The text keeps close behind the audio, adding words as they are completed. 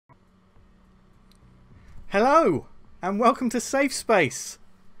Hello, and welcome to Safe Space,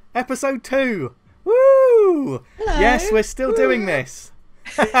 episode 2. Woo! Hello. Yes, we're still doing this.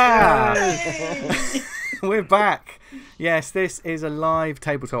 We're back. Yes, this is a live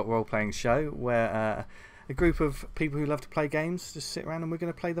tabletop role-playing show where a group of people who love to play games just sit around and we're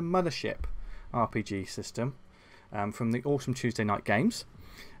going to play the Mothership RPG system from the awesome Tuesday Night Games.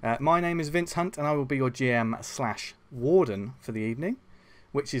 My name is Vince Hunt and I will be your GM/Warden for the evening,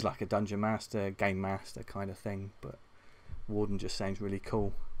 which is like a dungeon master, game master kind of thing, but Warden just sounds really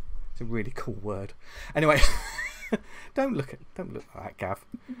cool. It's a really cool word. Anyway, don't look like that, Gav.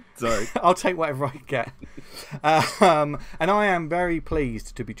 Sorry. I'll take whatever I get. And I am very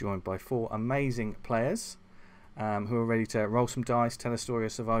pleased to be joined by 4 amazing players who are ready to roll some dice, tell a story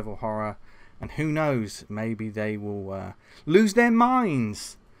of survival horror, and who knows, maybe they will lose their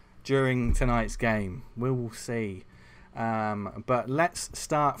minds during tonight's game. We'll see. But let's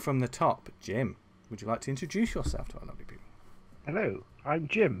start from the top. Jim, would you like to introduce yourself to our lovely people? Hello, I'm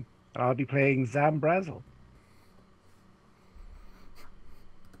Jim. I'll be playing ZAM BRAZEL.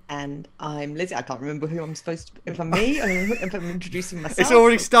 And I'm Lizzie. I can't remember who I'm supposed to be. If I'm me, if I'm introducing myself. It's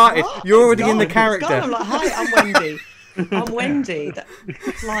already started. What? You're already It's in the gone. character. It's gone. I'm like, hi, I'm Wendy. I'm Wendy.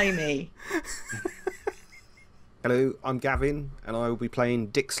 Fly me. Hello, I'm Gavin, and I will be playing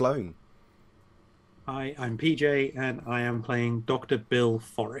Dick SLOANE. Hi, I'm PJ, and I am playing Dr. Bill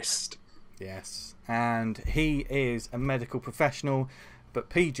FORREST. Yes, and he is a medical professional, but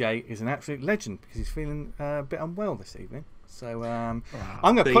PJ is an absolute legend because he's feeling a bit unwell this evening. So I'm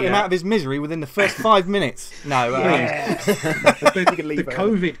going to put him out of his misery within the first 5 minutes. No, The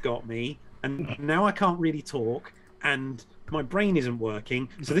COVID got me, and now I can't really talk, and my brain isn't working,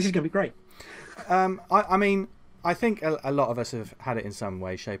 so this is going to be great. I mean, I think a lot of us have had it in some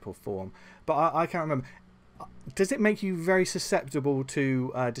way, shape or form, but I can't remember. Does it make you very susceptible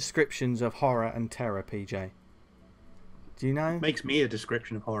to descriptions of horror and terror, PJ? Do you know? Makes me a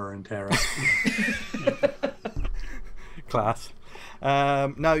description of horror and terror. Class.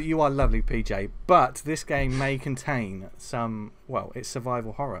 No, you are lovely, PJ, but this game may contain some, well, it's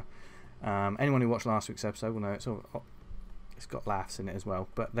survival horror. Anyone who watched last week's episode will know it's got laughs in it as well,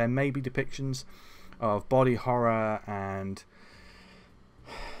 but there may be depictions of body horror and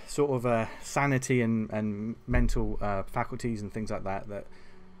sort of sanity and mental faculties and things like that that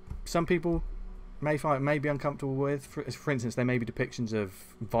some people may be uncomfortable with. For instance, there may be depictions of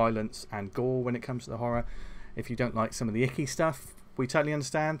violence and gore when it comes to the horror. If you don't like some of the icky stuff, we totally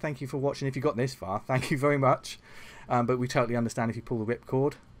understand. Thank you for watching. If you got this far, thank you very much. But we totally understand if you pull the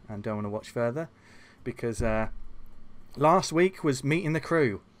ripcord and don't want to watch further, because last week was meeting the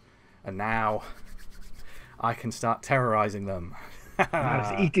crew, and now I can start terrorising them. I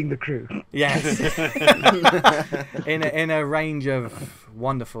was eating the crew. Yes. in a range of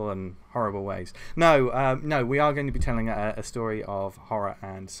wonderful and horrible ways. No, we are going to be telling a story of horror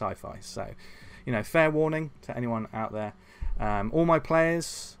and sci-fi. So, you know, fair warning to anyone out there. All my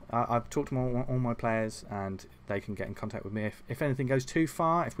players, I've talked to all my players, and they can get in contact with me if anything goes too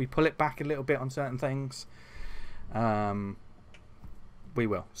far. If we pull it back a little bit on certain things, we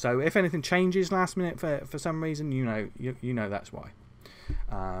will. So if anything changes last minute for some reason, you know that's why.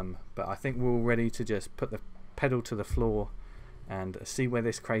 But I think we're all ready to just put the pedal to the floor and see where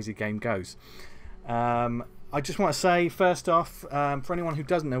this crazy game goes. I just want to say, first off, for anyone who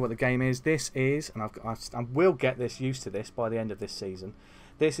doesn't know what the game is, this is, and I will get used to this by the end of this season,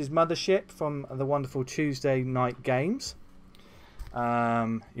 this is Mothership from the wonderful Tuesday Night Games.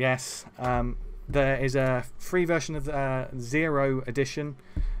 Yes, there is a free version of the 0 edition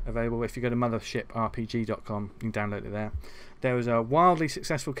available. If you go to mothershiprpg.com, you can download it there. There was a wildly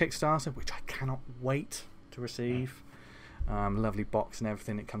successful Kickstarter, which I cannot wait to receive. Lovely box and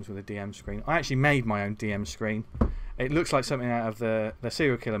everything. It comes with a DM screen. I actually made my own DM screen. It looks like something out of the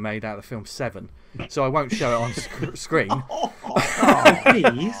serial killer made out of the film Seven, so I won't show it on screen.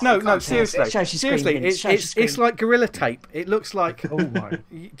 Please. No, seriously. It's like Gorilla Tape. It looks like. Oh my! Do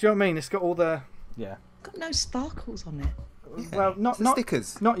you know what I mean? It's got all the Got no sparkles on it. Well, not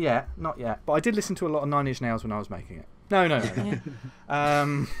stickers. Not yet. But I did listen to a lot of Nine Inch Nails when I was making it. No.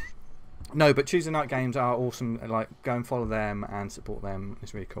 No, but Tuesday Night Games are awesome. Like, go and follow them and support them.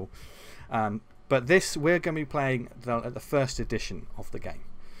 It's really cool. But we're going to be playing the first edition of the game.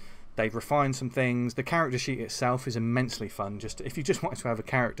 They've refined some things. The character sheet itself is immensely fun. If you just wanted to have a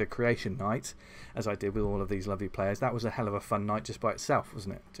character creation night, as I did with all of these lovely players, that was a hell of a fun night just by itself,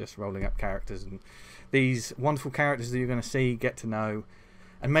 wasn't it? Just rolling up characters and these wonderful characters that you're going to see, get to know,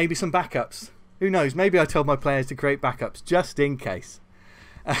 and maybe some backups. Who knows? Maybe I told my players to create backups just in case.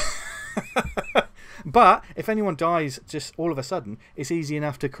 But if anyone dies just all of a sudden, it's easy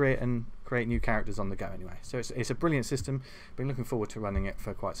enough to create new characters on the go anyway. So it's a brilliant system. Been looking forward to running it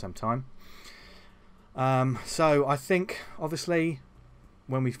for quite some time. So I think, obviously,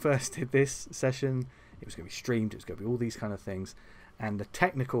 when we first did this session, it was going to be streamed, it was going to be all these kind of things, and the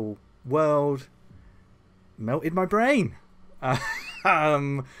technical world melted my brain.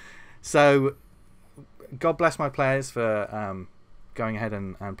 So God bless my players for going ahead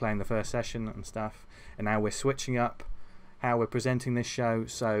and playing the first session and stuff, and now we're switching up how we're presenting this show.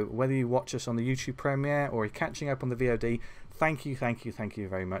 So whether you watch us on the YouTube premiere or you're catching up on the VOD, thank you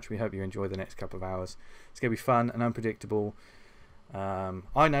very much. We hope you enjoy the next couple of hours. It's going to be fun and unpredictable.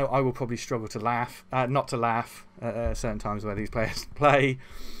 I know I will probably struggle to laugh, not to laugh at certain times where these players play,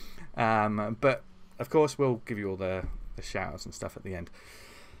 but of course we'll give you all the shout-outs and stuff at the end,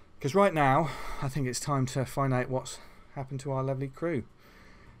 because right now I think it's time to find out what's happened to our lovely crew.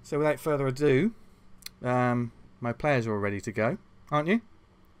 So without further ado, my players are all ready to go, aren't you?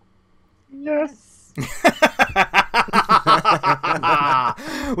 Yes.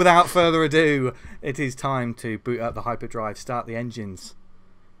 Without further ado, it is time to boot up the hyperdrive, start the engines,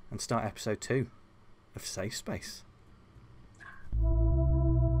 and start episode 2 of Safe Space.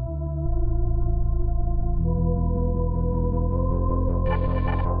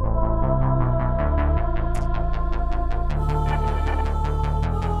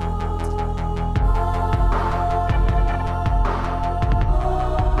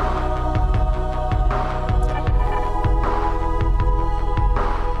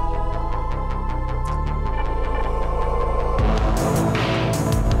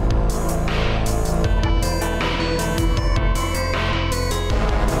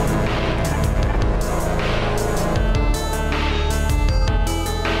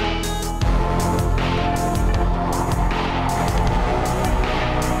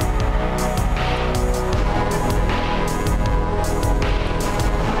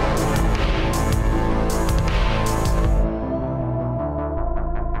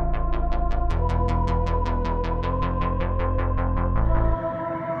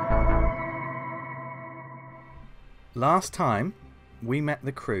 Last time, we met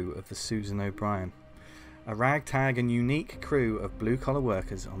the crew of the Susan O'Brien, a ragtag and unique crew of blue-collar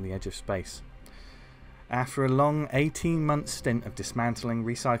workers on the edge of space. After a long 18-month stint of dismantling,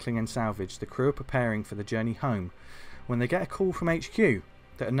 recycling and salvage, the crew are preparing for the journey home when they get a call from HQ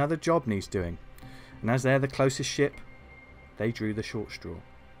that another job needs doing, and as they're the closest ship, they drew the short straw.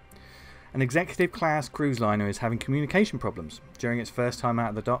 An executive-class cruise liner is having communication problems during its first time out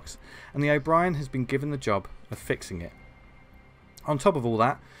of the docks, and the O'Brien has been given the job of fixing it. On top of all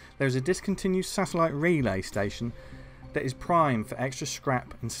that, there is a discontinued satellite relay station that is prime for extra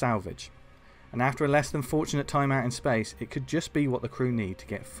scrap and salvage, and after a less than fortunate time out in space, it could just be what the crew need to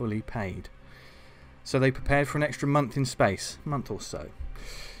get fully paid. So they prepared for an extra month in space, month or so.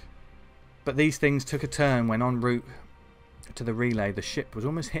 But these things took a turn when en route to the relay, the ship was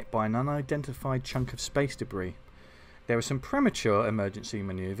almost hit by an unidentified chunk of space debris. There were some premature emergency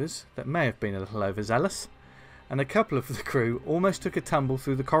manoeuvres that may have been a little overzealous, and a couple of the crew almost took a tumble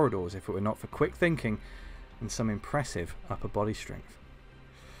through the corridors if it were not for quick thinking and some impressive upper body strength.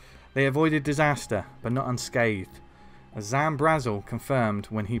 They avoided disaster, but not unscathed, as ZAM BRAZEL confirmed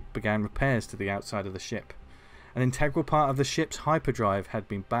when he began repairs to the outside of the ship. An integral part of the ship's hyperdrive had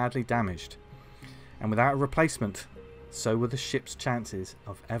been badly damaged, and without a replacement, so were the ship's chances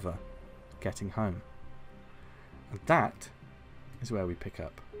of ever getting home. And that is where we pick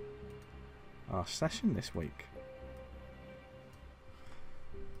up our session this week.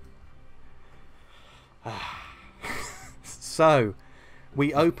 So,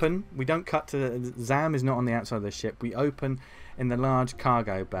 we open, we don't cut to, ZAM is not on the outside of the ship, we open in the large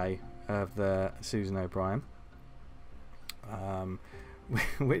cargo bay of the Susan O'Brien,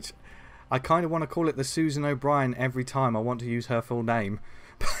 which I kind of want to call it the Susan O'Brien every time I want to use her full name.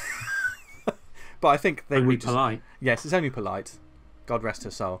 But I think they would just, polite. Yes, it's only polite. God rest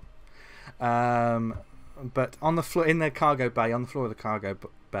her soul. But on the floor, in the cargo bay, on the floor of the cargo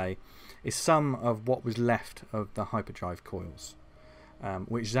bay, is some of what was left of the hyperdrive coils,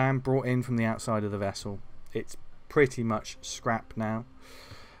 which ZAM brought in from the outside of the vessel. It's pretty much scrap now.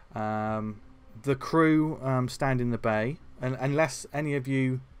 The crew stand in the bay, and unless any of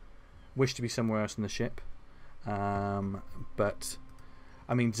you wish to be somewhere else in the ship, but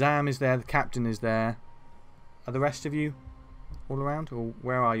I mean, ZAM is there, the captain is there. Are the rest of you all around, or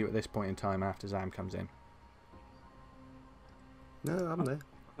where are you at this point in time after ZAM comes in? No, I'm there.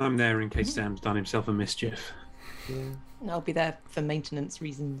 I'm there in case Sam's done himself a mischief. Yeah. I'll be there for maintenance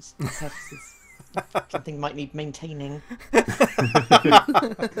reasons and purposes. Something might need maintaining.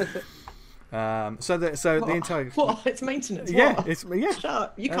 So the entire What? It's maintenance. yeah, What? it's yeah. Shut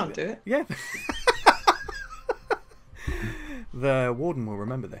up. You can't do it. Yeah. The warden will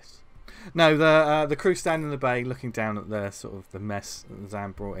remember this. No, the crew stand in the bay looking down at the sort of the mess that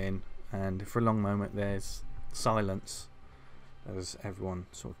ZAM brought in, and for a long moment there's silence as everyone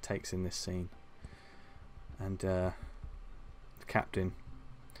sort of takes in this scene. And the captain,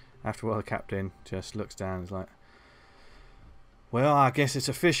 after a while, the captain just looks down and is like, well, I guess it's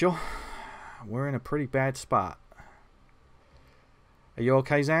official. We're in a pretty bad spot. Are you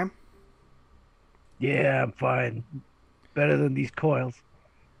okay, ZAM? Yeah, I'm fine. Better than these coils.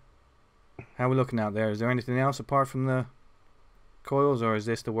 How are we looking out there? Is there anything else apart from the coils, or is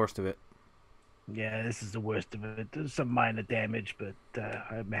this the worst of it? Yeah, this is the worst of it. There's some minor damage, but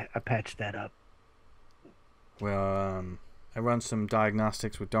I patched that up. Well, I run some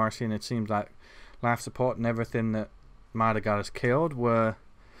diagnostics with Darcy, and it seems like life support and everything that might have got us killed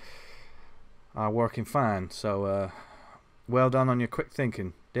are working fine. So, well done on your quick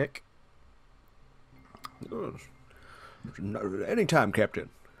thinking, Dick. Anytime, Captain.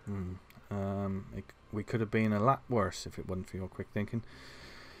 We could have been a lot worse if it wasn't for your quick thinking.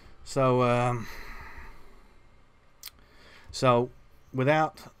 So,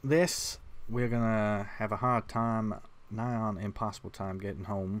 without this, we're gonna have a hard time, nigh on impossible time, getting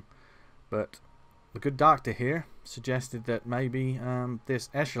home. But the good doctor here suggested that maybe this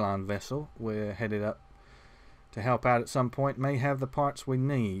echelon vessel we're headed up to help out at some point may have the parts we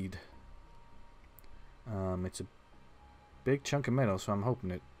need. It's a big chunk of metal, so I'm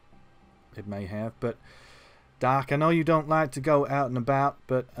hoping it may have. But Doc, I know you don't like to go out and about,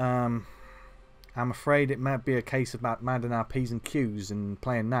 but I'm afraid it might be a case about minding our P's and Q's and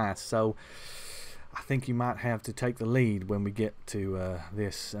playing nice. So I think you might have to take the lead when we get to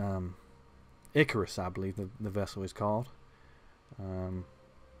this Icarus, I believe the vessel is called.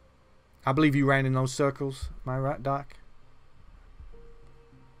 I believe you ran in those circles. Am I right, Doc?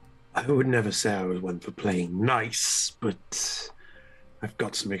 I would never say I was one for playing nice, but I've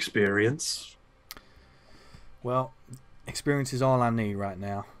got some experience. Well, experience is all I need right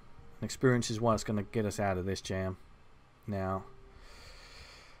now. And experience is what's going to get us out of this jam. Now,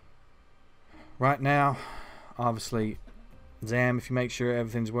 right now, obviously, ZAM, if you make sure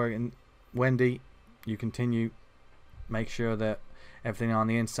everything's working. Wendy, you continue. Make sure that everything on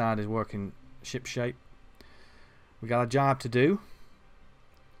the inside is working ship shape. We got a job to do.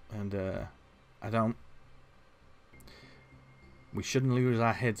 And we shouldn't lose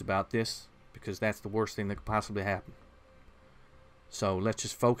our heads about this, because that's the worst thing that could possibly happen. So let's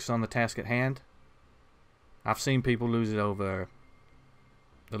just focus on the task at hand. I've seen people lose it over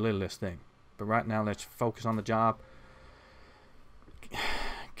the littlest thing, but right now let's focus on the job.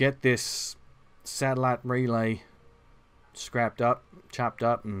 Get this satellite relay scrapped up, chopped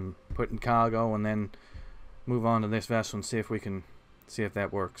up, and put in cargo, and then move on to this vessel and see if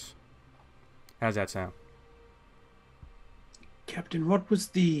that works. How's that sound? Captain, what was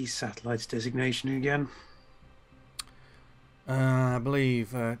the satellite's designation again? I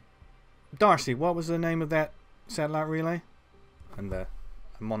believe Darcy, what was the name of that satellite relay? And the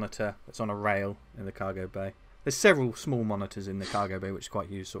monitor that's on a rail in the cargo bay. There's several small monitors in the cargo bay, which is quite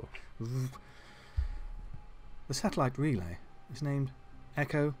useful. The satellite relay is named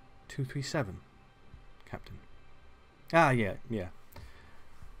Echo 237, Captain. Ah, yeah. Yeah,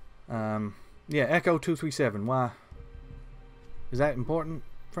 Echo 237. Why? Is that important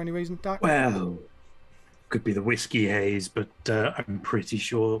for any reason, Doc? Well, could be the whiskey haze, but I'm pretty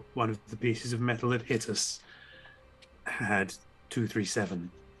sure one of the pieces of metal that hit us had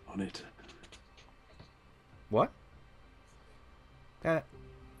 237 on it. What? That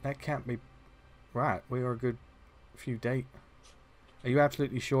can't be right. We are a good few days. Are you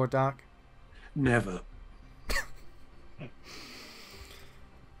absolutely sure, Doc? Never.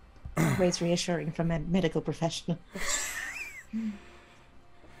 Always reassuring from a medical professional.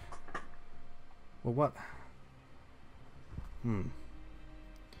 Well, what?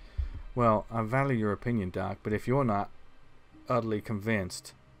 Well, I value your opinion, Doc, but if you're not utterly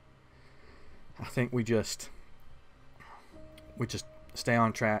convinced, I think we just stay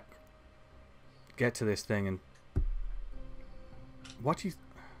on track, get to this thing, and that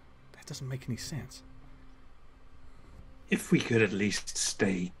doesn't make any sense. If we could at least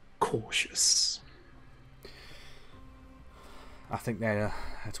stay cautious. I think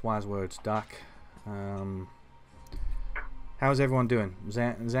that's wise words, Doc. How's everyone doing?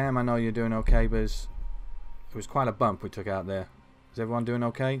 ZAM, I know you're doing okay, but it was quite a bump we took out there. Is everyone doing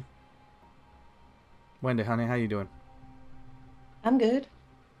okay? Wendy, honey, how you doing? I'm good.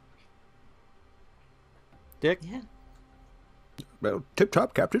 Dick? Yeah. Well, tip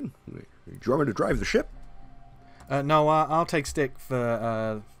top, Captain. Do you want me to drive the ship? No, I'll take stick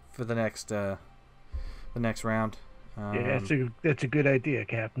for the next round. Yeah, that's a good idea,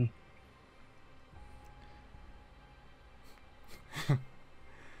 Captain.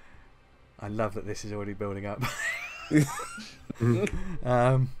 I love that this is already building up. Choosing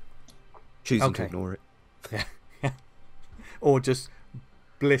to okay. ignore it. Yeah. Or just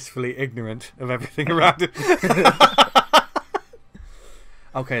blissfully ignorant of everything around it.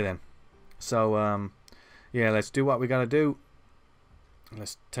 Okay then. So yeah, let's do what we gotta do.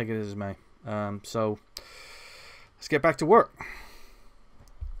 Let's take it as it may. So let's get back to work.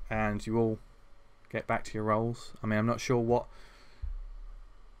 And you all get back to your roles. I mean, I'm not sure what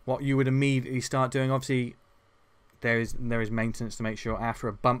you would immediately start doing. Obviously there is maintenance to make sure after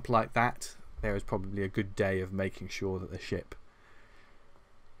a bump like that there is probably a good day of making sure that the ship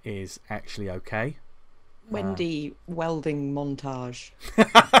is actually okay. Wendy welding montage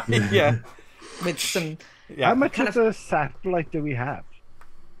Yeah. with some. Yeah. How much of the satellite do we have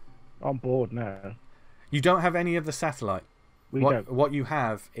on board now? You don't have any of the satellite. We don't. What you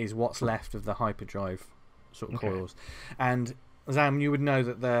have is what's left of the hyperdrive sort of coils. And Zam, you would know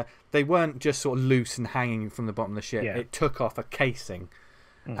that they weren't just sort of loose and hanging from the bottom of the ship. Yeah. It took off a casing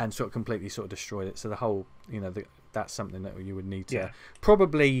and sort of completely sort of destroyed it. So the whole, that's something that you would need to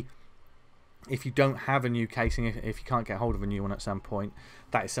probably, if you don't have a new casing, if you can't get hold of a new one at some point,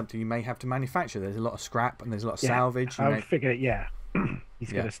 that is something you may have to manufacture. There's a lot of scrap and there's a lot of salvage. I would figure,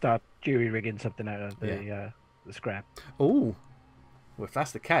 he's going to start jury rigging something out of the scrap. Oh, well, if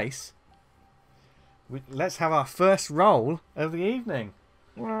that's the case, let's have our first roll of the evening.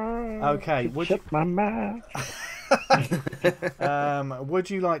 Okay, Shut my mouth. would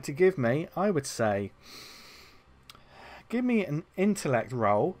you like to give me? I would say, give me an intellect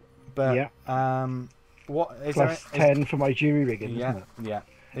roll, but what is plus 10 for my jury rigging? Yeah, isn't it?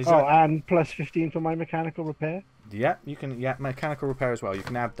 yeah. And plus 15 for my mechanical repair. Yeah, you can. Yeah, mechanical repair as well. You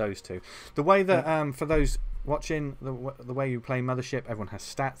can add those two. The way that for those watching, the way you play Mothership, everyone has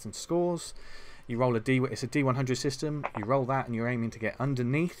stats and scores. You roll a D. It's a D100 system. You roll that, and you're aiming to get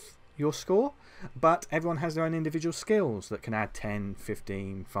underneath your score. But everyone has their own individual skills that can add 10,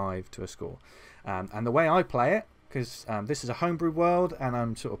 15, 5 to a score. And the way I play it, because this is a homebrew world, and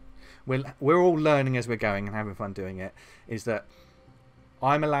I'm sort of we're all learning as we're going and having fun doing it, is that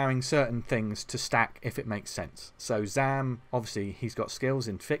I'm allowing certain things to stack if it makes sense. So Zam, obviously, he's got skills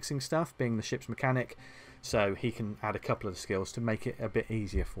in fixing stuff, being the ship's mechanic, so he can add a couple of skills to make it a bit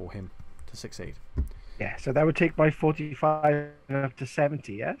easier for him to succeed. Yeah, so that would take my 45 up to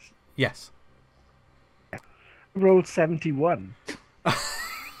 70, yes? Yes. I rolled 71.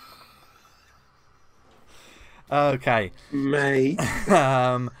 Okay. Mate.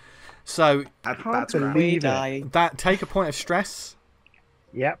 So That's believe it. that take a point of stress.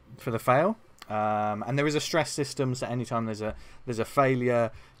 Yep. For the fail, and there is a stress system, so anytime there's a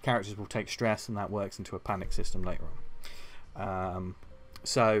failure, characters will take stress, and that works into a panic system later on.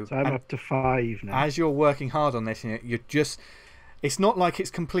 So I'm up to 5 now. As you're working hard on this, you're just, it's not like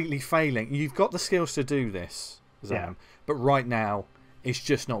it's completely failing. You've got the skills to do this, Zam, but right now it's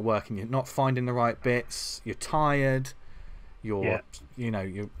just not working. You're not finding the right bits. You're tired. You're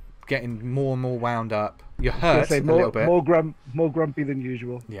you're getting more and more wound up. You're hurt a little bit. More grumpy than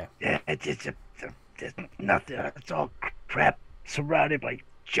usual. Yeah. Yeah, it's there's nothing. It's all crap surrounded by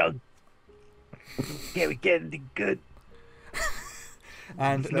junk. Can't get anything good.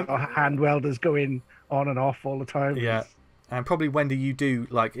 And hand welders going on and off all the time. Yeah. And probably, Wendy, you do,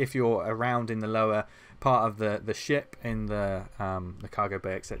 like, if you're around in the lower part of the ship, in the cargo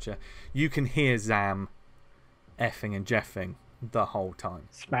bay, etc., you can hear Zam effing and jeffing the whole time.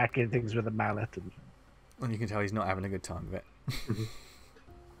 Smacking things with a mallet. And you can tell he's not having a good time with it.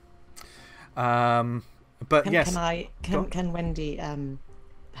 But yes. Can Wendy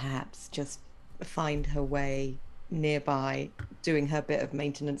perhaps just find her way nearby, doing her bit of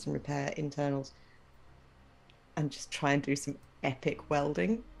maintenance and repair internals, and just try and do some epic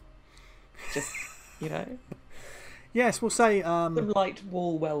welding? Just, Yes, we'll say some light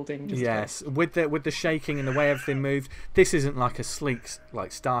wall welding. Just with the shaking and the way everything moved. This isn't like a sleek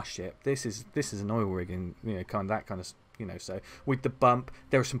like starship. This is an oil rig, and kind of that kind of So with the bump,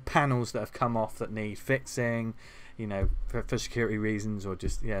 there are some panels that have come off that need fixing, for security reasons, or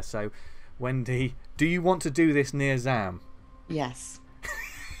just So, Wendy, do you want to do this near Zam? Yes.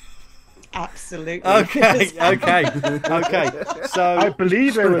 Absolutely. Okay. So I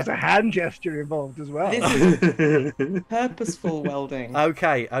believe there was a hand gesture involved as well. This is purposeful welding.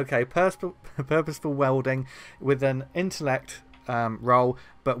 Okay. Purposeful welding with an intellect roll.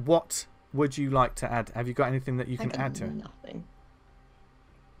 But what would you like to add? Have you got anything that you can add to it? Nothing.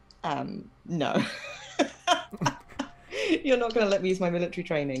 No. You're not going to let me use my military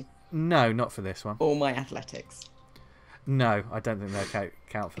training No, not for this one. or my athletics. No, I don't think they'll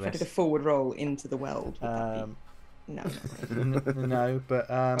count for If I did a this. forward roll into the weld, would that be... No. No, but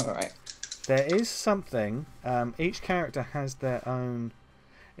All right. there is something. Each character has their own.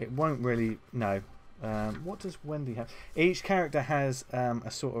 It won't really. No. What does Wendy have? Each character has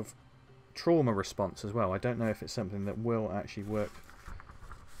a sort of trauma response as well. I don't know if it's something that will actually work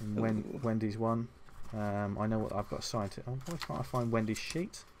in Wendy's one. I know what I've got assigned to. Oh, why can't I find Wendy's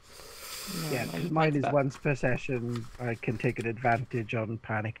sheet? No, Yeah, because mine is once per session. I can take an advantage on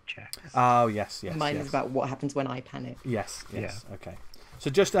panic checks. Oh yes, yes. Mine yes. is about what happens when I panic. Yes, yes. Yeah. Okay. So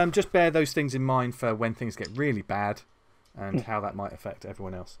just bear those things in mind for when things get really bad, and how that might affect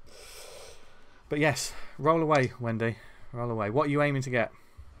everyone else. But yes, roll away, Wendy. Roll away. What are you aiming to get?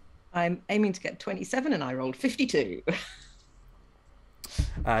 I'm aiming to get 27 and I rolled 52.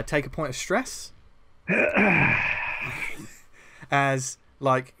 Take a point of stress. As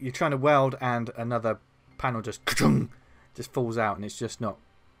like you're trying to weld and another panel just falls out and it's just not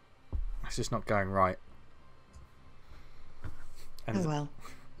going right. And Oh well.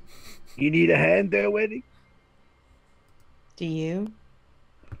 You need a hand there, Wendy? Do you?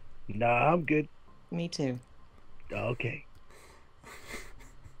 Nah, I'm good. Me too. Okay.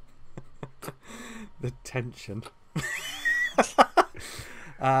 the tension.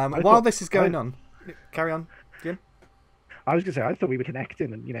 While this is going on, carry on, Jim. I was going to say, I thought we were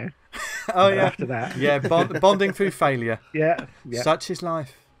connecting and, Oh yeah. after that. Yeah, bonding through failure. Yeah. Such is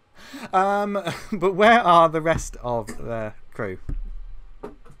life. But where are the rest of the crew?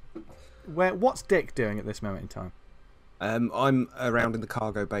 What's Dick doing at this moment in time? I'm around in the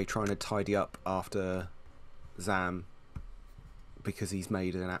cargo bay trying to tidy up after ZAM because he's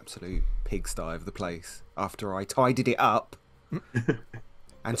made an absolute pigsty of the place after I tidied it up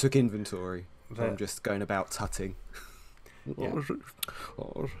and took inventory. So I'm just going about tutting. Yeah.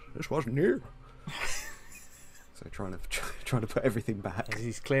 This wasn't here. So trying to put everything back.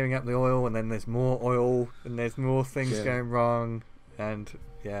 He's clearing up the oil, and then there's more oil, and there's more things going wrong, and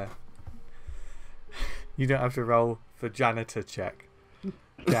yeah. You don't have to roll for janitor check.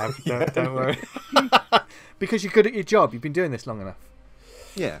 Gav, don't worry. Because you're good at your job. You've been doing this long enough.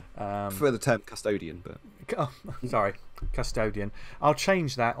 Yeah. For the term custodian, but oh, sorry, custodian. I'll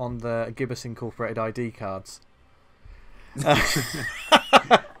change that on the Gibbous Incorporated ID cards.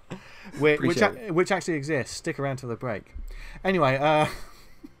 Which actually exists. Stick around till the break. Anyway,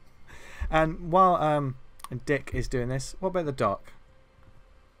 and while Dick is doing this, what about the doc?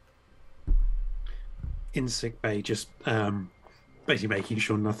 In sick bay, just basically making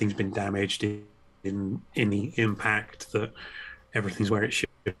sure nothing's been damaged in the impact, that everything's where it should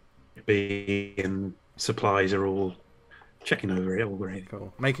be, and supplies are all checking over it already.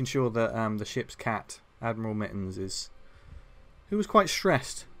 Cool. Making sure that the ship's cat, Admiral Mittens, who was quite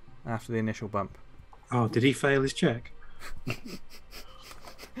stressed after the initial bump. Oh, did he fail his check?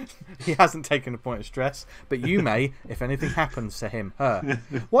 He hasn't taken a point of stress, but you may if anything happens to him. Her.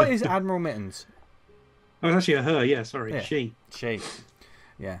 What is Admiral Mittens? Oh, it's actually a her, yeah, sorry. Yeah. She.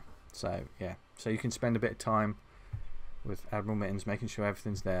 Yeah. So you can spend a bit of time with Admiral Mittens making sure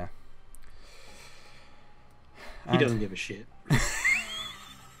everything's there. He doesn't give a shit.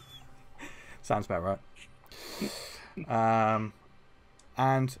 Sounds about right.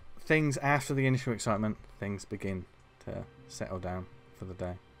 And things after the initial excitement, things begin to settle down for the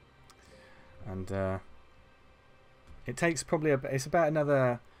day. And it takes probably it's about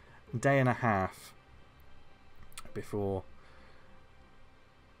another day and a half before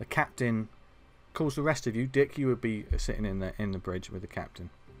the captain calls the rest of you. Dick, you would be sitting in the bridge with the captain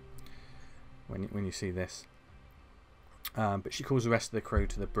when you see this. But she calls the rest of the crew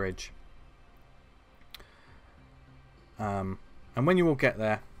to the bridge. And when you all get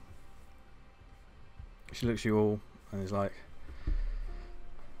there, she looks at you all and is like,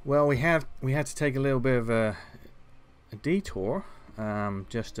 "Well, we had to take a little bit of a detour,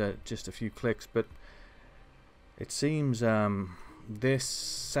 just a few clicks, but it seems this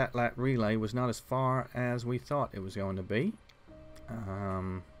satellite relay was not as far as we thought it was going to be.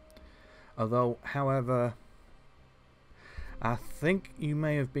 Although, however, I think you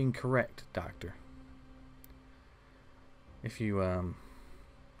may have been correct, Doctor. If you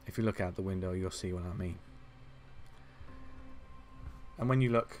look out the window, you'll see what I mean." And when you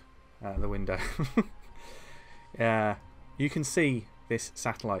look out the window, you can see this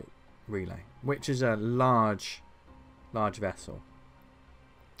satellite relay, which is a large vessel.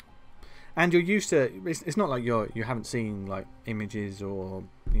 And you're used to it's not like you haven't seen like images or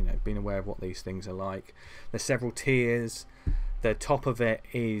been aware of what these things are like. There's several tiers. The top of it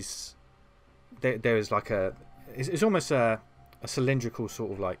is there is like it's almost a cylindrical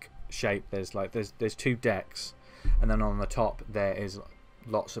sort of like shape. There's 2 decks, and then on the top there is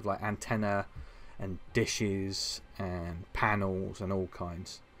lots of like antenna and dishes and panels and all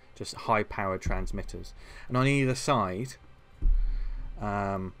kinds, just high powered transmitters. And on either side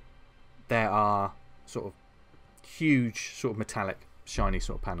there are sort of huge sort of metallic shiny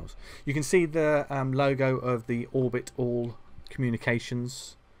sort of panels. You can see the logo of the Orbit All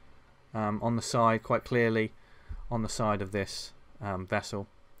Communications on the side quite clearly on the side of this vessel,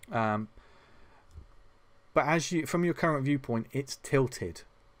 but from your current viewpoint it's tilted,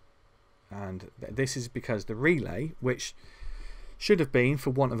 and this is because the relay, which should have been, for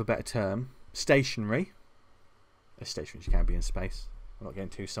want of a better term, stationary, as stationary as you can be in space, I'm not getting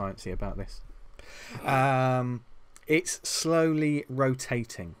too sciencey about this, it's slowly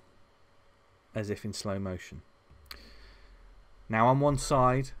rotating as if in slow motion. Now on one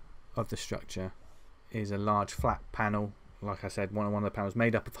side of the structure is a large flat panel, like I said, one of the panels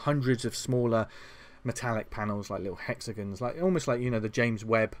made up of hundreds of smaller metallic panels, like little hexagons, like almost like, you know, the James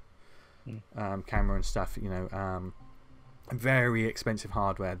Webb camera and stuff, you know, very expensive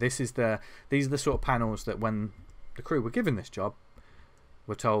hardware. These are the sort of panels that when the crew were given this job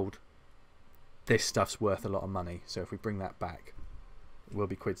were told this stuff's worth a lot of money, so if we bring that back we'll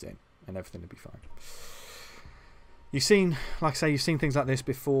be quids in and everything will be fine. You've seen, like I say, you've seen things like this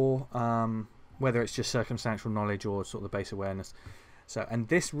before, whether it's just circumstantial knowledge or sort of the base awareness. So, and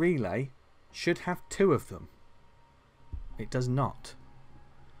this relay should have 2 of them. It does not,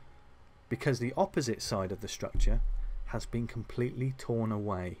 because the opposite side of the structure has been completely torn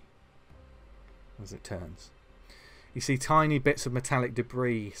away as it turns. You see tiny bits of metallic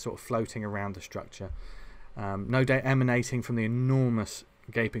debris sort of floating around the structure, no doubt emanating from the enormous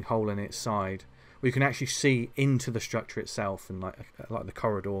gaping hole in its side. We can actually see into the structure itself, and like the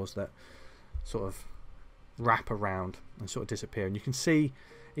corridors that sort of wrap around and sort of disappear. And you can see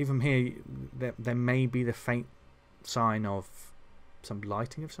even from here that there may be the faint sign of some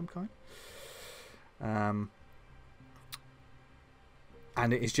lighting of some kind, and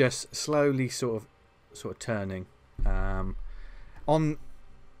it is just slowly sort of turning.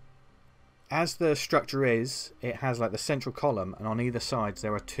 As the structure is, it has like the central column, and on either sides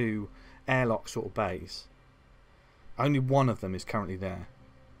there are 2 airlock sort of bays. Only one of them is currently there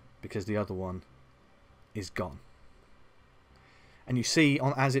because the other one is gone. And you see,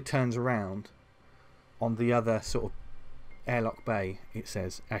 as it turns around, on the other sort of airlock bay it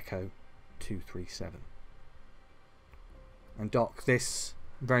says Echo 237. And Doc, this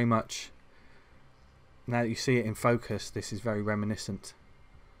very much, now that you see it in focus, this is very reminiscent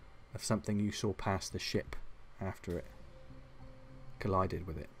of something you saw pass the ship after it collided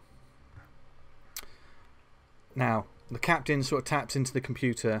with it. Now, the captain sort of taps into the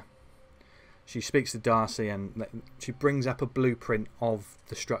computer. She speaks to Darcy and she brings up a blueprint of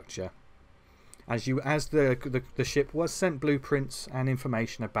the structure. As the ship was sent blueprints and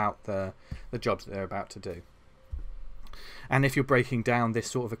information about the jobs that they're about to do. And if you're breaking down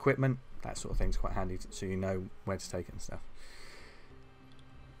this sort of equipment, that sort of thing's quite handy, so you know where to take it and stuff.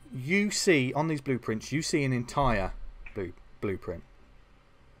 You see, on these blueprints, you see an entire blueprint.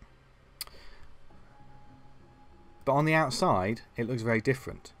 But on the outside, it looks very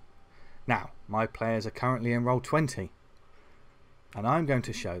different. Now, my players are currently in roll 20. And I'm going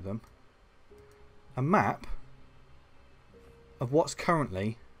to show them a map of what's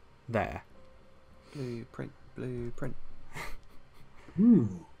currently there. Blueprint, blueprint.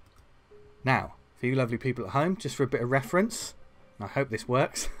 Now, for you lovely people at home, just for a bit of reference, I hope this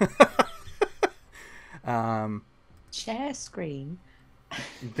works. Share screen.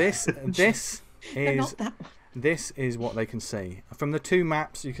 This is Not that one. This is what they can see. From the 2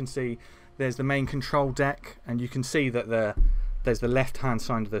 maps, you can see there's the main control deck, and you can see that there's the left-hand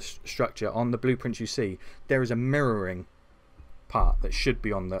side of the structure. On the blueprints you see, there is a mirroring part that should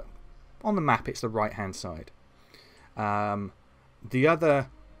be on the map. It's the right-hand side. The other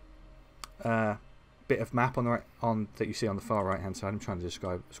bit of map on the that you see on the far right-hand side, I'm trying to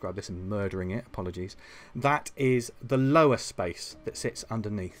describe this and murdering it. Apologies. That is the lower space that sits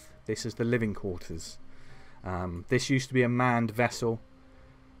underneath. This is the living quarters. This used to be a manned vessel,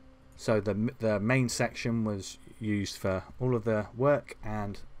 so the main section was used for all of the work,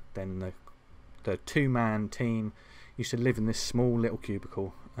 and then the 2-man team used to live in this small little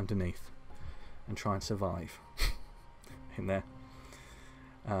cubicle underneath and try and survive in there.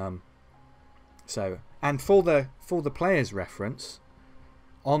 So, and for the player's reference,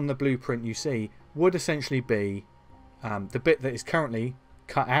 on the blueprint you see would essentially be the bit that is currently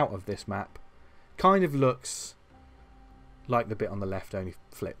cut out of this map. Kind of looks like the bit on the left, only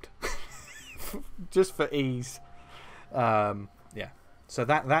flipped. Just for ease. Yeah. So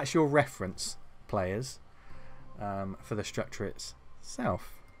that's your reference, players, for the structure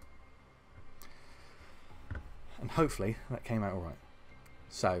itself. And hopefully that came out alright.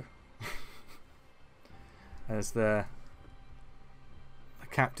 So, as the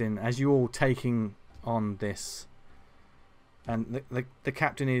captain, as you're all taking on this, and the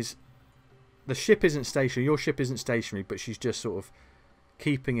captain is, the ship isn't stationary, your ship isn't stationary, but she's just sort of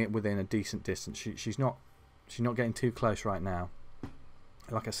keeping it within a decent distance. She's not getting too close right now.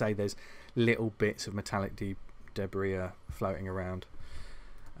 Like I say, there's little bits of metallic debris floating around.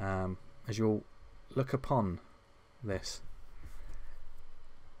 As you'll look upon this.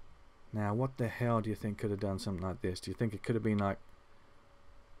 Now, what the hell do you think could have done something like this? Do you think it could have been like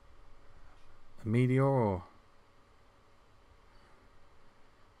a meteor, or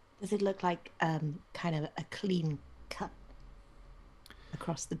Does it look like kind of a clean cut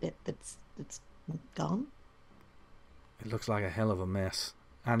across the bit that's gone? it looks like a hell of a mess,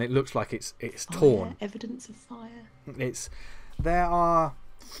 and it looks like it's torn. Evidence of fire. There are,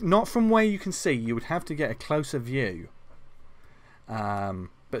 not from where you can see, you would have to get a closer view.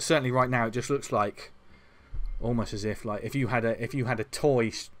 But certainly right now it just looks like almost as if like if you had a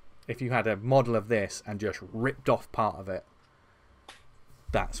toy, if you had a model of this and just ripped off part of it.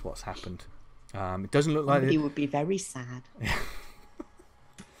 That's what's happened. It doesn't look like he would be very sad.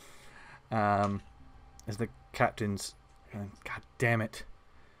 As the captain's going, God damn it.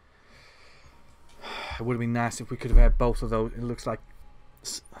 It would have been nice if we could have had both of those. It looks like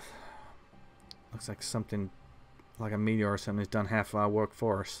something like a meteor or something has done half of our work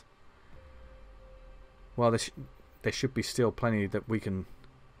for us. Well, there should be still plenty that we can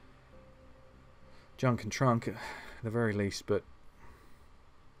junk and trunk at the very least, but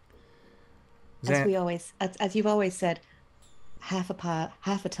as you've always said, half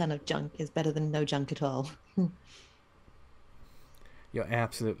a ton of junk is better than no junk at all. You're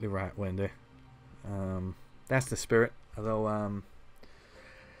absolutely right, Wendy. That's the spirit. Although,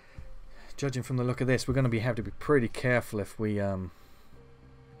 judging from the look of this, we're going to have to be pretty careful if we going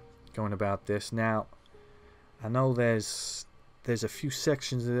about this. Now, I know there's a few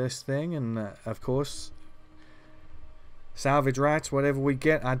sections of this thing, and of course, salvage rights, whatever we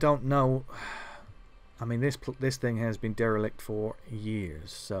get, I don't know. I mean, this thing has been derelict for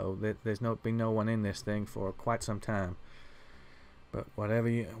years, so there's been no one in this thing for quite some time. But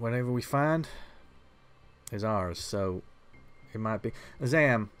whatever we find is ours. So it might be.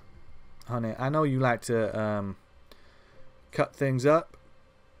 Zam, honey, I know you like to cut things up.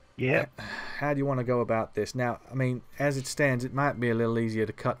 Yeah. How do you want to go about this? Now, I mean, as it stands, it might be a little easier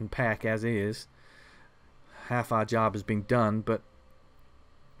to cut and pack as is. Half our job has been done, but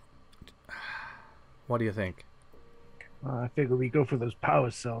what do you think? I figure we go for those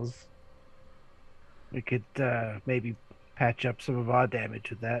power cells. We could maybe patch up some of our damage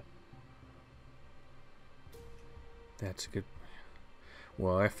with that. That's good.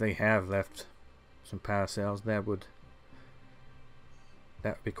 Well, if they have left some power cells, that would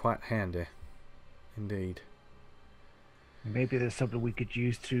be quite handy, indeed. Maybe there's something we could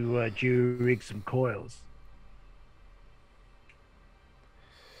use to jury-rig some coils.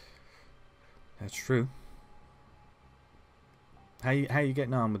 That's true. How you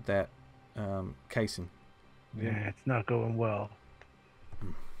getting on with that casing? Yeah, it's not going well.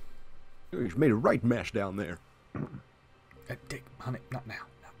 He's made a right mess down there. Dick, honey, not now.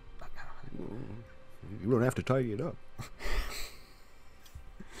 No, not now. Honey. You don't have to tidy it up.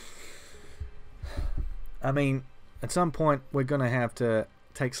 I mean, at some point we're gonna have to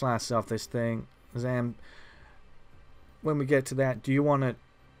take slices off this thing. Zam, when we get to that, do you want to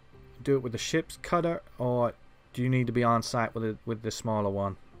do it with the ship's cutter, or do you need to be on site with the smaller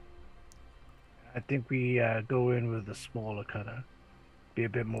one? I think we go in with the smaller cutter. Be a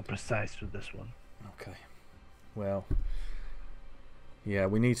bit more precise with this one. Okay. Well, yeah,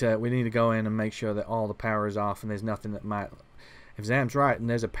 we need to go in and make sure that all the power is off and there's nothing that might. If Zam's right and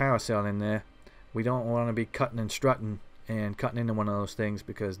there's a power cell in there, we don't want to be cutting and strutting and cutting into one of those things,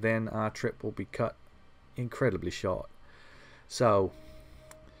 because then our trip will be cut incredibly short. So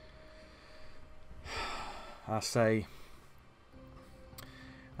I say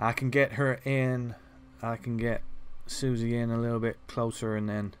I can get her in, I can get Susie in a little bit closer, and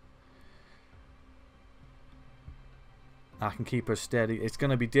then I can keep her steady. It's going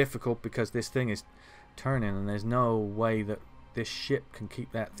to be difficult because this thing is turning and there's no way that this ship can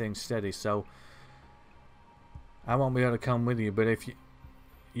keep that thing steady. So I won't be able to come with you, but if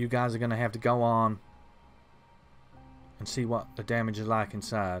you guys are going to have to go on and see what the damage is like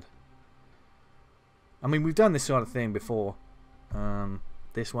inside. I mean, we've done this sort of thing before.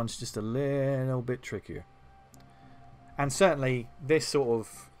 This one's just a little bit trickier. And certainly this sort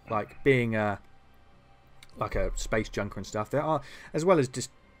of, like, being a space junker and stuff, there are, as well as just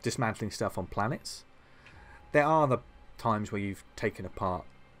dismantling stuff on planets, there are the times where you've taken apart,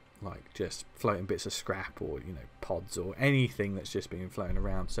 like, just floating bits of scrap, or, you know, pods, or anything that's just been floating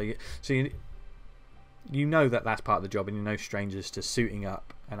around. So you know that that's part of the job, and you know strangers to suiting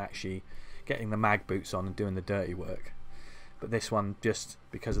up and actually getting the mag boots on and doing the dirty work. But this one, just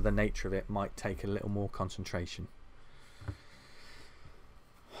because of the nature of it, might take a little more concentration.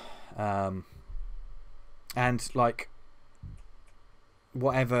 And, like,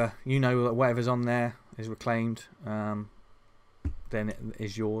 whatever, you know, whatever's on there is reclaimed, then it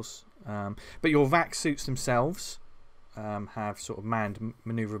is yours. But your vac suits themselves have sort of manned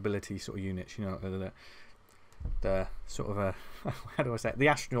maneuverability sort of units, you know, the sort of how do I say it? The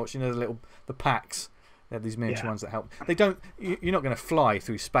astronauts, you know, the packs. They have these miniature ones that help. They don't. You're not going to fly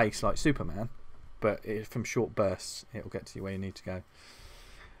through space like Superman, but from short bursts, it'll get to you where you need to go.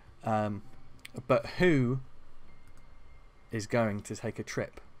 But who is going to take a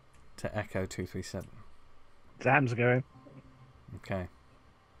trip to Echo 237? Zam's going. Okay.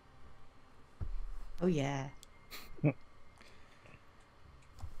 Oh yeah.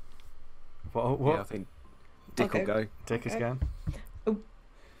 What? Yeah, I think Dick will go. Dick is going. Are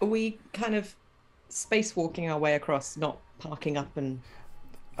we kind of spacewalking our way across, not parking up and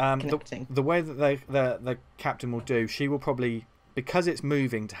connecting? The way that the captain will do, she will probably, because it's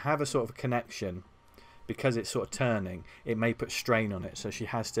moving, to have a sort of connection, because it's sort of turning, it may put strain on it. So she's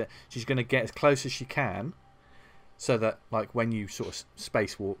going to get as close as she can, so that, like, when you sort of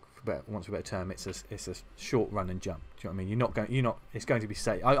spacewalk, for want of a better term, it's a short run and jump. Do you know what I mean? It's going to be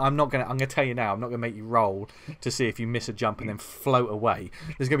safe. I'm going to tell you now, I'm not going to make you roll to see if you miss a jump and then float away.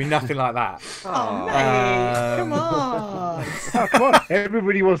 There's going to be nothing like that. Oh, mate, come on. Oh, come on.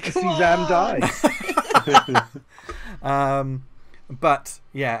 Everybody wants to see Zam die. But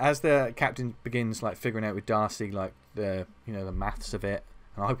yeah, as the captain begins, like, figuring out with Darcy, like, the maths of it,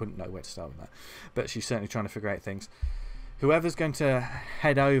 and I wouldn't know where to start with that, but she's certainly trying to figure out things. Whoever's going to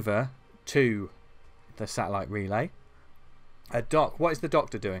head over to the satellite relay, Doc, what is the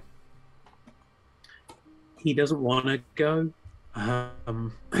doctor doing? He doesn't want to go,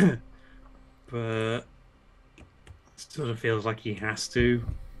 but sort of feels like he has to.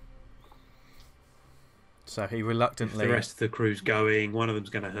 So he reluctantly. If the rest of the crew's going, one of them's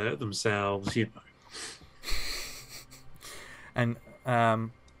going to hurt themselves, you know.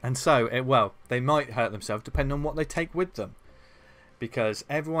 And so, well, they might hurt themselves depending on what they take with them, because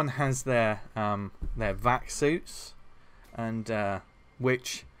everyone has their vac suits, and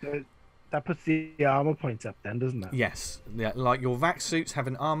which that puts the armor points up, then, doesn't it? Yes, yeah, like your vac suits have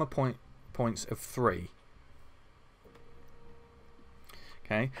an armor points of 3.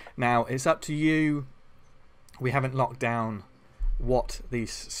 Okay, now it's up to you. We haven't locked down what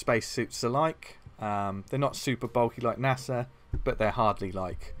these space suits are like. They're not super bulky like NASA, but they're hardly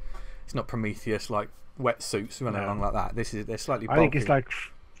like, it's not Prometheus like wetsuits running along like that. They're slightly bulky. I think it's like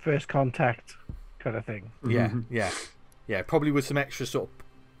first contact kind of thing. Yeah, probably with some extra sort of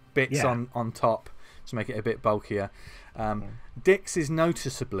bits on top to make it a bit bulkier. Dick's is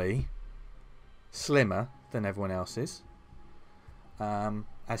noticeably slimmer than everyone else's,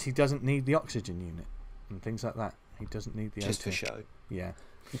 as he doesn't need the oxygen unit and things like that. He doesn't need the just O2. for show. Yeah.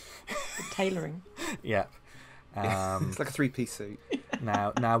 The tailoring. Yeah. It's like a 3-piece suit.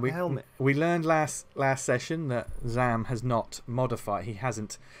 Now we learned last session that ZAM has not modified. He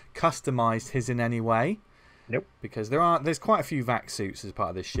hasn't customized his in any way. Nope. Because there's quite a few vac suits as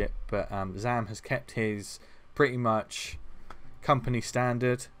part of this ship, but ZAM has kept his pretty much company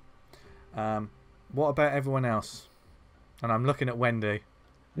standard. What about everyone else? And I'm looking at Wendy.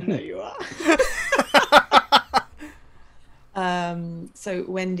 There you are. So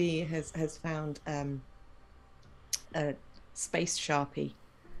Wendy has found a space Sharpie,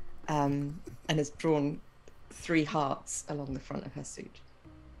 and has drawn 3 hearts along the front of her suit.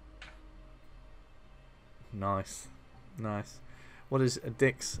 Nice. What does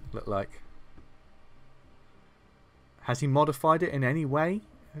Dick's look like? Has he modified it in any way?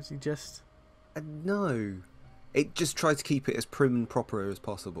 Has he just... No. It just tries to keep it as prim and proper as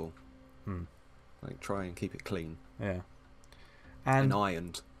possible. Like, try and keep it clean. Yeah. And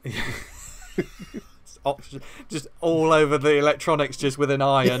ironed. Just all over the electronics, just with an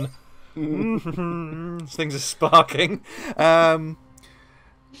iron. Things are sparking. I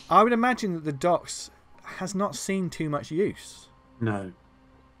would imagine that the docks has not seen too much use. No.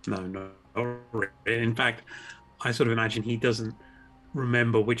 Not really. In fact, I sort of imagine he doesn't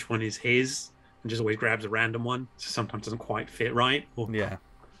remember which one is his, and just always grabs a random one. So sometimes doesn't quite fit right. Or... Yeah.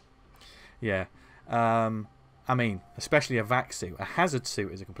 Yeah. I mean, especially a vac suit. A hazard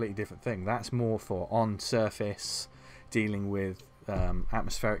suit is a completely different thing. That's more for on surface dealing with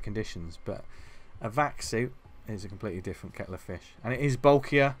atmospheric conditions. But a vac suit is a completely different kettle of fish, and it is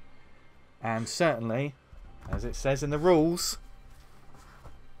bulkier. And certainly, as it says in the rules,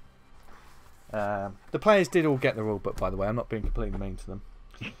 the players did all get the rule book, by the way. I'm not being completely mean to them.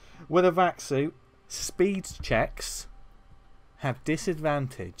 With a vac suit, speed checks have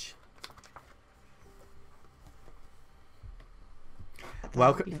disadvantage.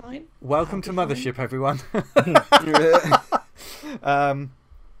 Welcome to Mothership, everyone.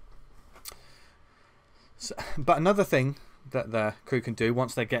 But another thing that the crew can do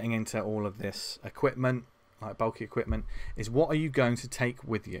once they're getting into all of this equipment, like bulky equipment, is what are you going to take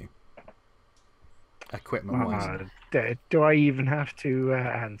with you? Equipment-wise. Do I even have to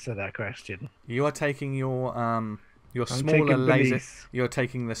answer that question? You are taking your smaller laser. You're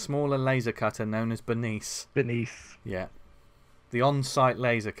taking the smaller laser cutter known as Bernice. Yeah. The on-site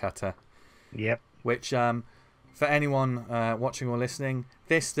laser cutter. Yep. Which, for anyone watching or listening,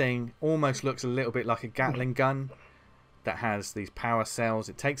 this thing almost looks a little bit like a Gatling gun that has these power cells.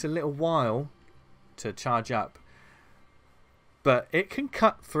 It takes a little while to charge up, but it can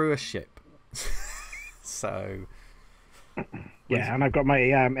cut through a ship. So... Yeah, and I've got my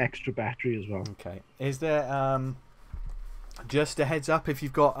extra battery as well. Okay. Is there just a heads up if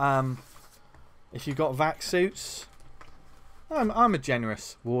you've got vac suits? I'm a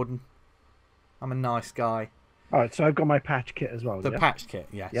generous warden. I'm a nice guy. Alright, so I've got my patch kit as well. The patch kit,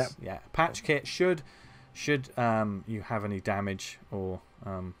 yes. Yep. Yeah. Patch kit should you have any damage or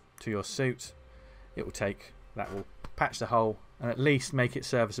to your suit, it will take that will patch the hole and at least make it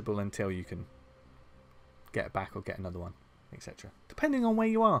serviceable until you can get it back or get another one, etc. Depending on where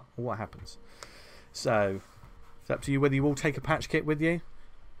you are or what happens. So it's up to you whether you will take a patch kit with you.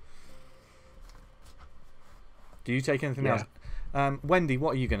 Do you take anything else? Wendy,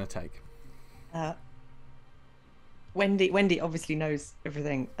 what are you going to take? Wendy obviously knows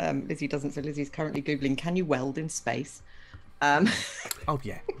everything. Lizzie doesn't, so Lizzie's currently Googling, can you weld in space? Oh,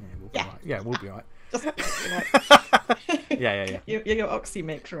 yeah. We'll be right. Yeah, we'll be right. Just, yeah. You're your oxy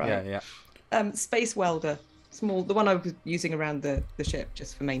mix, right? Yeah. Space welder. Small, the one I was using around the ship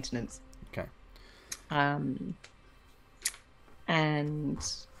just for maintenance. Okay. And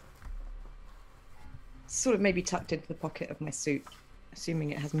sort of maybe tucked into the pocket of my suit,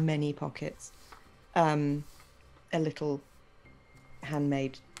 assuming it has many pockets. A little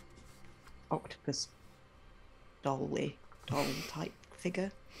handmade octopus doll type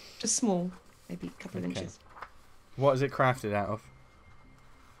figure. Just small, maybe a couple of inches. What is it crafted out of?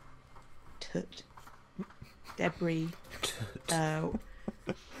 Tut. Debris.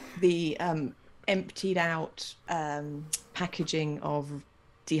 The emptied out packaging of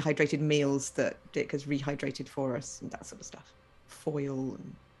dehydrated meals that Dick has rehydrated for us and that sort of stuff. Foil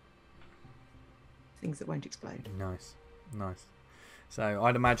and things that won't explode. Nice. So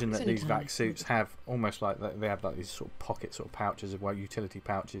I'd imagine that these vac suits have almost like they have like these sort of pocket sort of pouches of utility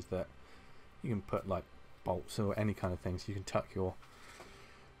pouches that you can put like bolts or any kind of things. You can tuck your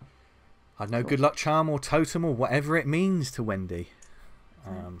good luck charm or totem or whatever it means to Wendy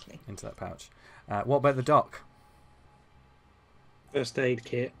into that pouch. What about the doc? First aid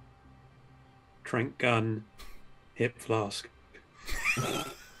kit, trank gun, hip flask.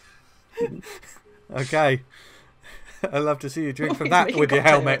 Okay. I'd love to see you drink from that with your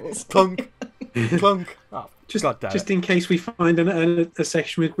helmet. Clunk. Clunk. Oh, just in case we find a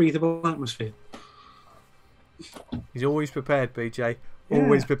section with breathable atmosphere. He's always prepared, BJ.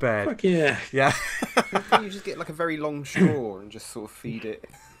 Always prepared. Fuck yeah. Yeah. Can't you just get like a very long straw and just sort of feed it?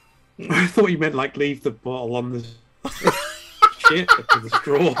 I thought you meant like leave the bottle on the shit to the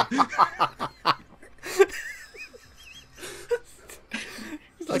straw.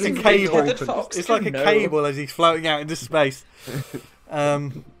 It's like a cable. It's like a cable as he's floating out into space.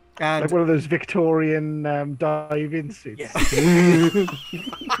 And like one of those Victorian dive-in suits. Yeah.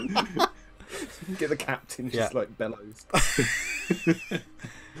 Get the captain just like bellows.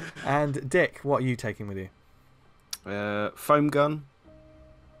 And Dick, what are you taking with you? Foam gun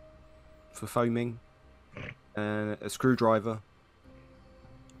for foaming, a screwdriver,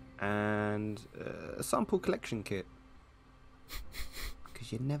 and a sample collection kit.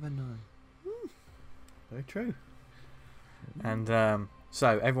 Because you never know. Very true. And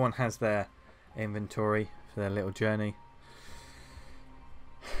so everyone has their inventory for their little journey.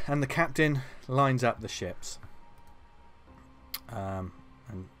 And the captain lines up the ships. And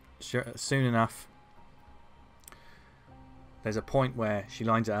soon enough, there's a point where she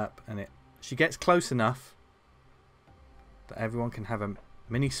lines it up and she gets close enough that everyone can have a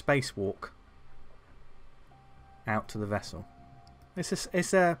mini spacewalk out to the vessel.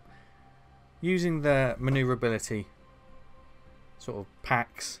 It's a using the maneuverability sort of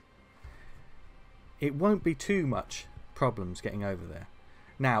packs. It won't be too much problems getting over there.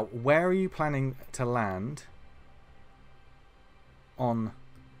 Now, where are you planning to land on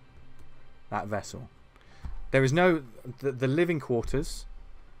that vessel? There is no the living quarters.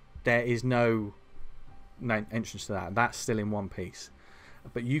 There is no entrance to that. That's still in one piece.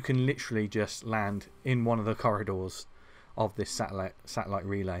 But you can literally just land in one of the corridors of this satellite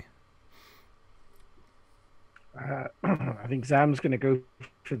relay. I think Zam's going to go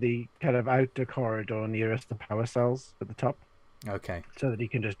for the kind of outer corridor nearest the power cells at the top. Okay. So that he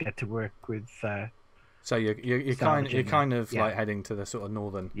can just get to work with. So you're kind of like heading to the sort of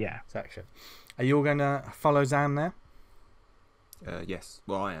northern section. Are you all going to follow Zam there? Yes.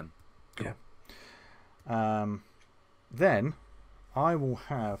 Well, I am. Cool. Yeah. Then I will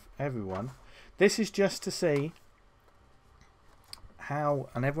have everyone. This is just to see how,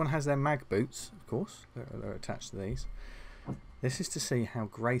 and everyone has their mag boots, of course. They're attached to these. This is to see how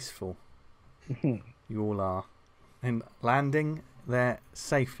graceful you all are in landing there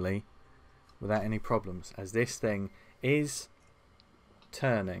safely without any problems, as this thing is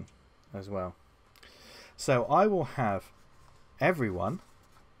turning as well. So I will have everyone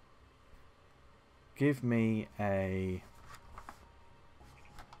give me a...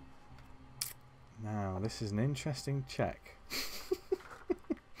 Now, this is an interesting check.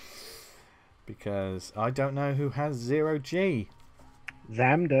 Because I don't know who has 0G.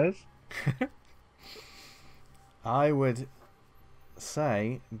 Zam does. I would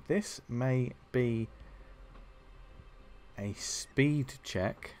say this may be a speed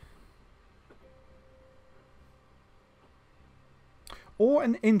check. Or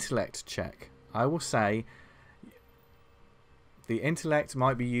an intellect check. I will say the intellect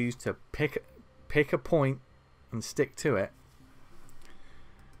might be used to pick a point and stick to it.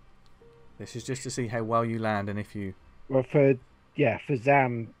 This is just to see how well you land and if you... Well, for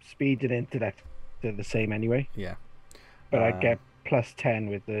Zam, speed and intellect are the same anyway. Yeah. But I get plus 10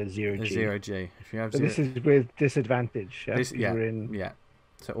 with the 0G. The 0G. If you have this is with disadvantage. Yeah.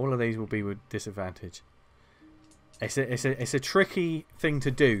 So all of these will be with disadvantage. It's a tricky thing to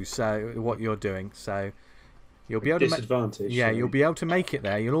do. So what you're doing, so you'll be able to disadvantage. You'll be able to make it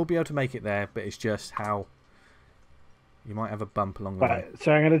there. You'll all be able to make it there, but it's just how you might have a bump along the way.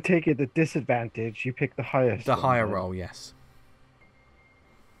 So I'm going to take it at disadvantage. You pick the highest. The higher roll, yes.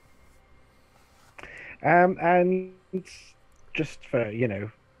 And just for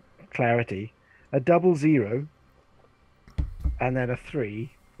clarity, a 00 and then a 3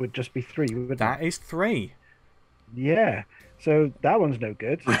 would just be 3. That is 3. Yeah. So that one's no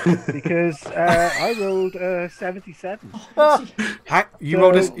good because I rolled a 77. You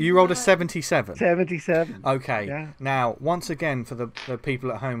rolled a 77. 77. Okay. Yeah. Now, once again, for the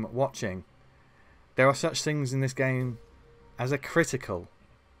people at home watching, there are such things in this game as a critical.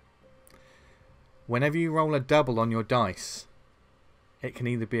 Whenever you roll a double on your dice, it can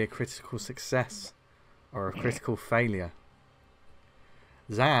either be a critical success or a critical failure.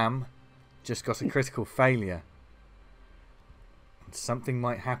 Zam just got a critical failure. Something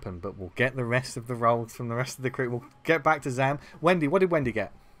might happen, but we'll get the rest of the rolls from the rest of the crew. We'll get back to Zam. Wendy, what did Wendy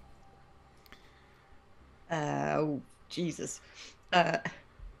get? Oh, Jesus.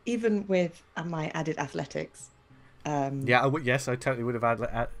 Even with my added athletics. Yes, I totally would have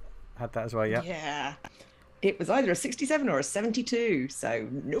had that as well, yeah. Yeah. It was either a 67 or a 72, so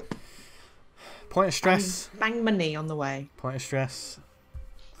nope. Point of stress. Bang money on the way. Point of stress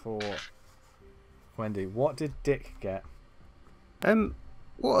for Wendy. What did Dick get?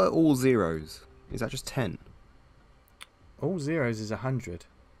 What are all zeros? Is that just 10? All zeros is 100.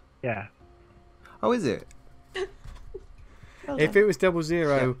 Yeah. Oh, is it? Well if done. it was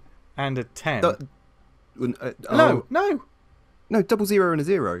 00 and a 10. No. No. 00 and a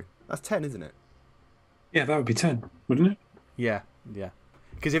 0. That's 10, isn't it? Yeah, that would be 10, wouldn't it? Yeah.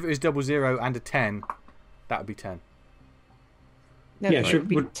 Because if it was 00 and a 10, that would be 10. No, Yeah, it sure. would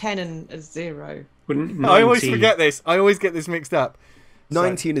be 10 and a 0. Wouldn't 90... I always forget this. I always get this mixed up.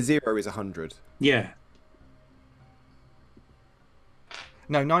 90 and a 0 is 100. Yeah.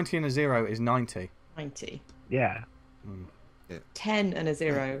 No, 90 and a 0 is 90. 90. Yeah. 10 and a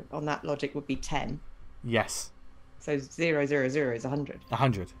 0 on that logic would be 10. Yes. So 0, 0, 0 is 100.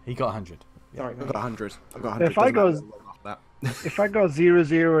 100. He got 100. Sorry, I've got 100. I've got 100. If I Doesn't go- matter what I roll after If I got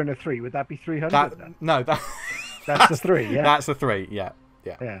 00 and a 3, would that be 300? then? No, That's the 3, yeah. That's a 3, yeah.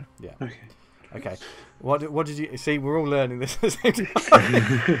 Yeah. Okay. Okay. What did you see? We're all learning this at the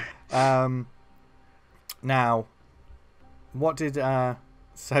same time. Now, what did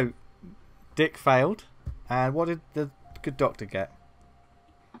so Dick failed, and what did the good doctor get?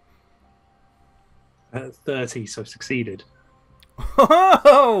 30, so succeeded.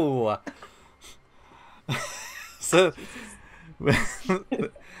 Oh! So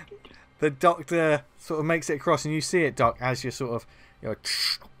the doctor sort of makes it across, and you see it, Doc, as you're sort of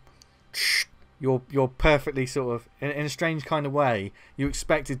you're perfectly sort of in a strange kind of way. You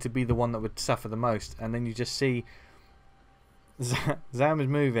expected to be the one that would suffer the most, and then you just see Zam is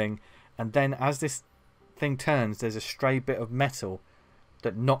moving, and then as this thing turns, there's a stray bit of metal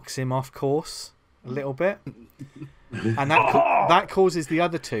that knocks him off course a little bit, and that causes the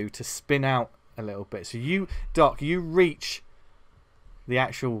other two to spin out a little bit. So you, Doc, you reach the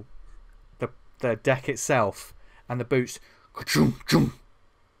actual the deck itself and the boots,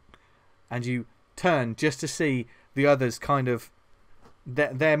 and you turn just to see the others kind of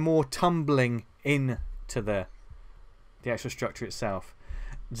they're more tumbling into the actual structure itself.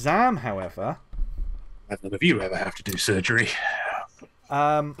 Zam, however, None of you ever have to do surgery.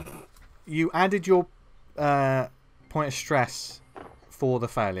 you added your point of stress for the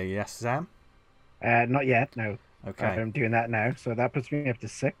failure, yes, Zam? Not yet, no. Okay. I'm doing that now, so that puts me up to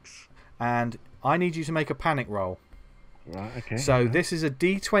 6. And I need you to make a panic roll. Right, okay. So this is a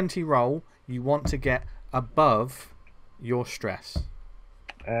D20 roll. You want to get above your stress.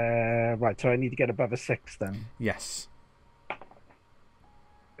 Right, so I need to get above a 6 then. Yes.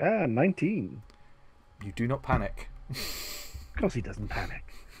 19. You do not panic. Of course he doesn't panic.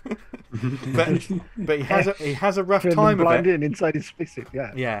 but he has a rough Feeling time of it. blinded inside his spacesuit,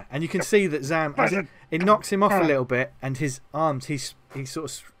 yeah. Yeah, and you can see that Zam, as it knocks him off a little bit, and his arms, he's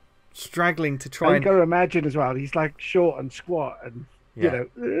sort of straggling to try You and... got to imagine as well, he's like short and squat and, Yeah.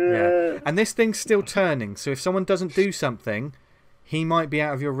 Yeah. And this thing's still turning, so if someone doesn't do something, he might be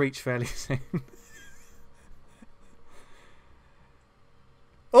out of your reach fairly soon.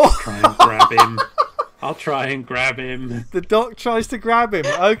 Oh! Try and grab him. I'll try and grab him. The doc tries to grab him.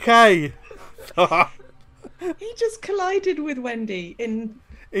 Okay. He just collided with Wendy in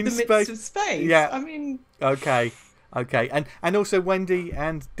the space. midst of space. Yeah. I mean... Okay. Okay. And also Wendy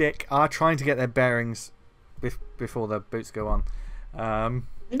and Dick are trying to get their bearings before the boots go on.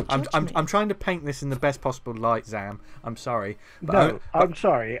 I'm trying to paint this in the best possible light, Zam. I'm sorry. But I'm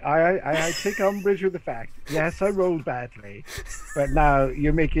sorry. I take umbrage with the fact. Yes, I rolled badly, but now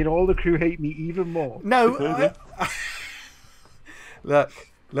you're making all the crew hate me even more. No. Look.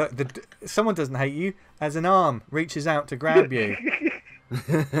 Someone doesn't hate you as an arm reaches out to grab you,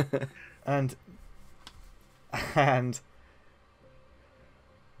 and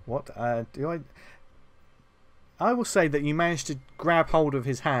what do I will say that you managed to grab hold of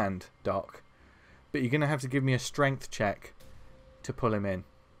his hand, Doc, but you're going to have to give me a strength check to pull him in.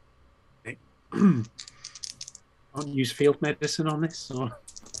 I'll use field medicine on this, or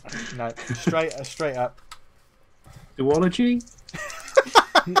No, straight up. zoology.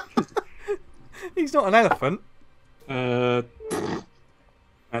 He's not an elephant.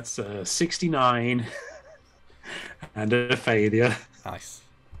 That's 69 and a failure. Nice.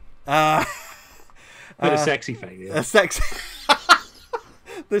 But a sexy failure.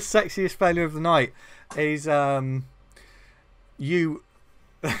 The sexiest failure of the night is you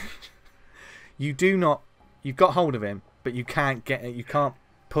do not, you've got hold of him, but you can't get it. You can't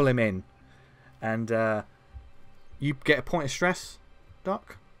pull him in, and you get a point of stress,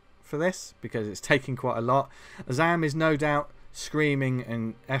 Doc, for this because it's taking quite a lot. Zam is no doubt screaming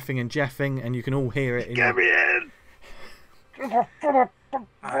and effing and jeffing, and you can all hear it. Get me in!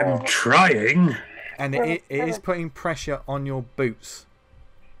 I'm trying. And it is putting pressure on your boots,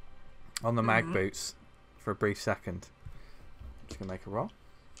 on the mag boots, for a brief second. I'm just going to make a roll.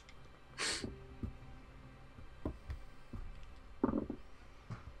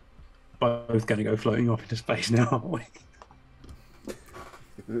 Both going to go floating off into space now, aren't we?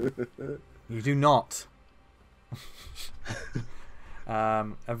 You do not.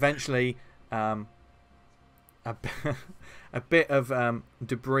 Eventually, a bit of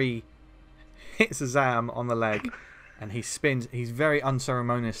debris hits Zam on the leg, and he spins. He's very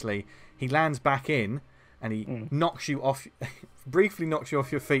unceremoniously. He lands back in, and he knocks you off. Briefly knocks you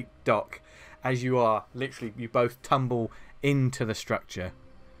off your feet, Doc, as you are literally. You both tumble into the structure,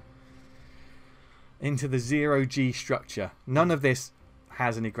 into the 0G structure. None of this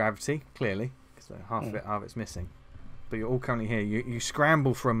has any gravity, clearly, because half of it's missing. But you're all currently here. You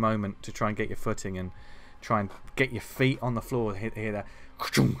scramble for a moment to try and get your footing and try and get your feet on the floor. Hear that.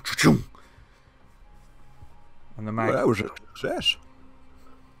 And the mag... Well, that was a success.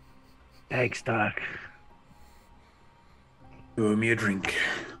 Egg stuck. Pour me a drink.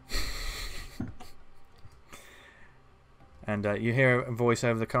 And you hear a voice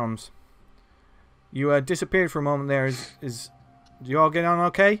over the comms. You disappeared for a moment there. Is you all get on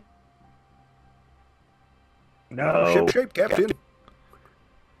okay? No. Ship, Captain.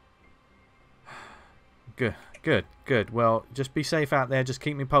 Good. Well, just be safe out there. Just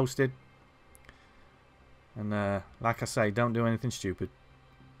keep me posted. And like I say, don't do anything stupid.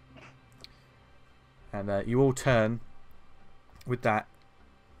 And you all turn with that.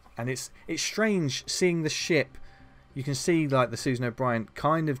 And it's strange seeing the ship. You can see like the Susan O'Brien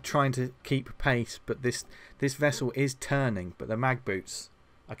kind of trying to keep pace, but this vessel is turning, but the mag boots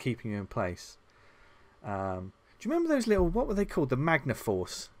are keeping you in place. Do you remember those little, what were they called? The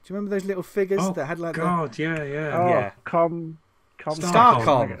Magnaforce. Do you remember those little figures that had like God, yeah. Oh, Yeah. Starcom.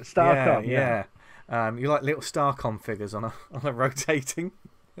 Starcom, yeah. You like little Starcom figures on a rotating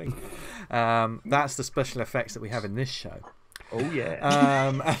thing. That's the special effects that we have in this show. Oh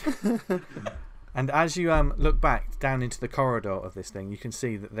yeah. And as you look back down into the corridor of this thing, you can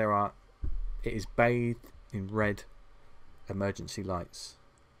see that it is bathed in red emergency lights.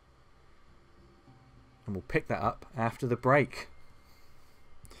 And we'll pick that up after the break.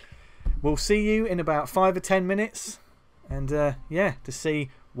 We'll see you in about 5 or 10 minutes. And to see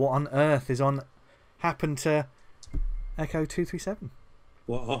what on earth is happened to Echo 237.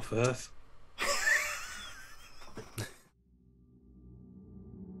 What off Earth?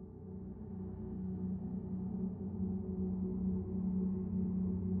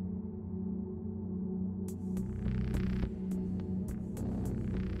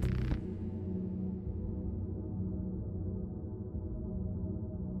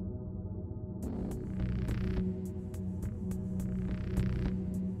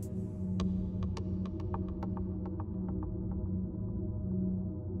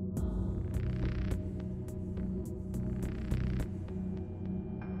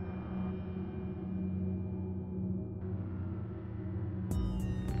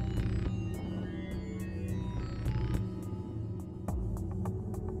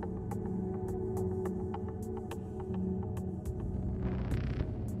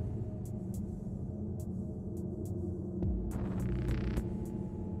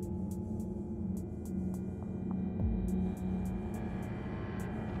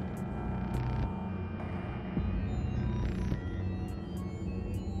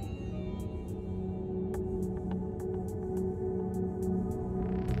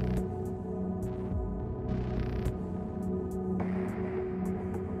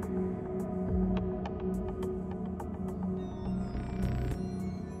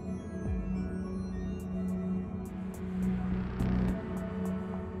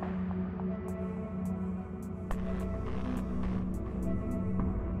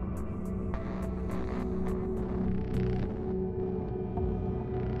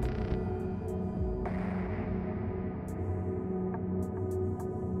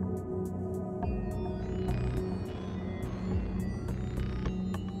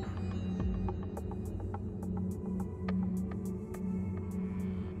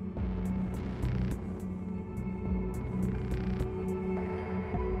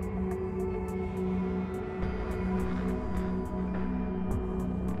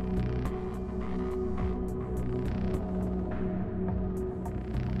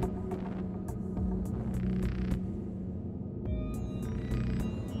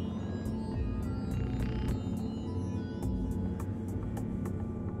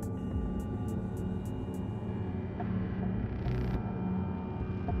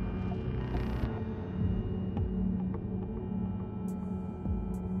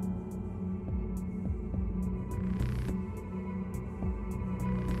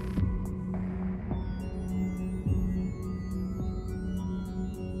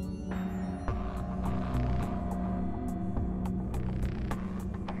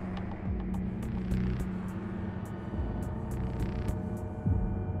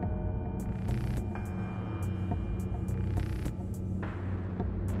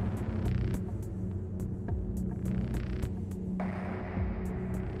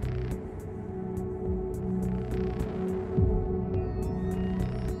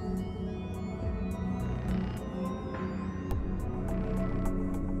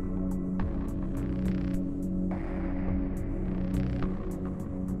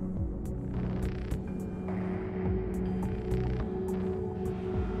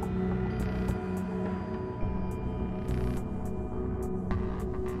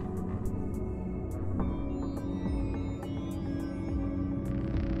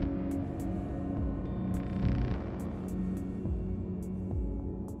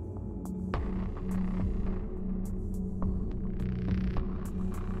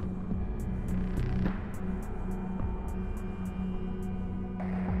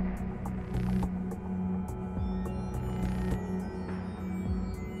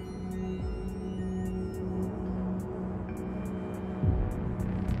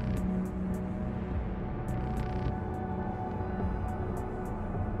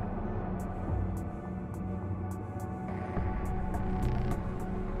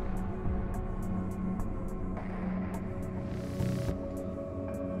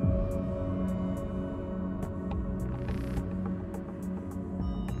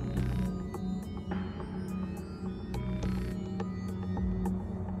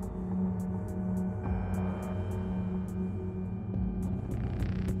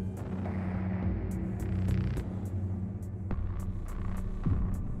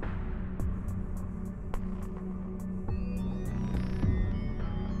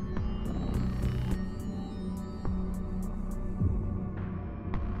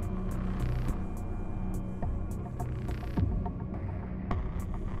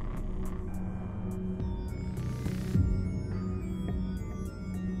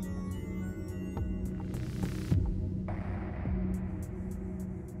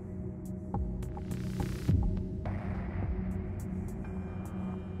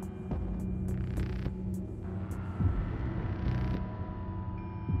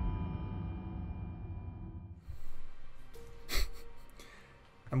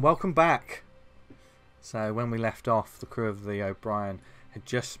 And welcome back. So when we left off, the crew of the O'Brien had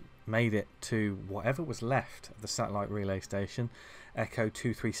just made it to whatever was left of the satellite relay station, Echo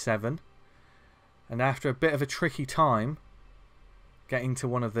 237. And after a bit of a tricky time getting to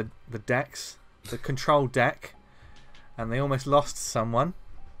one of the decks, the control deck, and they almost lost someone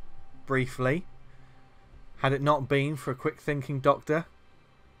briefly. Had it not been for a quick thinking doctor,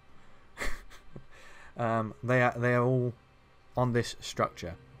 they are all on this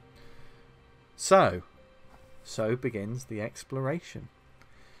structure. So begins the exploration.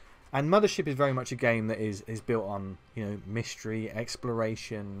 And Mothership is very much a game that is built on, you know, mystery,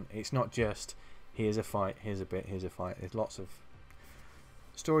 exploration. It's not just here's a fight, here's a bit, here's a fight. There's lots of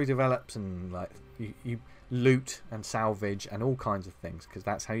story develops, and like you loot and salvage and all kinds of things, because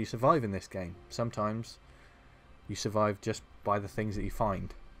that's how you survive in this game. Sometimes you survive just by the things that you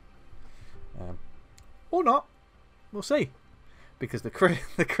find, or not. We'll see, because the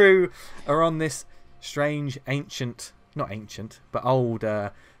crew are on this strange not ancient, but old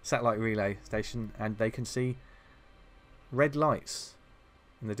satellite relay station, and they can see red lights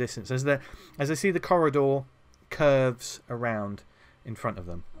in the distance as they see the corridor curves around in front of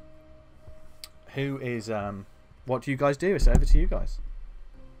them. Who is what do you guys do? It's over to you guys.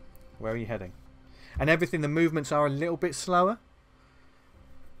 Where are you heading? And everything, the movements are a little bit slower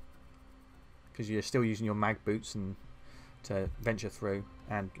because you're still using your mag boots and to venture through,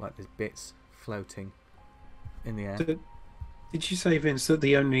 and like there's bits floating in the air. Did you say, Vince, that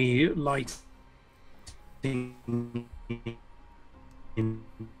the only light in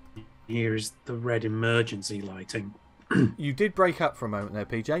here is the red emergency lighting? You did break up for a moment there,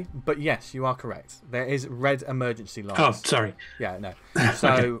 PJ, but yes, you are correct. There is red emergency lights. Oh, sorry. Yeah, no.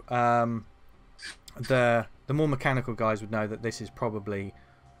 So the more mechanical guys would know that this is probably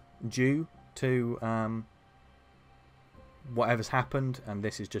due to whatever's happened, and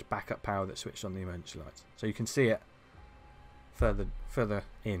this is just backup power that switched on the emergency lights. So you can see it further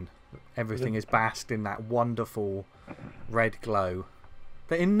in. Everything is basked in that wonderful red glow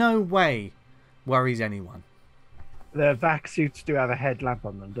that in no way worries anyone. The vac suits do have a headlamp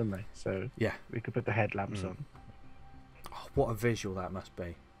on them, don't they? So yeah, we could put the headlamps on. Oh, what a visual that must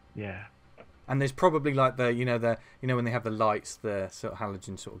be. Yeah. And there's probably like the when they have the lights, the sort of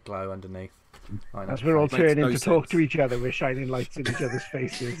halogen sort of glow underneath. As we're all turning to talk to each other, we're shining lights in each other's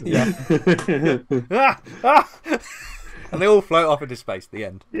faces. Yeah. And they all float off into space at the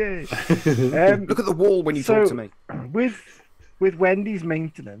end. Yay. Look at the wall when you talk to me. With Wendy's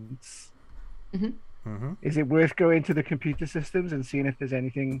maintenance, Mm-hmm. is it worth going to the computer systems and seeing if there's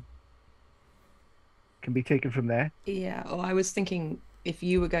anything can be taken from there? Yeah. Or I was thinking if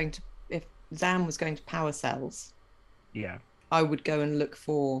ZAM was going to power cells, yeah, I would go and look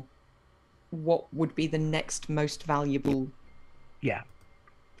for what would be the next most valuable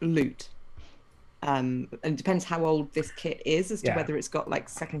loot. And it depends how old this kit is as to whether it's got like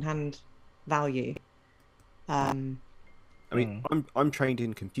secondhand value. I mean, I'm trained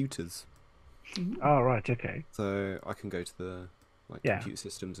in computers. Oh, right, okay. So I can go to the computer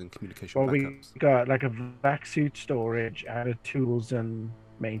systems and communication well, backups. We got like a vac suit storage and a tools and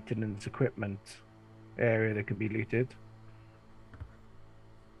maintenance equipment area that can be looted.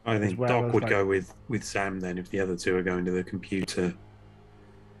 I think well Doc as, would like- go with Sam then if the other two are going to the computer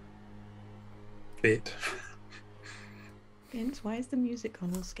bit. Vince, why is the music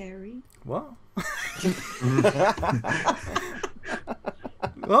on all scary? What?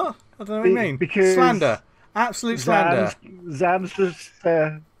 What? I don't know what you mean. Because slander. Absolute slander. Zam's just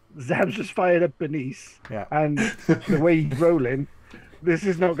fired up Bernice. Yeah. And the way he's rolling, this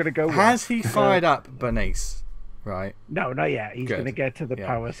is not going to go well. Has he fired up Bernice? Right. No, not yet. He's Good. going to get to the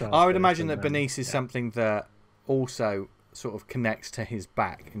power cell. I would imagine that Bernice is something that also sort of connects to his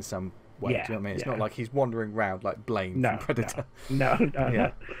back in some way. Yeah, Do you know what I mean? It's yeah. not like he's wandering around like Blaine from Predator. No.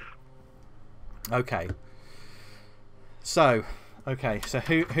 Yeah. Okay. So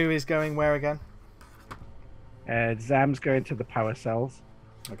who is going where again? Zam's going to the power cells.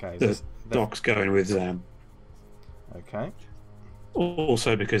 Okay. Doc's going with Sam. Okay.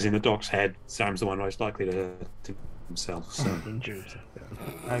 Also because in the Doc's head, Sam's the one most likely to hurt himself. So. Injuries.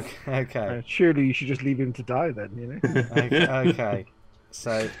 Okay. Surely you should just leave him to die then, you know? Okay.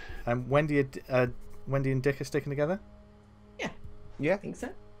 So, Wendy and Dick are sticking together? I think so.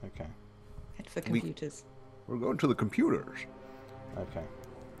 Okay. Head for computers. We're going to the computers. Okay.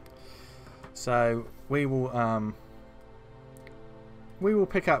 So we will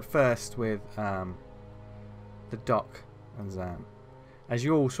pick up first with the Doc and Zam, as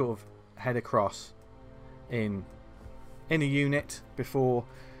you all sort of head across in a unit before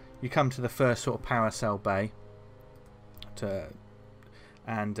you come to the first sort of power cell bay.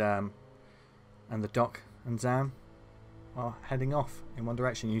 and the Doc and Zam are heading off in one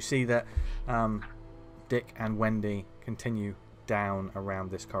direction. You see that Dick and Wendy continue down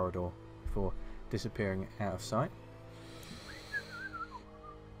around this corridor before disappearing out of sight.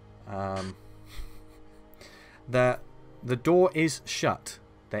 The door is shut.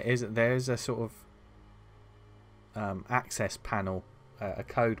 There is a sort of access panel, a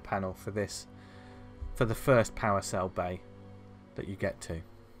code panel for the first power cell bay that you get to.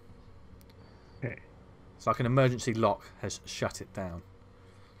 Okay. It's like an emergency lock has shut it down.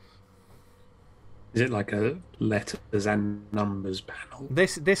 Is it like a letters and numbers panel?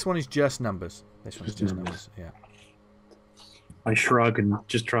 This one is just numbers. This one's just numbers. Yeah. I shrug and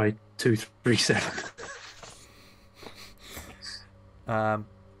just try 237. Meh.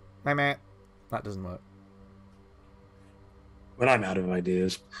 That doesn't work. When I'm out of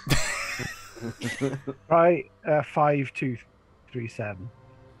ideas. Try 5237.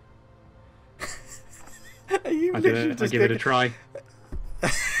 You I literally give it a try.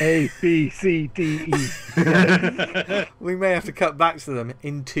 A B C D E. We may have to cut back to them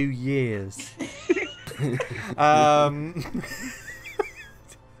in 2 years.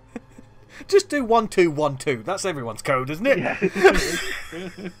 Just do 1212. That's everyone's code, isn't it? Yeah.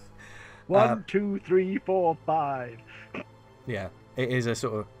 1 2 3 4 5. Yeah, it is a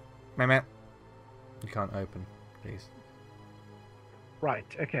sort of meh. You can't open these. Right.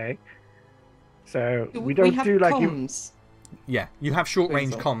 Okay. So we don't have do like you. comms. Yeah, you have short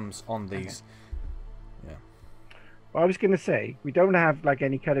range Basil. comms on these. Well, I was going to say we don't have like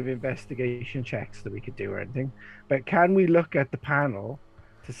any kind of investigation checks that we could do or anything, but can we look at the panel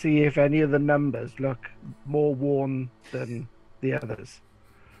to see if any of the numbers look more worn than the others?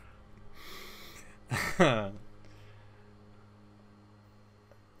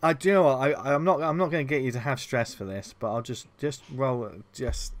 I do you know what? I'm not going to get you to have stress for this, but I'll just roll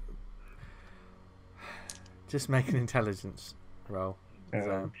just make an intelligence roll.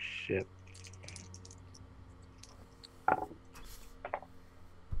 Oh shit!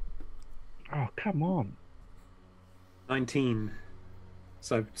 Oh come on! 19.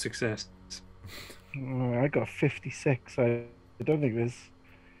 So success. Oh, I got 56. I don't think there's.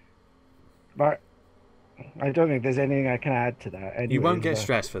 But I don't think there's anything I can add to that. Anyway, You won't get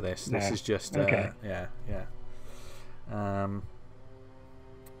stressed for this. This no. is just Okay. yeah.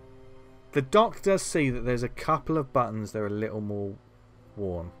 The Doc does see that there's a couple of buttons that are a little more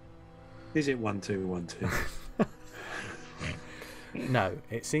worn. Is it 1212? No,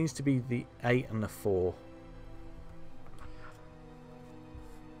 it seems to be the 8 and the 4.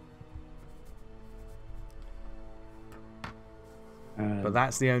 But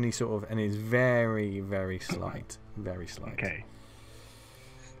that's the only sort of, and it's very, very slight. Very slight. Okay.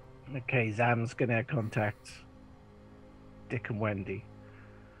 Okay, Zam's gonna contact Dick and Wendy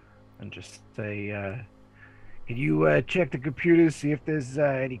and just say, can you check the computers, see if there's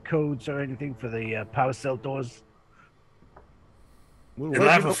any codes or anything for the power cell doors? It'll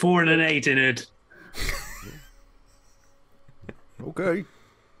have a 4 and an 8 in it. Okay.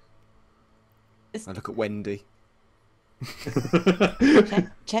 I look at Wendy.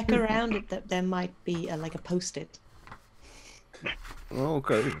 Check around it. That there might be like a post-it,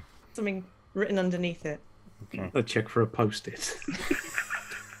 Okay. something written underneath it. I'll check for a post-it.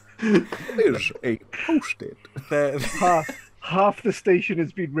 There's a post-it. Half the station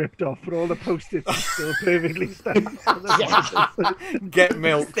has been ripped off, but all the post-its are still perfectly stuck. Get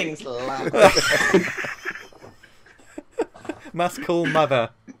milk. Things loud. Must call mother.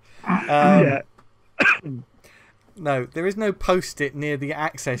 Yeah. No, there is no post-it near the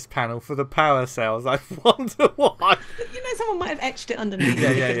access panel for the power cells. I wonder why. You know, someone might have etched it underneath.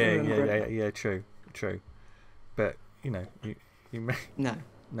 Yeah. True. But you know, you may No.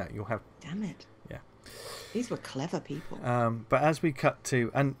 no, you'll have. Damn it. Yeah. These were clever people. But as we cut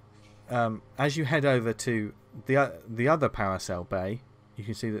to and as you head over to the other power cell bay, you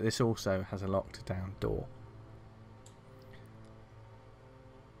can see that this also has a locked down door.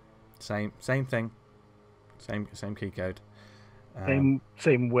 Same thing. Same key code.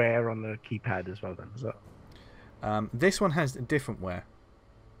 Same wear on the keypad as well. Then is that? This one has a different wear.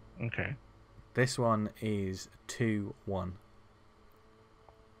 Okay. This one is 2-1.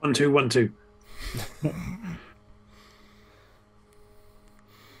 1212.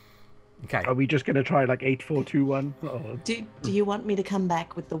 Okay. Are we just going to try like 8421? Or... Do you want me to come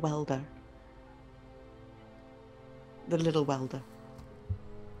back with the welder? The little welder.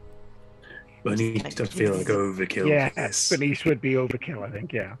 But it needs to feel like overkill. Yeah, Yes. Felice would be overkill, I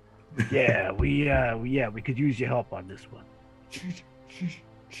think. Yeah. Yeah, we could use your help on this one.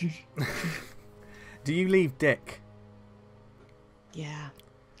 Do you leave Dick Yeah,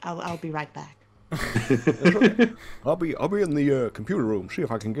 I'll be right back. I'll be in the computer room. See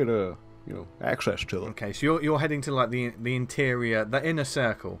if I can get access to it. Okay, so you're heading to like the interior, the inner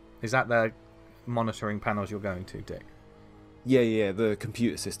circle. Is that the monitoring panels you're going to, Dick? Yeah, the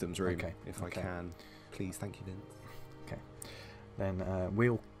computer systems room. Okay. If I can, please, thank you, Vince. Okay, then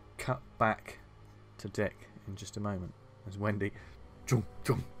we'll cut back to Dick in just a moment as Wendy, jump,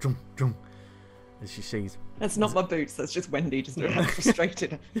 as she sees. That's not my boots. That's just Wendy, just looking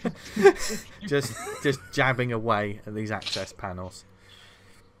frustrated. just jabbing away at these access panels.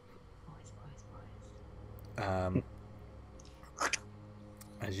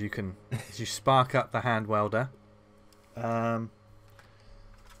 As you spark up the hand welder, I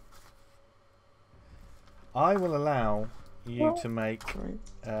will allow you to make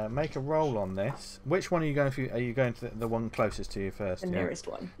a roll on this. Which one are you going for? Are you going to the one closest to you first? The nearest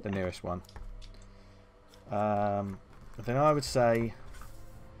one. The nearest one. Then I would say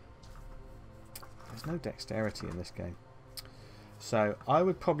there's no dexterity in this game, so I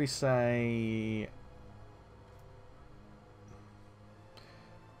would probably say,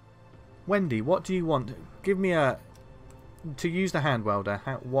 Wendy, what do you want? Give me to use the hand welder.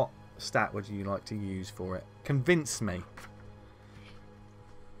 What stat would you like to use for it? Convince me.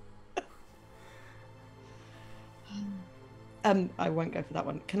 I won't go for that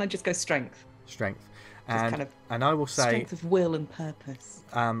one. Can I just go strength? Strength. Just And I will say, strength of will and purpose.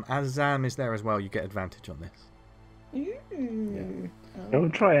 as ZAM is there as well, you get advantage on this. Ooh. Yeah. Oh.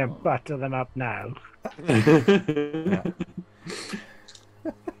 Don't try and butter them up now. Yeah.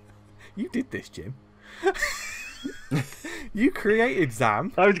 You did this, Jim. You created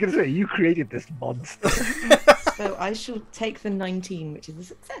ZAM. I was going to say, you created this monster. So I shall take the 19, which is a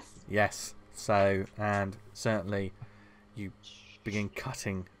success. Yes. So, and certainly you begin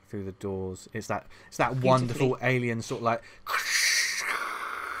cutting through the doors. It's that wonderful alien sort of like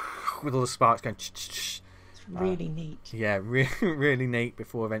with all the sparks going. It's really neat. Yeah, really neat.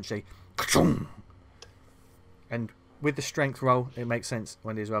 Before eventually, and with the strength roll, it makes sense,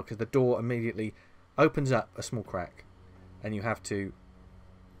 Wendy, as well, because the door immediately opens up a small crack, and you have to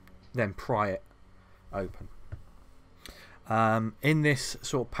then pry it open. In this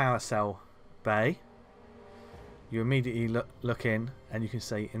sort of power cell bay, you immediately look in, and you can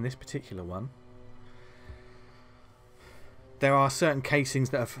see in this particular one there are certain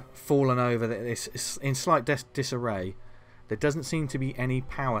casings that have fallen over. That it's in slight disarray. There doesn't seem to be any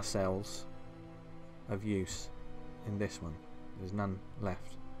power cells of use in this one. There's none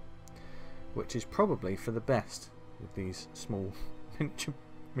left, which is probably for the best with these small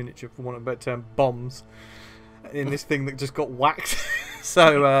miniature, for want of a better term, bombs in this thing that just got whacked.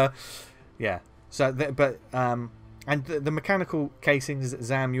 So yeah. So and the mechanical casings that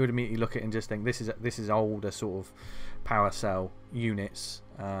ZAM, you would immediately look at and just think this is older sort of power cell units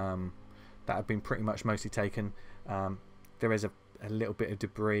that have been pretty much mostly taken. There is a little bit of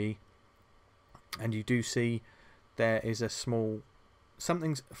debris, and you do see there is a small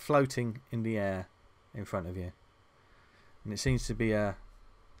something's floating in the air in front of you, and it seems to be a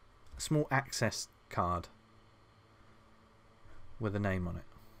small access card with a name on it.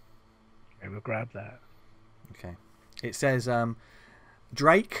 Okay, we'll grab that. Okay. It says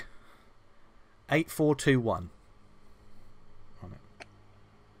Drake 8421 on it.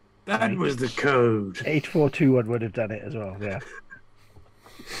 That was the code. 8421 would have done it as well, yeah.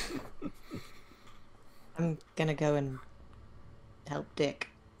 I'm gonna go and help Dick.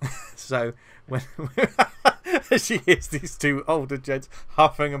 So when she hears these two older gents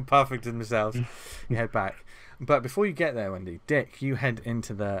huffing and puffing to themselves, you head back. But before you get there, Wendy, Dick, you head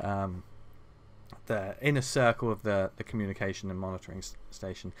into the inner circle of the communication and monitoring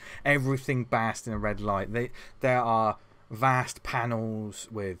station. Everything basked in a red light. There are vast panels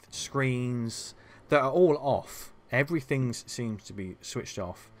with screens that are all off. Everything seems to be switched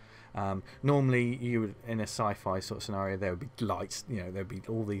off. Normally, you would, in a sci-fi sort of scenario, there would be lights. There'd be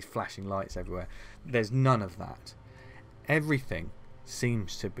all these flashing lights everywhere. There's none of that. Everything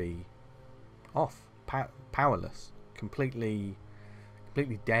seems to be off, powerless, completely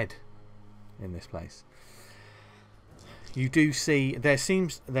dead in this place. You do see there's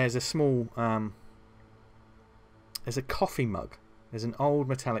a small there's a coffee mug. There's an old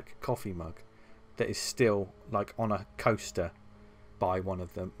metallic coffee mug that is still like on a coaster by one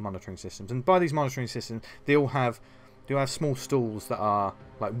of the monitoring systems. And by these monitoring systems, they all have small stools that are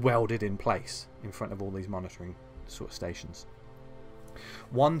like welded in place in front of all these monitoring sort of stations.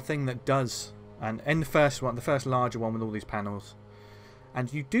 One thing that does, and in the first larger one with all these panels,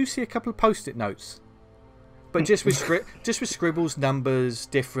 and you do see a couple of post-it notes, but just with scribbles, numbers,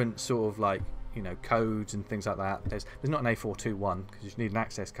 different sort of like you know, codes and things like that. There's not an A421 because you need an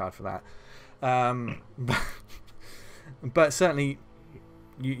access card for that. But certainly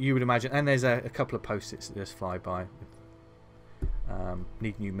you would imagine, and there's a couple of post-its that just fly by with,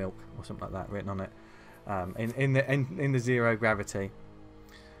 need new milk or something like that written on it, in the zero gravity.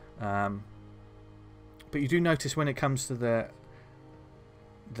 But you do notice when it comes to the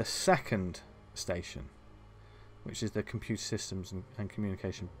second station, which is the computer systems and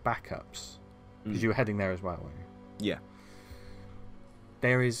communication backups, because you were heading there as well, weren't you? Yeah.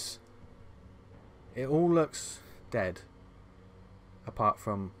 It all looks dead, apart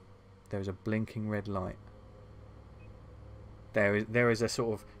from there's a blinking red light. There is a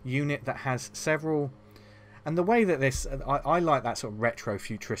sort of unit that has several, and the way that this, I like that sort of retro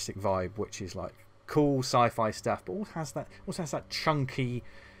futuristic vibe, which is like cool sci-fi stuff, but also has that chunky,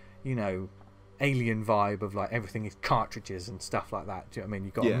 you know, alien vibe of like everything is cartridges and stuff like that. Do you know what I mean?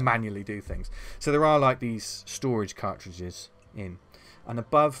 You've got to manually do things. So there are like these storage cartridges in, and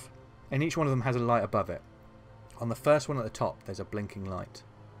above, and each one of them has a light above it. On the first one at the top, there's a blinking light.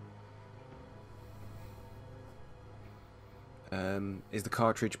 Is the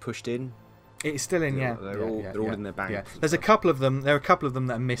cartridge pushed in? It's still in, yeah. They're all in their banks. Yeah. There's a couple of them. There are a couple of them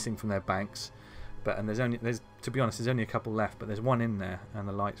that are missing from their banks, but to be honest, there's only a couple left. But there's one in there, and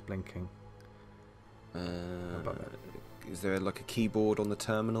the light's blinking. Is there like a keyboard on the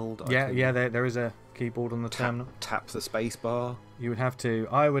terminal? There is a keyboard on the terminal. Tap the space bar. You would have to.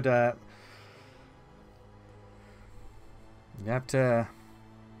 I would. You have to.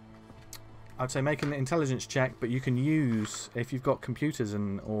 I'd say make an intelligence check, but you can use, if you've got computers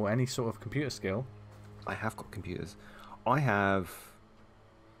or any sort of computer skill. I have got computers. I have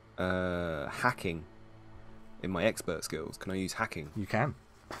hacking in my expert skills. Can I use hacking? You can,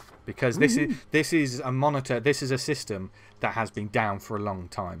 because this is a monitor. This is a system that has been down for a long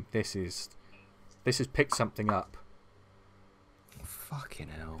time. This has picked something up. Fucking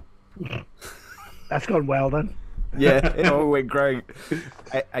hell. That's gone well then. Yeah, it all went great.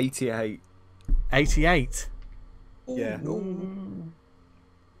 88. 88. Yeah.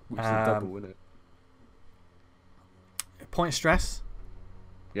 Which is a double, isn't it? Point of stress.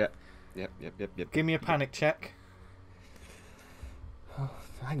 Yep. Give me a panic check. Oh,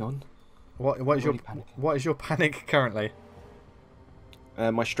 hang on. What is your panic currently?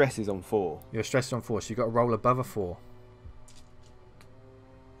 My stress is on 4. Your stress is on 4, so you've got to roll above a 4.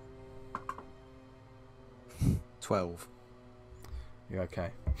 12. You're okay.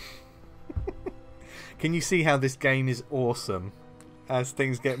 Can you see how this game is awesome as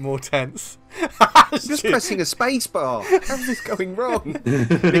things get more tense? Just pressing a space bar. How's this going wrong?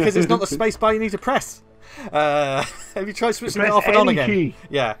 Because it's not the space bar you need to press. Have you tried switching it off and on again? Key.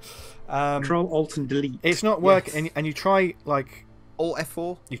 Yeah. Control, Alt, and Delete. It's not working, and you try like Alt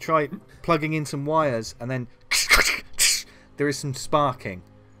F4. You try plugging in some wires, and then there is some sparking,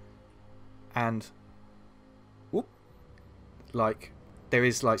 and like there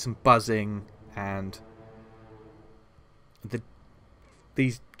is like some buzzing, and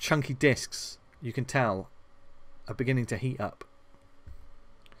these chunky discs, you can tell, are beginning to heat up.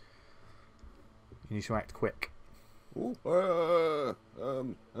 You need to act quick. I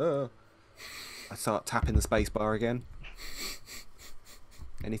start tapping the space bar again.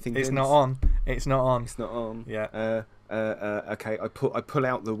 Anything? It's not on. It's not on. It's not on. Yeah. Okay. I pull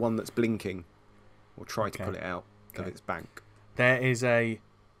out the one that's blinking, or try to pull it out of its bank. There is a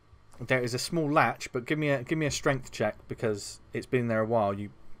small latch, but give me a strength check because it's been there a while. You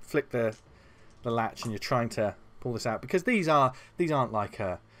flick the latch and you're trying to pull this out, because these aren't like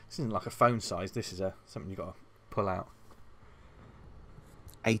this isn't like a phone size. This is something you got to pull out.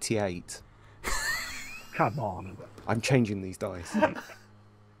 88. Come on. I'm changing these dice.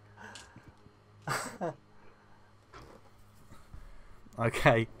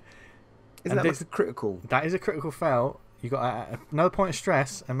 Okay. Isn't that like a critical? That is a critical fail. You got another point of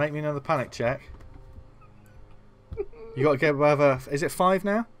stress and make me another panic check. You got to get above is it 5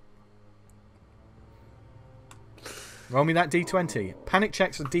 now? Roll me that D20. Panic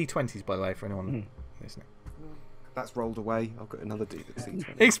checks are D20s, by the way, for anyone listening. That's rolled away. I've got another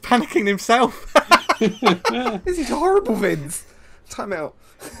D20. He's panicking himself. This is horrible, Vince. Time out.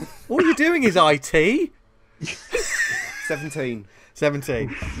 All you're doing is IT. 17.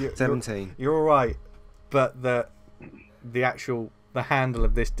 17. 17. You're all right, but the handle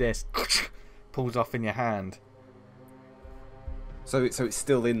of this disc pulls off in your hand. So it's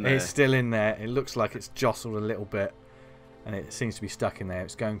still in there. It's still in there. It looks like it's jostled a little bit, and it seems to be stuck in there.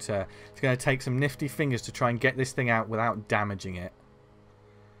 It's going to take some nifty fingers to try and get this thing out without damaging it.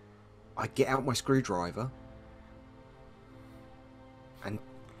 I get out my screwdriver and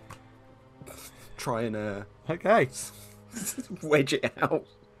try and Okay. wedge it out.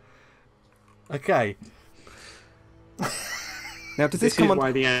 Okay. Now, does This this come is on?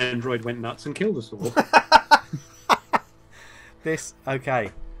 why the android went nuts and killed us all.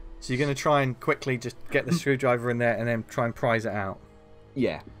 Okay. So you're going to try and quickly just get the screwdriver in there and then try and prise it out.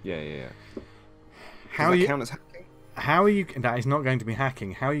 Yeah. How Does are that you? count as hacking? How are you? That is not going to be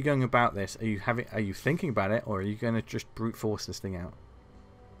hacking. How are you going about this? Are you thinking about it, or are you going to just brute force this thing out?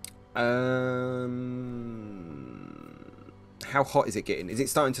 How hot is it getting? Is it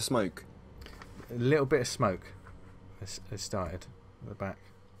starting to smoke? A little bit of smoke has started at the back.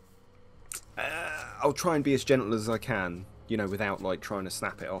 I'll try and be as gentle as I can, you know, without like trying to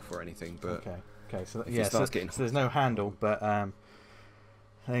snap it off or anything. But Okay. So if it starts getting so there's no handle, but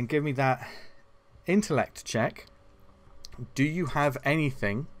then give me that intellect check. Do you have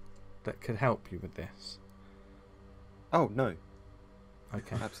anything that could help you with this? Oh no,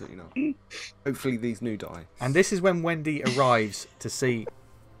 Okay. absolutely not. Hopefully these new die. And this is when Wendy arrives to see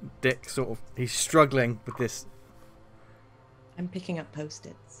Dick he's struggling with this. I'm picking up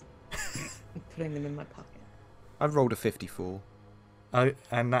post-its and putting them in my pocket. I've rolled a 54. Oh,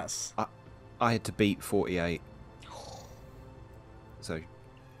 and that's I had to beat 48. So,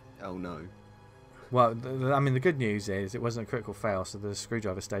 oh no. well. I mean, the good news is it wasn't a critical fail, so the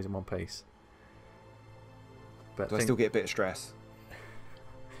screwdriver stays in one piece. But Do I still get a bit of stress?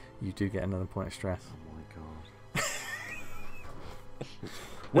 you do get another point of stress. Oh my god.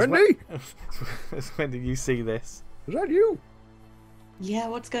 Wendy, When did you see this? is that you? Yeah,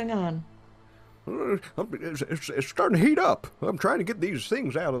 what's going on? It's starting to heat up. I'm trying to get these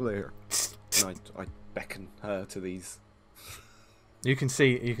things out of there. And I beckon her to these. You can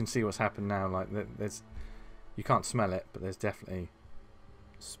see what's happened now. Like there's, you can't smell it, but there's definitely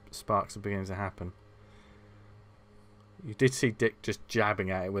sparks are beginning to happen. You did see Dick just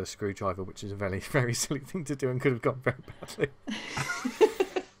jabbing at it with a screwdriver, which is a very, very silly thing to do and could have gone very badly.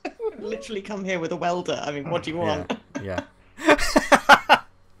 Literally come here with a welder. I mean, what do you want? Yeah. Are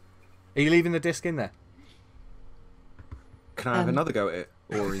you leaving the disc in there? Can I have another go at it,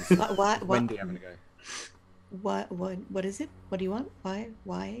 or is What? Wendy having a go? What is it? What do you want? Why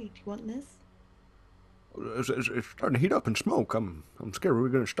do you want this? It's starting to heat up and smoke. I'm scared we're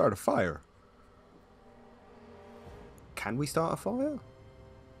going to start a fire. Can we start a fire?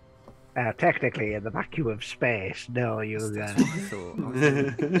 Technically, in the vacuum of space, no, you. That's what I thought.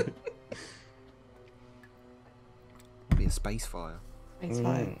 It'd be a space fire. Space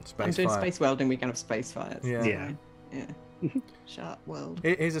fire. Space I'm doing fire. space welding. We can have space fires. Yeah. Yeah. Sharp world.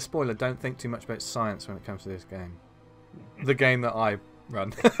 Here's a spoiler. Don't think too much about science when it comes to this game. The game that I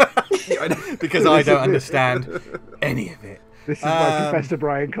run. Because I don't understand any of it. This is why Professor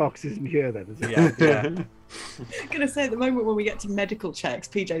Brian Cox isn't here, then, is it? Yeah. I'm going to say, at the moment when we get to medical checks,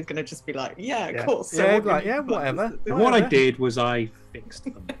 PJ's going to just be like, yeah, of course. So Yeah, what like, do you- yeah, whatever. What I did was I fixed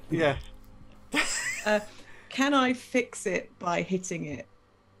them. Yeah. Can I fix it by hitting it?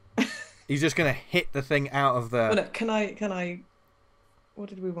 You're just going to hit the thing out of the... Well, no, can I... What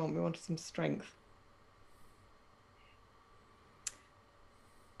did we want? We wanted some strength.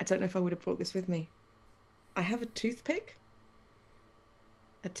 I don't know if I would have brought this with me. I have a toothpick.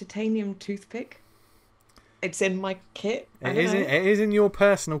 A titanium toothpick. It's in my kit. It is in your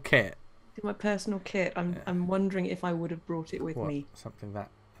personal kit. In my personal kit. I'm wondering if I would have brought it with What? me. Something that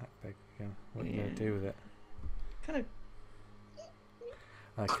big. Yeah. What are you going to do with it? Kind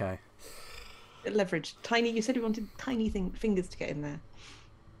Okay. of leverage. Tiny. You said you wanted tiny fingers to get in there.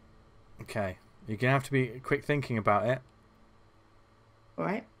 Okay. You're going to have to be quick thinking about it. All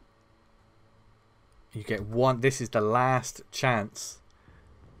right. You get one. This is the last chance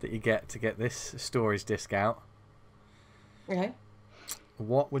that you get to get this storage disc out. Okay.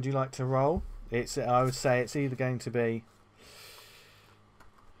 What would you like to roll? I would say it's either going to be...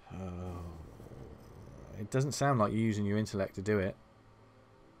 it doesn't sound like you're using your intellect to do it.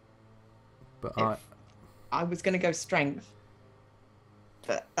 But I was going to go strength.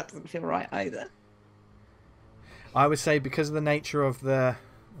 But that doesn't feel right either. I would say because of the nature of the...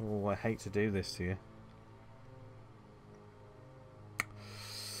 Oh, I hate to do this to you.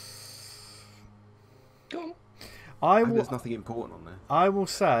 Go on. There's nothing important on there. I will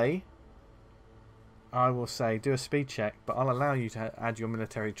say, do a speed check, but I'll allow you to add your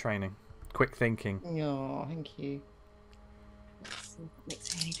military training. Quick thinking. Oh, thank you. Let's see if it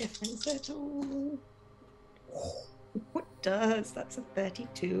makes any difference at all. What does? That's a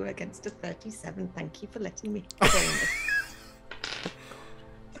 32 against a 37. Thank you for letting me go.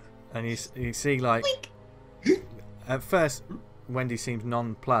 And you see, like, at first, Wendy seems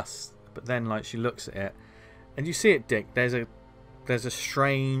nonplussed, but then, like, she looks at it, and you see it, Dick. There's there's a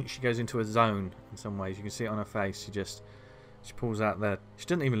strange. She goes into a zone in some ways. You can see it on her face. She pulls out she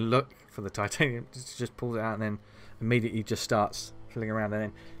doesn't even look for the titanium. She just pulls it out and then immediately just starts filling around and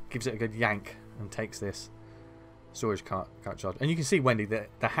then gives it a good yank and takes this storage cartridge. And you can see, Wendy, that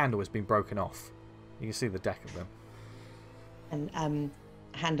the handle has been broken off. You can see the deck of them. And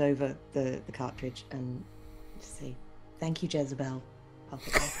hand over the cartridge and say, "Thank you, Jezebel." I'll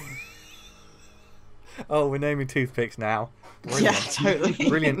put that in. Oh, we're naming toothpicks now. Brilliant. Yeah, totally.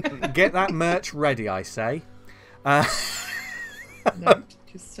 Brilliant. Get that merch ready, I say. Note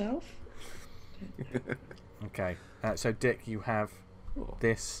yourself. Okay. So, Dick, you have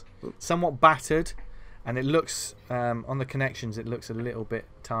this somewhat battered, and it looks, on the connections, it looks a little bit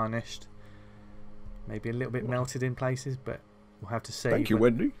tarnished. Maybe a little bit melted in places, but we'll have to see. Thank you,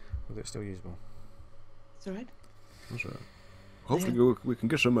 Wendy. Whether it's still usable. It's all right. Hopefully we can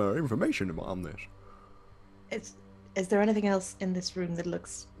get some information on this. Is there anything else in this room that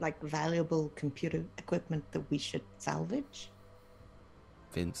looks like valuable computer equipment that we should salvage?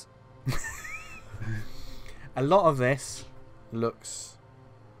 Vince. A lot of this looks...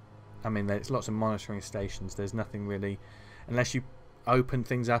 I mean, there's lots of monitoring stations. There's nothing really... Unless you open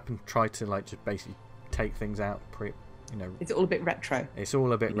things up and try to, like, just basically take things out. It's all a bit retro. It's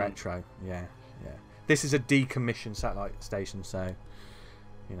all a bit retro, yeah. This is a decommissioned satellite station, so,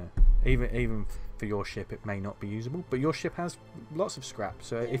 even for your ship, it may not be usable. But your ship has lots of scrap,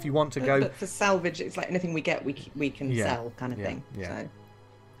 so if you want to go... But for salvage, it's like anything we get, we can sell, kind of thing. Yeah. So,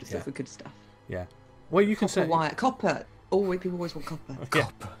 just for good stuff. Yeah. Well, you can say... Copper. Oh, people always want copper.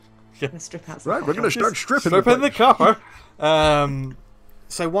 Copper. Yeah. Let's strip out some Right, we're copper. going to start stripping the copper.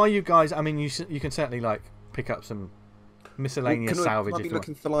 So while you guys... I mean, you can certainly, like, pick up some miscellaneous salvage. I'd be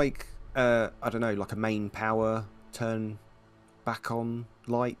looking for, like, I don't know, like a main power turn back on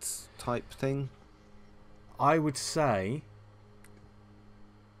lights type thing. I would say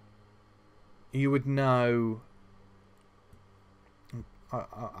you would know...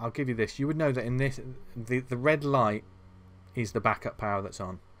 I'll give you this. You would know that in this, the red light is the backup power that's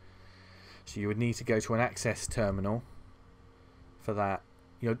on. So you would need to go to an access terminal for that.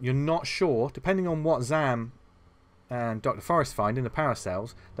 You're not sure, depending on what ZAM and Dr. Forrest find in the power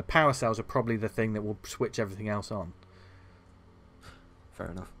cells are probably the thing that will switch everything else on.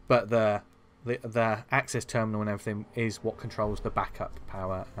 Fair enough. But the access terminal and everything is what controls the backup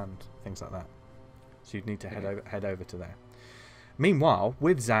power and things like that. So you'd need to head over to there. Meanwhile,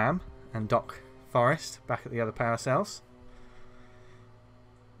 with ZAM and Doc Forrest back at the other power cells,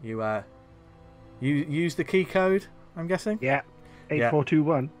 you use the key code, I'm guessing? Yeah.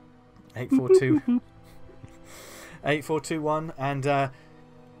 8421. 8421. 8421, and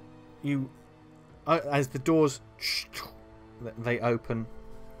you, as the doors they open,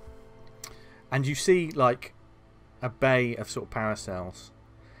 and you see like a bay of sort of power cells,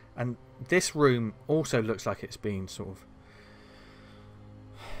 and this room also looks like it's been sort of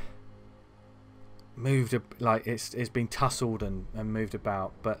moved, like it's been tussled and moved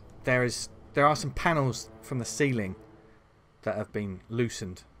about, but there are some panels from the ceiling that have been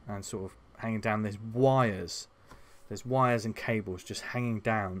loosened and sort of hanging down. There's wires and cables just hanging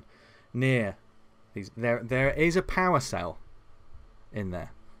down near these. There is a power cell in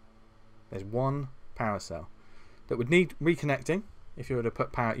there. There's one power cell that would need reconnecting. If you were to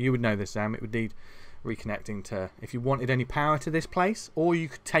put power, you would know this, Sam. It would need reconnecting to, if you wanted any power to this place, or you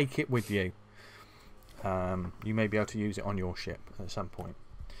could take it with you. You may be able to use it on your ship at some point.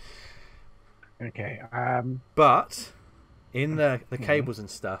 Okay. But in the cables and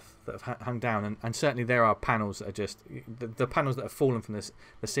stuff that have hung down, and certainly there are panels that are just... The panels that have fallen from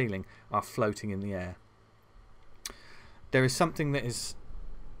the ceiling are floating in the air. There is something that is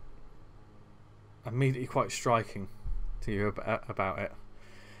immediately quite striking to you about it.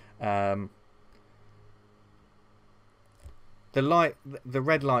 The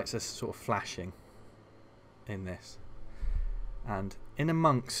red lights are sort of flashing in this, and in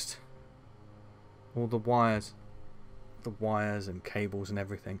amongst all the wires and cables and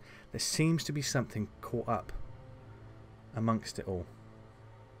everything, there seems to be something caught up amongst it all,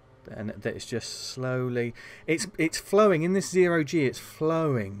 and that it's just slowly it's flowing in this 0G. It's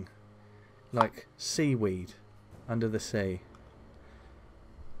flowing like seaweed under the sea.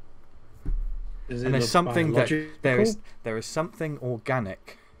 And there's something that there is something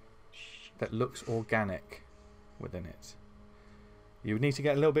organic that looks organic within it. You would need to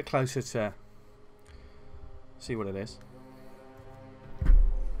get a little bit closer to see what it is.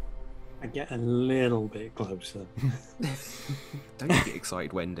 I get a little bit closer. Don't get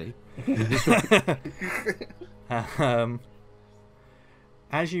excited, Wendy.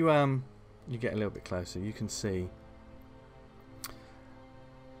 As you get a little bit closer, you can see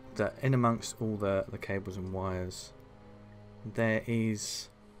that in amongst all the cables and wires, there is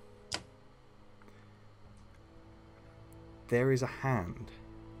a hand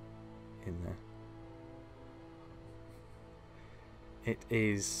in there. It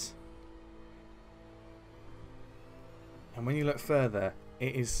is, and when you look further,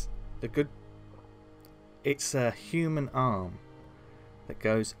 it's a human arm that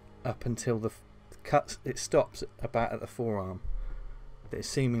goes up until it stops about at the forearm, that is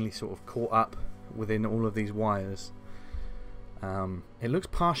seemingly sort of caught up within all of these wires. It looks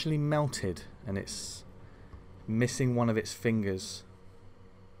partially melted, and it's missing one of its fingers,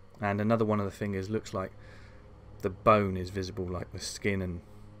 and another one of the fingers looks like the bone is visible, like the skin and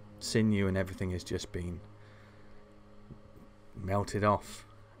sinew and everything has just been melted off.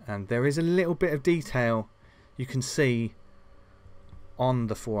 And there is a little bit of detail you can see on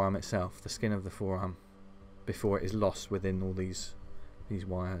the forearm itself, the skin of the forearm, before it is lost within all these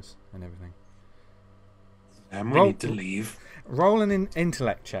wires and everything. And we need to leave. Roll an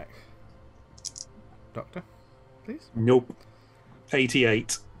intellect check, Doctor, please. Nope.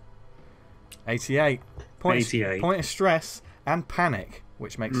 88. 88. 88. Point of stress and panic,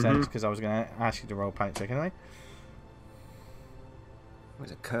 which makes sense because I was going to ask you to roll a panic check anyway.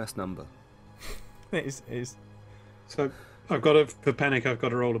 It's a cursed number. It is. So I've got for panic, I've got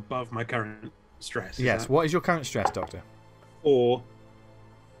to roll above my current stress. Yes. What is your current stress, Doctor? 4.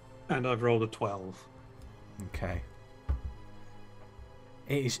 And I've rolled a 12. Okay.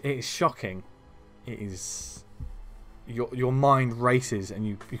 It is shocking. It is. Your mind races and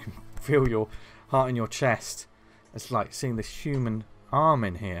you can feel your heart in your chest. It's like seeing this human arm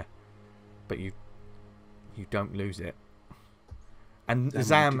in here, but you don't lose it. And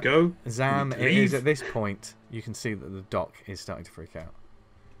Zam, it is at this point you can see that the doc is starting to freak out.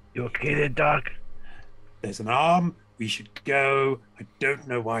 You okay there, Doc? There's an arm. We should go. I don't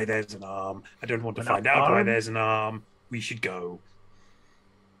know why there's an arm. I don't want to find out why there's an arm. We should go.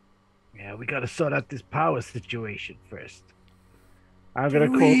 Yeah, we gotta sort out this power situation first. I'm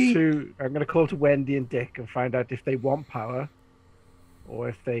gonna call to Wendy and Dick and find out if they want power, or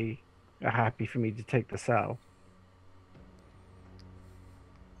if they are happy for me to take the cell.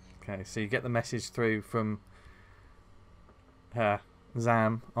 Okay, so you get the message through from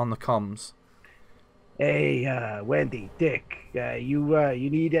Zam on the comms. Hey, Wendy, Dick, you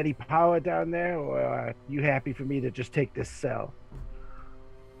need any power down there, or are you happy for me to just take this cell?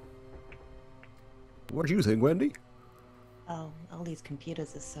 What do you think, Wendy? Oh, all these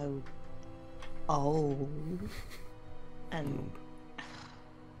computers are so old. And I'm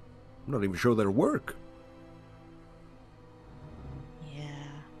not even sure they'll work. yeah.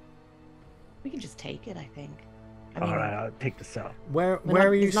 We can just take it, I think. I mean, Alright, I'll take the cell. Where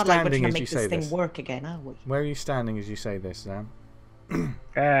are you standing as you say this? this? Thing work again, are we? Where are you standing as you say this, Zam?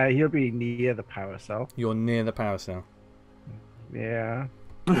 He'll be near the power cell. You're near the power cell. Yeah.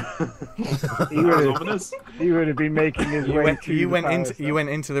 He would have been making his way to you the went power into cell. you went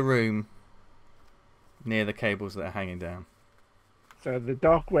into the room near the cables that are hanging down. So the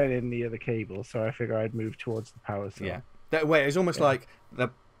doc went in near the cable, so I figured I'd move towards the power cell. Yeah. It's almost like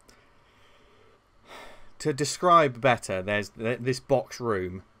to describe better, there's this box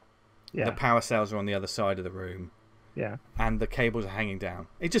room. Yeah. The power cells are on the other side of the room. Yeah. And the cables are hanging down.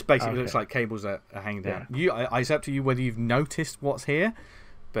 It just basically looks like cables are hanging down. Yeah. It's up to you whether you've noticed what's here,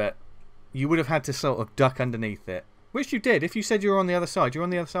 but you would have had to sort of duck underneath it, which you did. If you said you were on the other side, you're on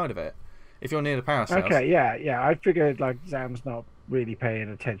the other side of it. If you're near the power cells. Okay, yeah. I figured like Zam's not really paying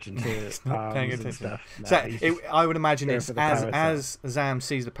attention to not paying attention. and stuff. No, So I would imagine going it's for the power as Zam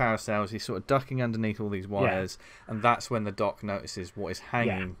sees the power cells, he's sort of ducking underneath all these wires, and that's when the doc notices what is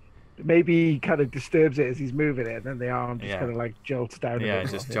hanging. Yeah. Maybe he kind of disturbs it as he's moving it, and then the arm just kind of like jolts down. Yeah, a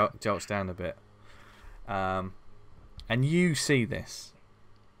bit. it just jolts down a bit. And you see this,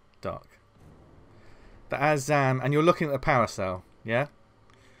 Doc. That as Zam, and you're looking at the power cell, yeah?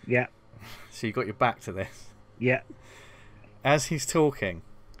 Yeah. So you got your back to this. Yeah. As he's talking,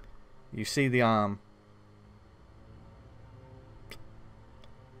 you see the arm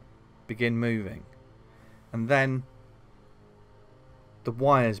begin moving, and then the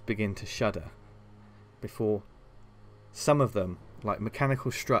wires begin to shudder before some of them, like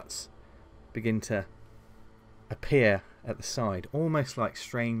mechanical struts, begin to appear at the side, almost like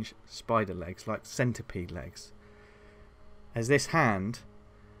strange spider legs, like centipede legs. As this hand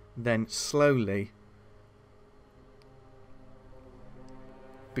then slowly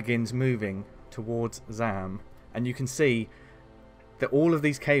begins moving towards Zam, and you can see that all of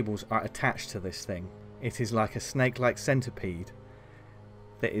these cables are attached to this thing. It is like a snake-like centipede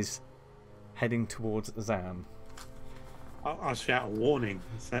that is heading towards Zam. I'll shout a warning.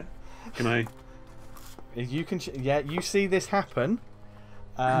 Is that, can I? You can, yeah, you see this happen,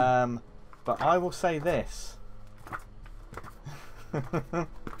 but I will say this.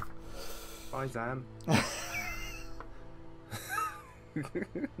 Bye, Zam.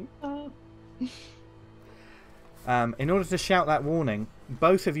 In order to shout that warning,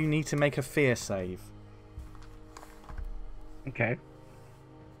 both of you need to make a fear save. Okay.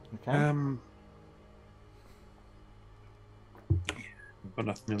 Okay. I've got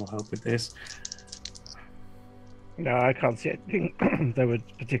nothing that'll help with this. No, I can't see anything that would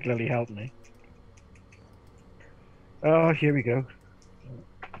particularly help me. Oh, here we go.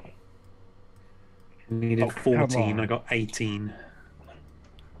 Needed Oh, come 14. on. I got 18.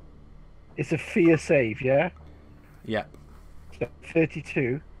 It's a fear save, yeah? Yeah. So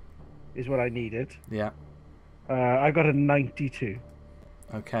 32 is what I needed. Yeah. I got a 92.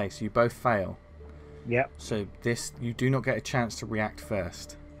 Okay, so you both fail. Yep. So this, you do not get a chance to react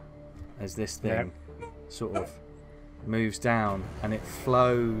first, as this thing sort of moves down and it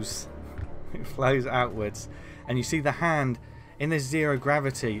flows. It flows outwards, and you see the hand in this zero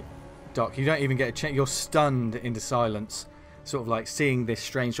gravity. Doc, you don't even get a chance. You're stunned into silence, sort of like seeing this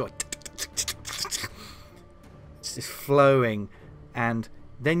strange sort of it's just flowing, and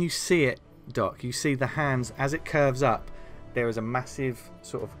then you see it, Doc. You see the hands as it curves up. There is a massive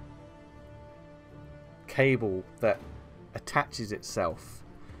sort of cable that attaches itself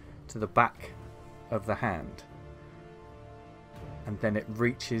to the back of the hand, and then it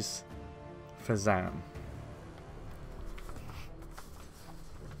reaches for Zam.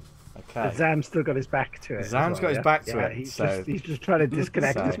 Okay. Zam's still got his back to it. Zam's got his back to it, He's, so- he's just trying to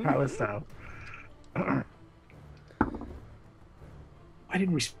disconnect his So- power cell. Why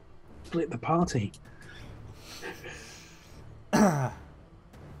didn't we split the party? I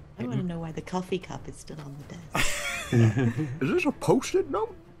want to know why the coffee cup is still on the desk. Is this a post-it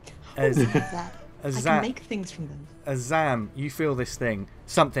note? As, That as, I Zam, can make things from them. as Zam, you feel this thing,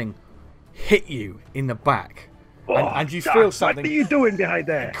 something hit you in the back, and you Doc, feel What something are you doing behind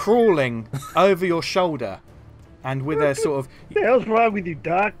there? crawling over your shoulder, and with a sort of, What the hell's wrong with you,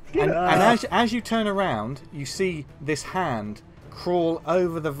 Doc? Get and up. as you turn around, you see this hand crawl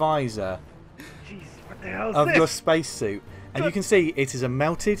over the visor Jeez, what the hell's of this? your spacesuit, and you can see it is a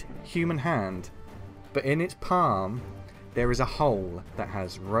melted human hand, but in its palm there is a hole that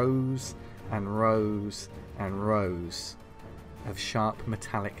has rows and rows and rows of sharp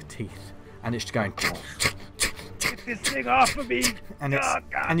metallic teeth, and it's going Get this thing off of me! and it's Oh,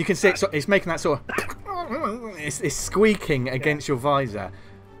 God. and you can see it's making that sort of it's squeaking against your visor,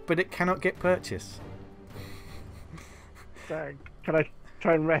 but it cannot get purchase. Can I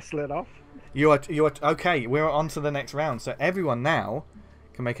try and wrestle it off? You are okay. We're on to the next round. So everyone now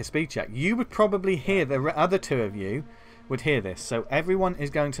can make a speed check. You would probably hear other two of you would hear this. So everyone is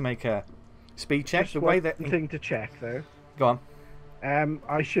going to make a speed check. Just The way one that thing to check though. go on.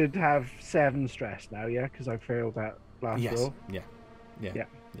 I should have 7 stress now, yeah, because I failed that last Yes. roll. Yeah.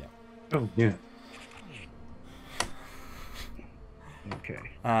 Oh, yeah. Okay.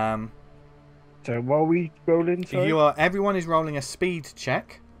 So So while we rolling, sorry? everyone is rolling a speed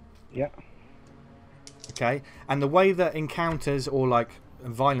check. Yeah. Okay. And the way that encounters or like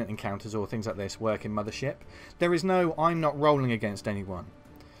violent encounters or things like this work in Mothership, there is no I'm not rolling against anyone.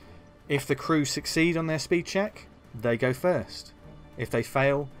 If the crew succeed on their speed check, they go first. If they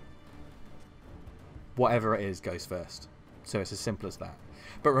fail, whatever it is goes first. So it's as simple as that.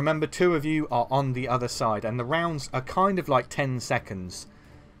 But remember, 2 of you are on the other side, and the rounds are kind of like 10 seconds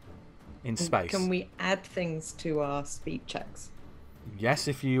in space. Can we add things to our speed checks? Yes,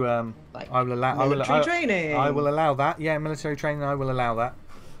 if you Like I will allow military training. I will allow that. Yeah, military training, I will allow that.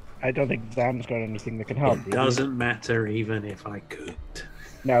 I don't think Zam's got anything that can help. It really. doesn't matter even if I could.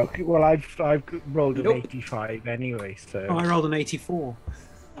 No, well, I've rolled an Nope. 85 anyway, so. Oh, I rolled an 84.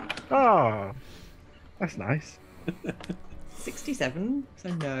 Oh, that's nice. 67, so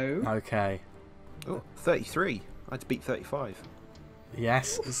no. Okay. Oh, 33. I had to beat 35.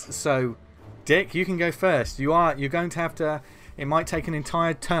 Yes. So, Dick, you can go first. You're going to have to. It might take an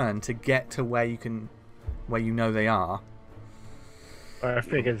entire turn to get to where you know they are. I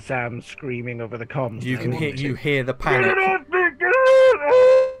figured Zam's screaming over the comms. You I can wanted hear the Get panic. it off me! Get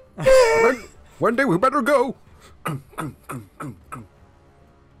it off! Wendy, we better go.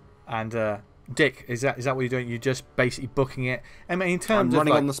 And Dick, is that what you're doing? You're just basically booking it. I mean, in I'm terms of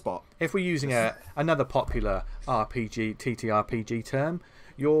running like, on the spot. if we're using another popular RPG TTRPG term,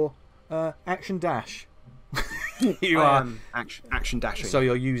 you're action dash. You I are. am action dashing. So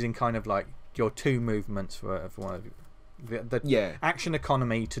you're using kind of like your 2 movements for one of you. The Yeah. action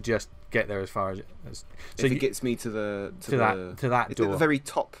economy to just get there as far as. So if it gets me to the to that it's door. at the very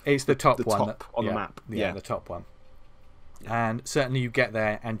top. It's the top one top on the map. Yeah, the top one. And certainly you get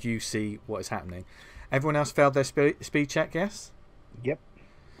there and you see what is happening. Everyone else failed their speed check, yes? Yep.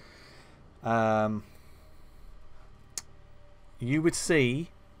 You would see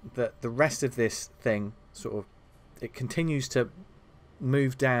that the rest of this thing sort of, it continues to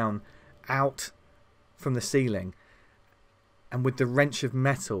move down out from the ceiling, and with the wrench of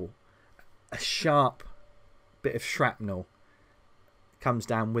metal, a sharp bit of shrapnel comes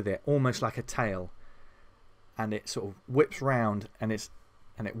down with it, almost like a tail, and it sort of whips round, and it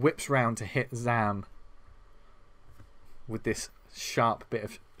whips round to hit ZAM with this sharp bit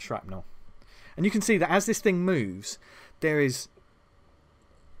of shrapnel. And you can see that as this thing moves, there is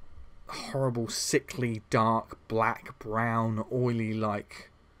horrible, sickly, dark, black, brown, oily like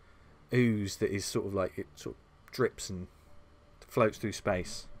ooze that is sort of like, it sort of drips and floats through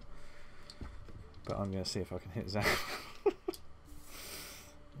space. But I'm going to see if I can hit ZAM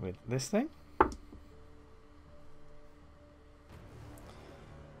with this thing.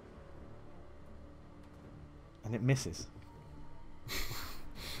 And it misses.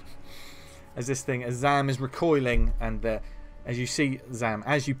 As ZAM is recoiling, and as you see ZAM,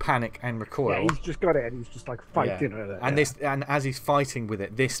 as you panic and recoil. Yeah, he's just got it, and he's just like fighting with it. And and as he's fighting with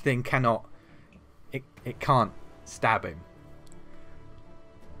it, this thing cannot. It can't stab him.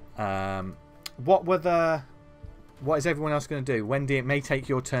 What is everyone else going to do? Wendy, it may take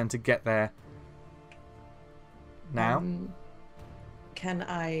your turn to get there. Now. Can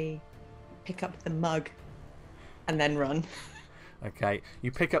I pick up the mug and then run? Okay,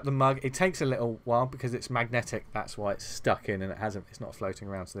 you pick up the mug. It takes a little while because it's magnetic. That's why it's stuck in, and it's not floating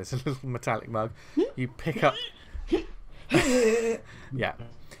around. So there's a little metallic mug. You pick up. Yeah.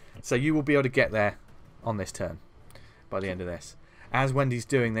 So you will be able to get there on this turn by the end of this. As Wendy's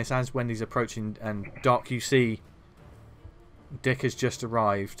doing this, as Wendy's approaching, and Doc, you see Dick has just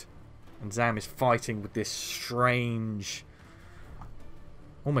arrived, and ZAM is fighting with this strange,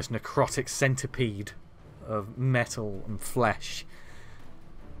 almost necrotic centipede of metal and flesh.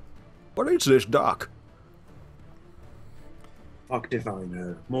 What is this, Doc? Fuck if I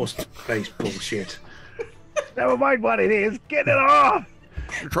know. More space bullshit. Never mind what it is. Get it off.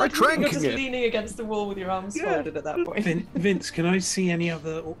 Try You're tranking just it. leaning against the wall with your arms folded at that point. Vince, can I see any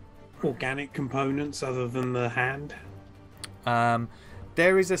other organic components other than the hand?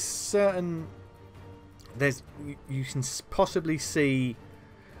 There is a certain. You can possibly see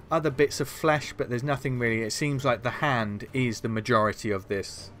other bits of flesh, but there's nothing really. It seems like the hand is the majority of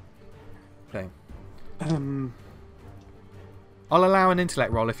this thing. I'll allow an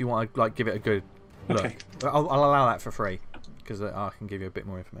intellect roll if you want to like give it a good look. Okay. I'll allow that for free because I can give you a bit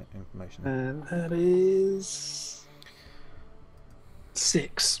more information. And that is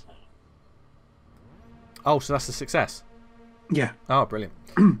 6. Oh, so that's a success. Yeah. Oh, brilliant.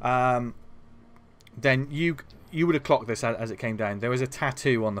 Then you would have clocked this as it came down. There was a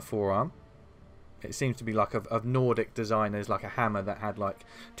tattoo on the forearm. It seems to be like of Nordic design. There's like a hammer that had like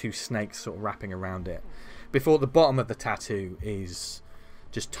 2 snakes sort of wrapping around it. Before the bottom of the tattoo is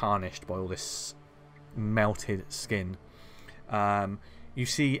just tarnished by all this melted skin. You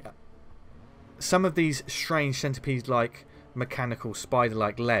see some of these strange centipede-like mechanical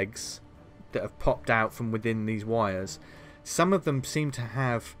spider-like legs that have popped out from within these wires. Some of them seem to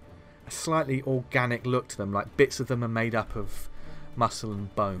have a slightly organic look to them, like bits of them are made up of muscle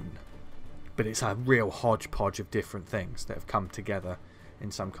and bone, but it's a real hodgepodge of different things that have come together in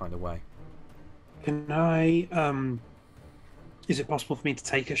some kind of way. Can I, is it possible for me to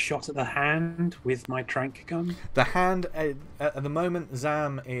take a shot at the hand with my trank gun? The hand, at the moment,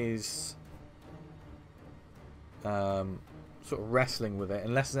 ZAM is sort of wrestling with it,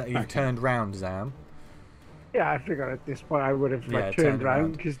 unless you've turned round, ZAM. Yeah, I figured at this point I would have like, turned turned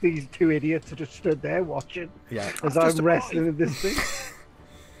around because these 2 idiots are just stood there watching as I'm wrestling with this thing.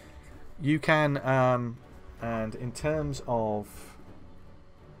 You can, and in terms of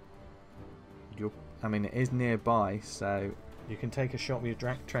your, I mean, it is nearby, so you can take a shot with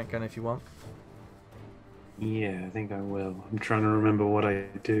your trank gun if you want. Yeah, I think I will. I'm trying to remember what I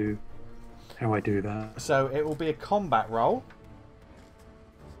do, how I do that. So it will be a combat roll.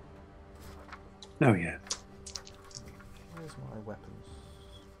 Oh, yeah. Where's my weapons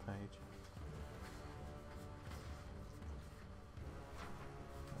page?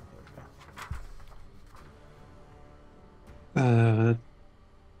 Oh, here we go.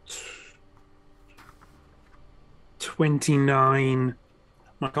 29.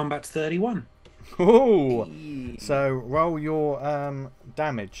 My combat's 31. Oh, so roll your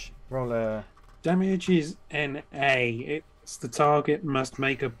damage. Roll a Damage is NA. The target must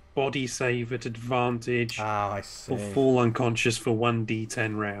make a body save at advantage Ah, I see. or fall unconscious for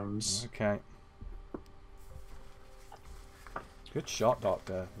 1d10 rounds. Okay. Good shot,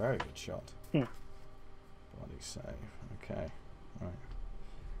 Doctor. Very good shot. Hmm. Body save. Okay. Right.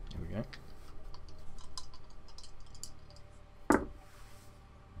 Here we go.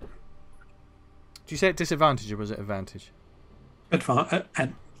 Did you say it disadvantage or was it advantage? Advantage.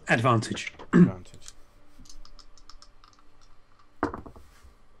 Advantage. I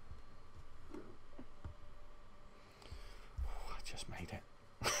just made it.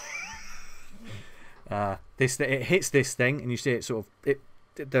 It hits this thing, and you see it sort of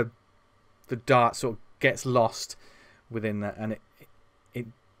the dart sort of gets lost within that, and it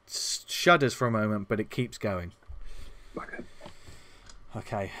shudders for a moment, but it keeps going.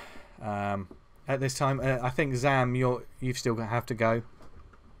 Okay. At this time, I think Zam, you've still have to go.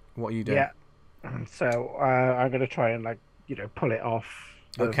 What are you doing? Yeah. So I'm going to try and pull it off.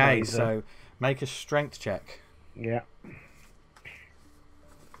 Okay, so make a strength check. Yeah.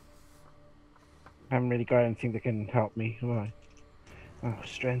 I haven't really got anything that can help me, have I? Oh,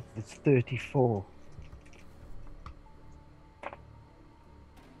 strength, it's 34.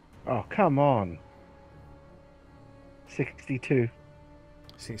 Oh, come on. 62.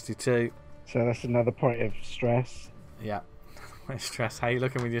 62. So that's another point of stress. Yeah. Stress. How are you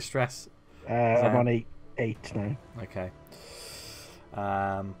looking with your stress? I'm on 8 now. Okay.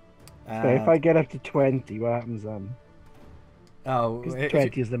 So if I get up to 20, what happens then? Oh,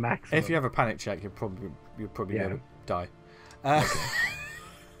 20 is the maximum. If you have a panic check, you'll probably Yeah. going to die.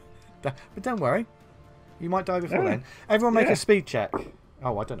 But don't worry, you might die before then. Everyone make a speed check.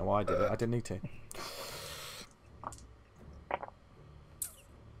 Oh, I don't know why I did it. I didn't need to.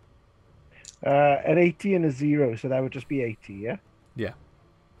 An 80 and a 0, so that would just be 80, yeah? Yeah.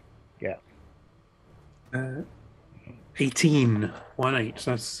 Yeah. 18. 1-8.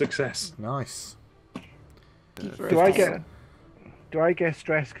 So that's a success. Nice. Do I get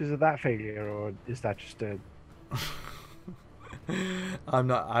stressed because of that failure, or is that just a... I'm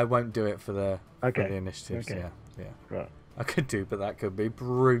not. I won't do it for the Okay. initiatives. Okay. Yeah. Right. I could do, but that could be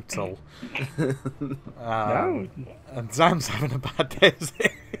brutal. No. And Zam's having a bad day.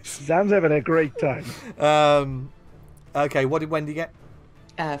 Zam's having a great time. Okay, what did Wendy get?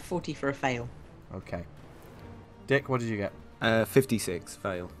 40 for a fail. Okay. Dick, what did you get? 56,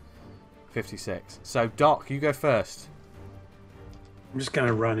 fail. 56. So, Doc, you go first. I'm just going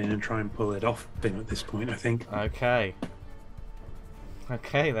to run in and try and pull it off him at this point, I think. Okay.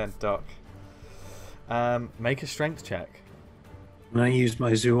 Okay then, Doc. Make a strength check. And I used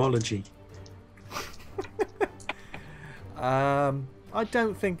my zoology. I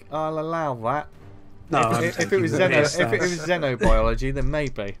don't think I'll allow that. No, If it was xenobiology, then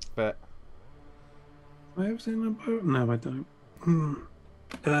maybe. But I have xenobiology. No, I don't.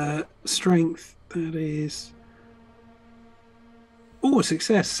 Strength. That is. Oh,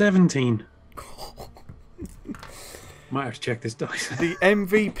 success. 17. Might have to check this dice. the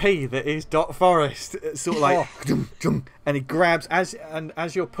MVP that is Doc Forrest, sort of like, and he grabs as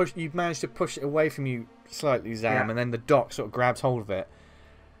you're you've managed to push it away from you slightly, Zam, and then the Doc sort of grabs hold of it,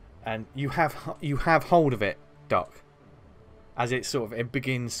 and you have hold of it, Doc, as it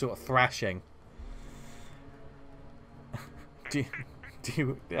begins sort of thrashing. Do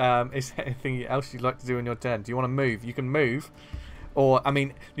you is there anything else you'd like to do in your turn? Do you want to move? You can move. Or, I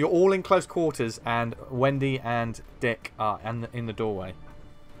mean, you're all in close quarters, and Wendy and Dick are in the doorway.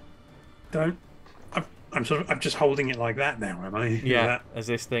 I'm just holding it like that now, am I? Yeah, as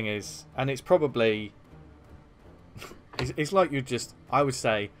this thing is, and it's probably, it's like you just, I would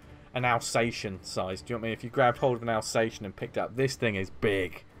say, an Alsatian size. Do you know what I mean? If you grabbed hold of an Alsatian and picked up, this thing is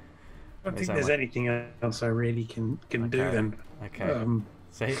big. I don't think there's anything else I really can do then. Okay.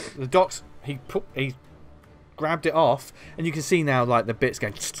 So the Doc's he grabbed it off, and you can see now like the bits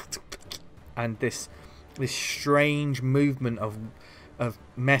going, and this strange movement of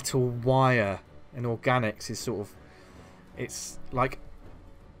metal wire and organics is sort of, it's like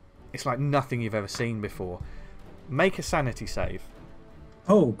nothing you've ever seen before. Make a sanity save.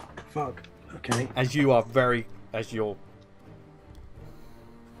 Oh fuck. Okay. As you're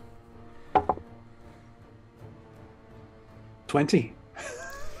 20.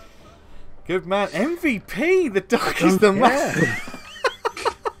 Good man. MVP. The Doc is the man.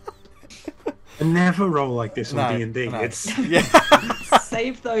 I never roll like this on No, D&D. no. It's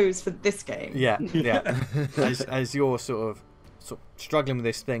Save those for this game. Yeah. As you're sort of struggling with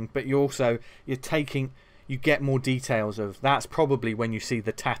this thing, but you get more details of, that's probably when you see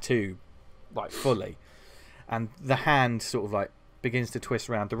the tattoo like fully, and the hand sort of like begins to twist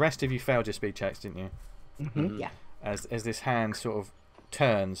around. The rest of you failed your speed checks, didn't you? Yeah. as this hand sort of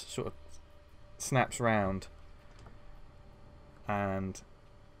turns, sort of snaps round, and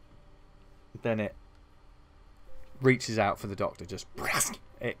then it reaches out for the doctor, just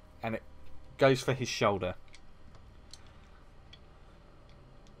it goes for his shoulder.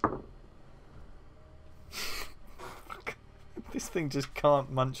 This thing just can't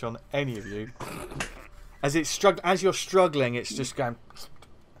munch on any of you. As you're struggling, it's just going.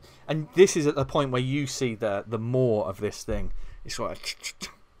 And this is at the point where you see the more of this thing. It's sort of.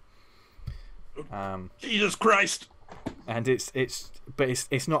 Jesus Christ! And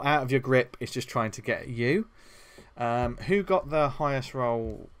it's not out of your grip. It's just trying to get at you. Who got the highest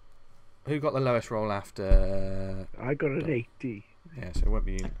roll? Who got the lowest roll after? I got an 80. Yeah, so it won't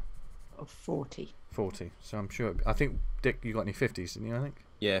be you. Of 40. 40. So I'm sure. I think Dick, you got any 50s, didn't you? I think.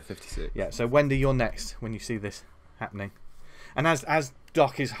 Yeah, 56. Yeah. So Wendy, you're next when you see this happening, and as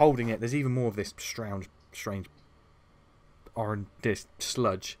Doc is holding it, there's even more of this strange orange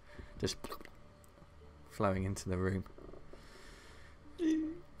sludge just flowing into the room.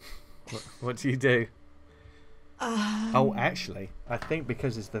 What do you do? Oh, actually, I think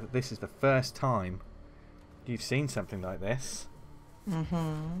because this is the first time you've seen something like this.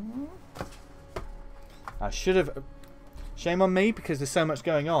 Mm-hmm. I should have. Shame on me because there's so much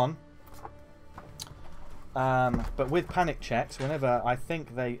going on. But with panic checks, whenever I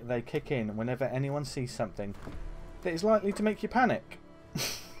think they kick in, whenever anyone sees something that is likely to make you panic.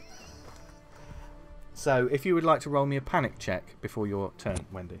 So, if you would like to roll me a panic check before your turn,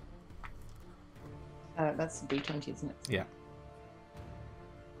 Wendy. That's a D20, isn't it?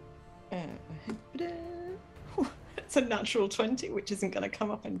 Yeah. It's a natural 20, which isn't going to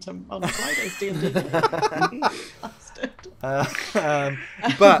come up on Friday's D&D.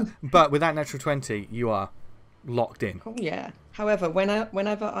 But with that natural 20, you are locked in. Oh, yeah. However,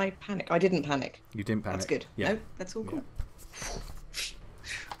 whenever I panic, I didn't panic. You didn't panic. That's good. Yeah. No, that's all cool.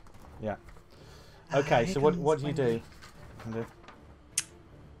 Yeah. Okay, so what do you do?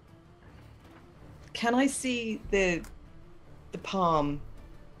 Can I see the palm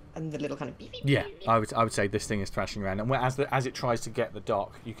and the little kind of beep, beep, Yeah, beep, beep? I would say this thing is thrashing around, and as it tries to get the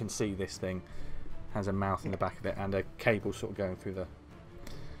dock, you can see this thing has a mouth in the back of it and a cable sort of going through the.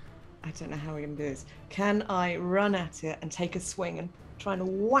 I don't know how we're going to do this. Can I run at it and take a swing and try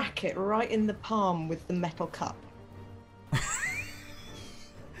and whack it right in the palm with the metal cup?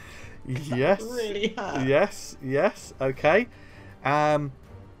 Yes. Really hurt. Yes. Okay. Roll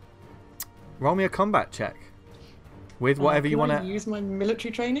me a combat check with whatever you want to use my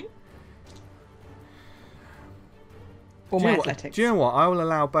military training. Or my athletics. Do you know what? I will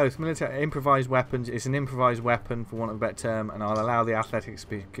allow both. Military improvised weapons. It's an improvised weapon, for want of a better term, and I'll allow the athletics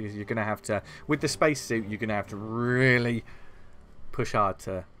because you're going to have to, with the spacesuit, you're going to have to really push hard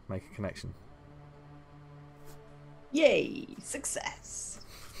to make a connection. Yay! Success.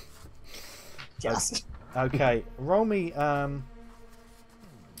 Just. Okay, roll me. I'll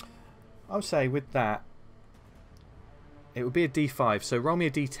say with that, it would be a D5. So roll me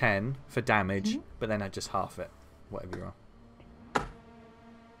a D10 for damage, but then I just half it, whatever you are.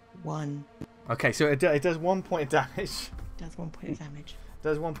 1. Okay, so it does 1 point of damage. Does 1 point of damage.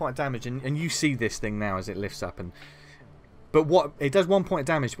 Does 1 point of damage, and you see this thing now as it lifts up, but what it does 1 point of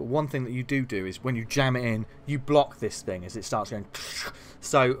damage. But one thing that you do is when you jam it in, you block this thing as it starts going.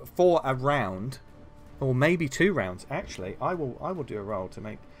 So for a round, or maybe 2 rounds, actually, I will do a roll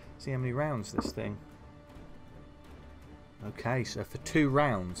to see how many rounds this thing. Okay, so for 2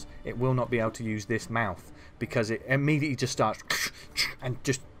 rounds, it will not be able to use this mouth because it immediately just starts and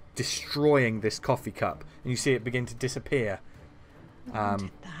just destroying this coffee cup, and you see it begin to disappear. Did that.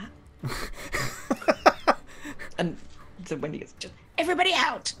 And so when he gets just everybody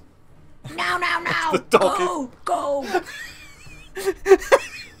out now, go.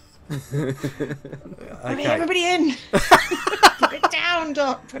 Okay. Everybody in. Put it down,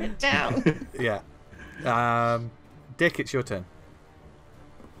 Doc. Put it down. Yeah. Dick, it's your turn.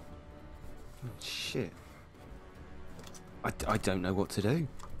 Shit. I don't know what to do.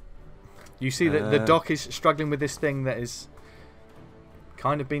 You see that the doc is struggling with this thing that is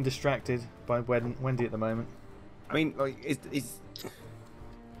kind of being distracted by Wendy at the moment. I mean, like, is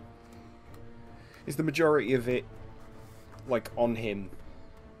the majority of it like on him,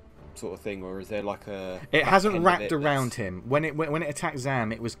 sort of thing, or is there like a? It hasn't wrapped around him. When it attacked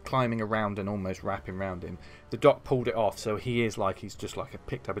Zam, it was climbing around and almost wrapping around him. The doc pulled it off, so he's just like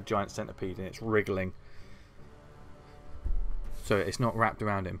picked up a giant centipede and it's wriggling. So it's not wrapped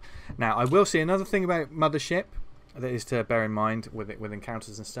around him. Now, I will say another thing about Mothership that is to bear in mind with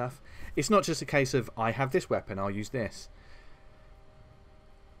encounters and stuff. It's not just a case of I have this weapon, I'll use this.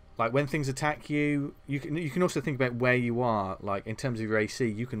 like when things attack you, you can also think about where you are. Like in terms of your AC,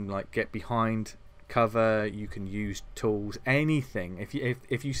 you can like get behind cover. You can use tools, anything. If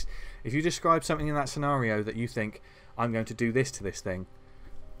you describe something in that scenario that you think I'm going to do this to this thing,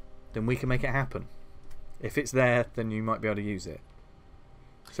 then we can make it happen. If it's there, then you might be able to use it.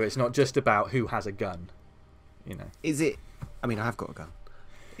 So it's not just about who has a gun, you know. Is it? I mean, I have got a gun.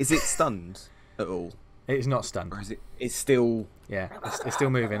 Is it stunned at all? It is not stunned. Or is it? It's still. Yeah, it's still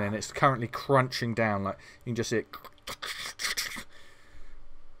moving, and it's currently crunching down. Like you can just see it.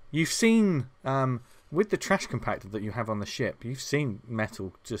 You've seen with the trash compactor that you have on the ship, you've seen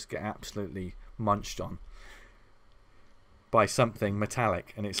metal just get absolutely munched on by something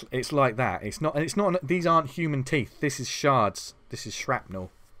metallic, and it's like that. It's not. These aren't human teeth. This is shards. This is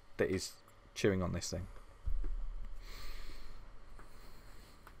shrapnel that is chewing on this thing.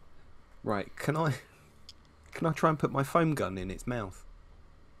 Right. Can I try and put my foam gun in its mouth?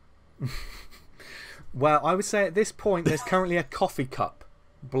 Well, I would say at this point there's currently a coffee cup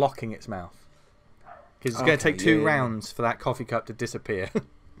blocking its mouth. Because it's going to take two rounds for that coffee cup to disappear.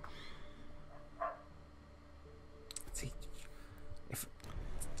 See, if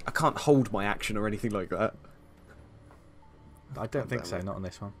I can't hold my action or anything like that. I don't think so, not on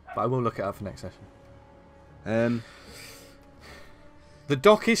this one. But I will look it up for next session. The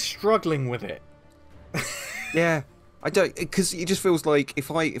doc is struggling with it. Yeah, I don't, because it just feels like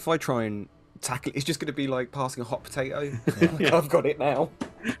if I try and tackle it, it's just going to be like passing a hot potato. Like, I've got it now.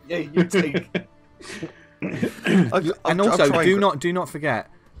 Yeah, you take. And also, do not forget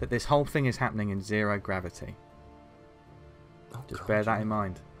that this whole thing is happening in zero gravity. Just bear that in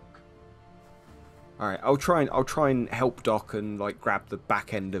mind. All right, I'll try and help Doc and like grab the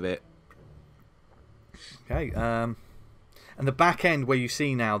back end of it. Okay. And the back end where you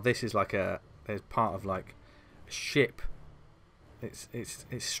see now, this is like there's part of like a ship. It's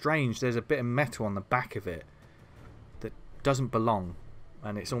strange. There's a bit of metal on the back of it that doesn't belong,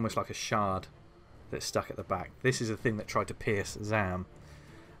 and it's almost like a shard that's stuck at the back. This is a thing that tried to pierce ZAM.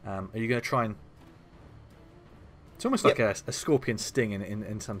 Are you going to try and... It's almost like a scorpion sting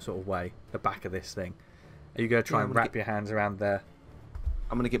in some sort of way, the back of this thing. Are you going to try and wrap your hands around there?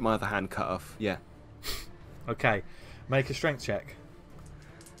 I'm going to get my other hand cut off, yeah. Okay, make a strength check.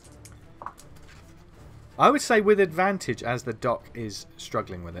 I would say with advantage as the doc is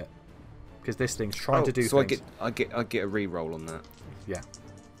struggling with it. Because this thing's trying to do things. So I get a re-roll on that. Yeah.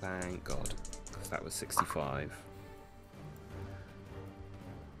 Thank God. Because that was 65.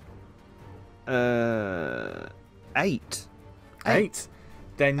 8. 8.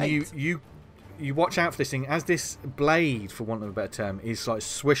 Then 8. you watch out for this thing. As this blade, for want of a better term, is like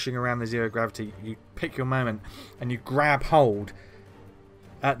swishing around the zero gravity, you pick your moment and you grab hold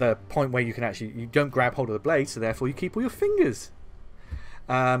at the point where you can actually... You don't grab hold of the blade, so therefore you keep all your fingers.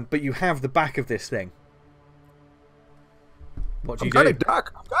 But you have the back of this thing. What do you do? I've got it,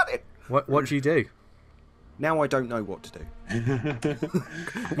 Doc. I've got it. What do you do? Now I don't know what to do.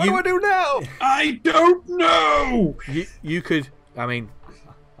 What do I do now? I don't know! You could... I mean,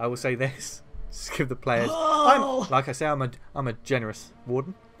 I will say this. Just give the players... like I say, I'm a generous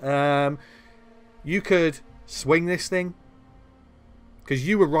warden. You could swing this thing. Because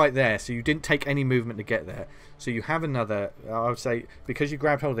you were right there, so you didn't take any movement to get there. So you have another... I would say, because you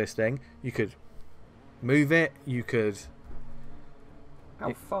grabbed hold of this thing, you could move it, you could...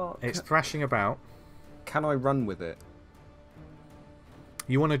 How far? It's thrashing about. Can I run with it?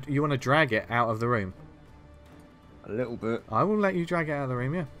 You want to drag it out of the room? A little bit. I will let you drag it out of the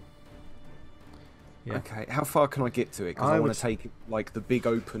room, yeah. Okay, how far can I get to it? Because I want to take like the big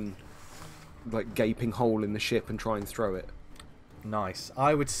open, like gaping hole in the ship and try and throw it. Nice.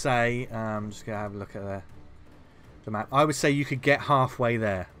 I would say, I'm just going to have a look at the map. I would say you could get halfway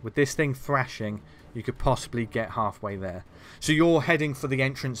there. With this thing thrashing, you could possibly get halfway there. So you're heading for the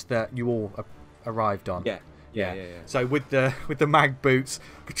entrance that you all arrived on. Yeah. So with the mag boots,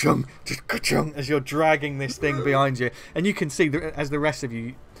 ka-chung, just ka-chung, as you're dragging this thing behind you, and you can see as the rest of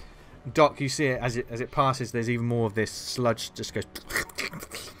you, Doc, you see it as it passes. There's even more of this sludge just goes,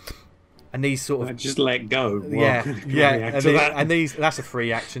 and these sort of I just let go. And these that's a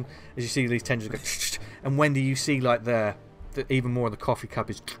free action as you see these tendrils go, and Wendy, you see like the even more of the coffee cup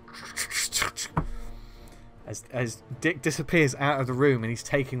is. As Dick disappears out of the room and he's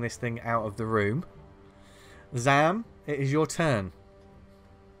taking this thing out of the room. ZAM, it is your turn.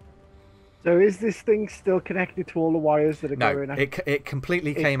 So is this thing still connected to all the wires that are going? No, it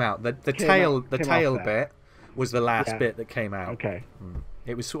completely came out. The tail bit was the last bit that came out. Okay.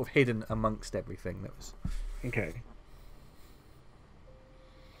 It was sort of hidden amongst everything that was. Okay.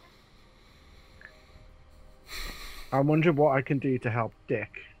 I'm wondering what I can do to help Dick.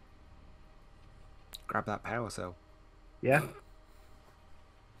 grab that power cell. Yeah.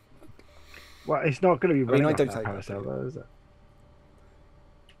 Well, it's not going to be running I off don't that take power that, cell, do though, is it?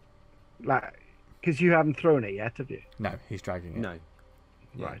 Like, because you haven't thrown it yet, have you? No, he's dragging it. No.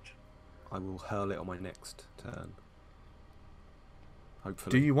 Yeah. Right. I will hurl it on my next turn.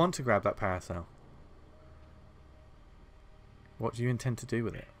 Hopefully. Do you want to grab that paracel? What do you intend to do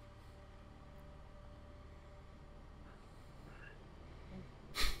with it?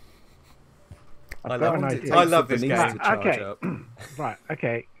 I've got an it idea. I takes love for this Denise game. to charge Okay. up. Right,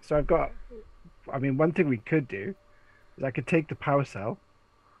 okay. So I've got... I mean, one thing we could do is I could take the power cell,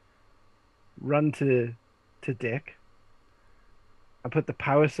 run to Dick, and put the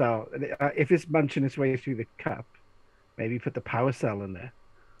power cell... if it's munching its way through the cup, maybe put the power cell in there.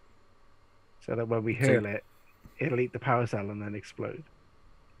 So that when we hurl it, it'll eat the power cell and then explode.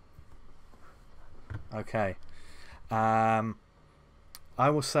 Okay. I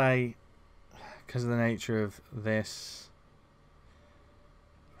will say, because of the nature of this,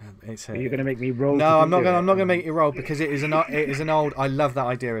 it's a. Are you going to make me roll? No, I'm not going. to I'm not going to make you roll because it is an old. I love that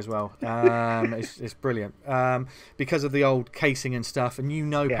idea as well. It's brilliant. Because of the old casing and stuff, and Yeah.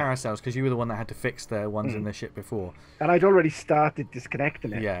 paracels because you were the one that had to fix the ones in the ship before. And I'd already started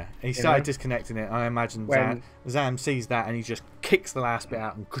disconnecting it. Yeah, he started know? disconnecting it. I imagine When- Zam sees that and he just kicks the last bit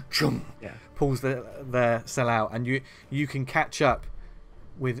out and ka-chum, Yeah. pulls the cell out, and you can catch up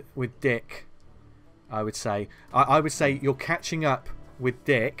with Dick. I would say. I would say you're catching up with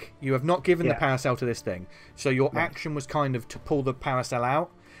Dick. You have not given the Yeah. paracel to this thing, so your Right. action was kind of to pull the paracel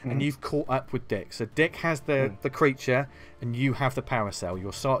out, and you've caught up with Dick. So Dick has the creature, and you have the paracel.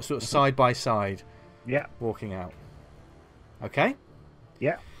 You're sort of side by side, Yeah. walking out. Okay.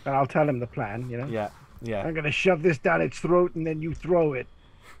 Yeah. And I'll tell him the plan, you know? Yeah. Yeah. I'm going to shove this down its throat and then you throw it.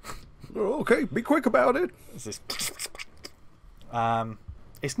 Oh, okay, be quick about it. It's this.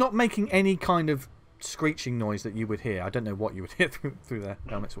 It's not making any kind of screeching noise that you would hear. I don't know what you would hear through the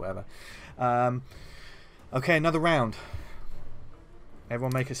helmets or whatever. Okay, another round.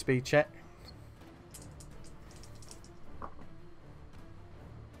 Everyone make a speed check.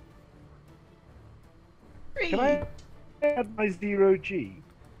 Can I add my 0G?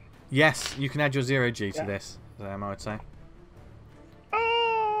 Yes, you can add your 0G to Yeah. this, I would say.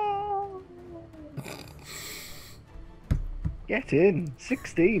 Oh! Get in.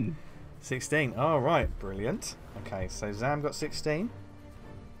 16. 16. Oh, right. Brilliant. Okay, so Zam got 16.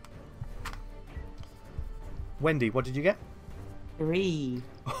 Wendy, what did you get? 3.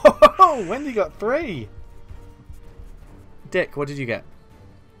 Oh, Wendy got 3. Dick, what did you get?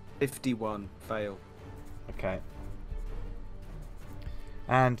 51. Fail. Okay.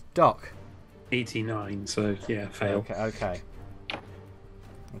 And Doc? 89, so yeah, fail. Okay.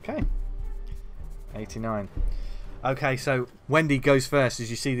 89. Okay, so Wendy goes first as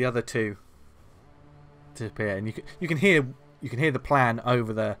you see the other two disappear, and you can hear the plan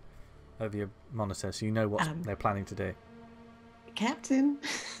over your monitor, so you know what they're planning to do. Captain.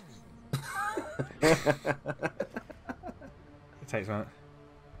 It takes a minute.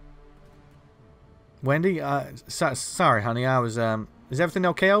 Wendy, sorry, honey. I was. Is everything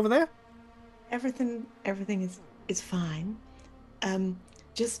okay over there? Everything is fine.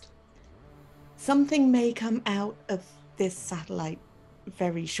 Just something may come out of this satellite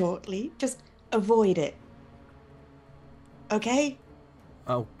very shortly. Just avoid it. Okay?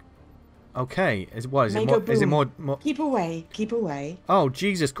 Oh, okay. Is it May go is it boom. more? Keep away. Keep away. Oh,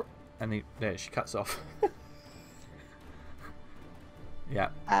 Jesus! And there she cuts off. Yeah.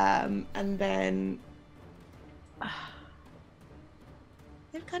 And then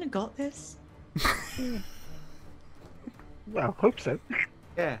they've kind of got this. Well, hope so.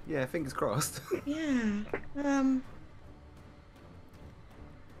 Yeah, fingers crossed. Yeah.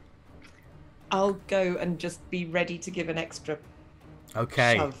 I'll go and just be ready to give an extra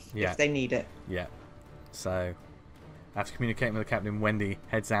Okay. shove Yeah. if they need it. Yeah. So, after communicating with the captain, Wendy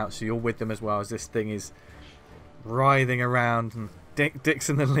heads out. So you're with them as well as this thing is writhing around, and Dick's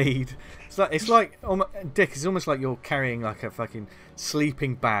in the lead. It's like Dick. It's almost like you're carrying like a fucking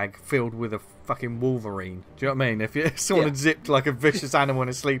sleeping bag filled with a fucking Wolverine. Do you know what I mean? If someone had zipped like a vicious animal in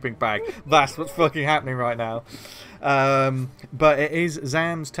a sleeping bag, that's what's fucking happening right now. But it is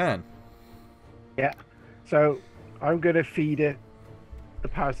Zam's turn. Yeah. So I'm going to feed it the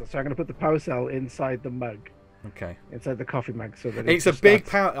power cell. So I'm going to put the power cell inside the mug, Okay. inside the coffee mug, so that It's it a just big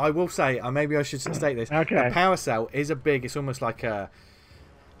starts- power. I will say, maybe I should state this. Okay. The power cell is a big. It's almost like a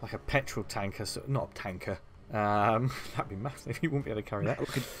petrol tanker, not a tanker. That'd be massive. You wouldn't be able to carry that.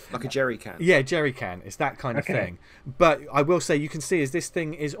 Like a jerry can. Yeah, jerry can. It's that kind of thing. But I will say, you can see as this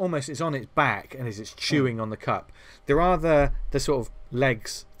thing is almost, it's on its back and as it's chewing on the cup. There are the sort of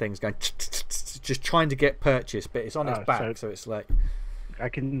legs things going, just trying to get purchase, but it's on its back, so it's like... I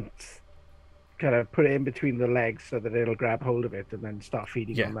can kind of put it in between the legs so that it'll grab hold of it and then start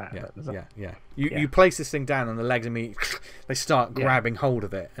feeding on that. Yeah. You place this thing down and the legs immediately, they start grabbing hold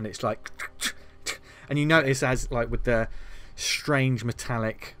of it, and it's like... And you notice as, like, with the strange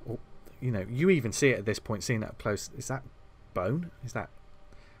metallic, you know, you even see it at this point, seeing that up close. Is that bone? Is that...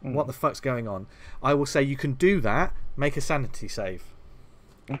 What the fuck's going on? I will say you can do that. Make a sanity save.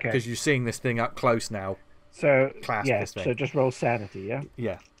 Okay. Because you're seeing this thing up close now. So, this thing. so just roll sanity, yeah?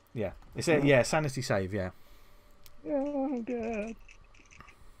 Yeah. It's a, sanity save, yeah. Oh, God.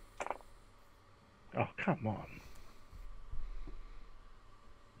 Oh, come on.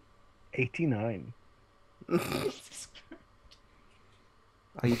 89. Oh,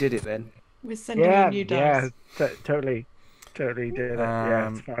 you did it then. We're sending you new dice. Yeah, totally did it. Yeah,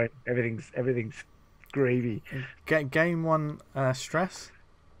 it's fine. Everything's gravy. Gain 1 stress.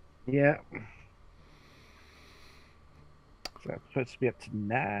 Yeah. So that's supposed to be up to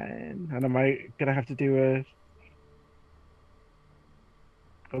 9. And am I gonna have to do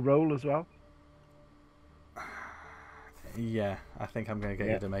a roll as well? Yeah, I think I'm going to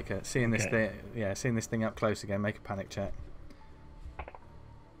get you to make a... Seeing this thing up close again, make a panic check.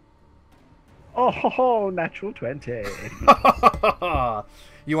 Oh, natural 20.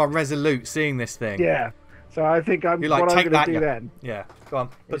 You are resolute seeing this thing. Yeah. So I think I'm... You're like, what take I'm going that, to do then... Yeah, go on,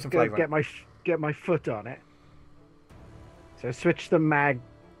 put some gonna flavour on. get my foot on it. So switch the mag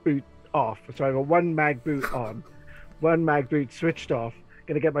boot off. So I've got 1 mag boot on, 1 mag boot switched off.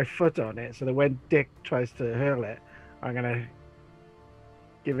 Going to get my foot on it so that when Dick tries to hurl it, I'm going to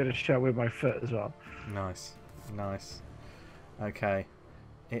give it a shot with my foot as well. Nice. Okay.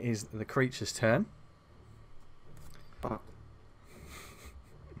 It is the creature's turn. What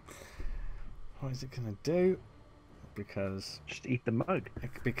is it going to do? Because... Just eat the mug.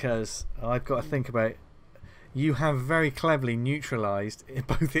 Because I've got to think about... You have very cleverly neutralised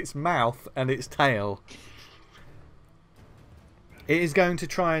both its mouth and its tail. It is going to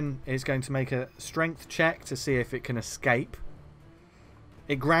try and... It's going to make a strength check to see if it can escape.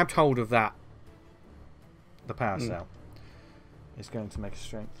 It grabbed hold of that. The power cell. It's going to make a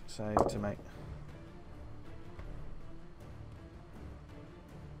strength save to make...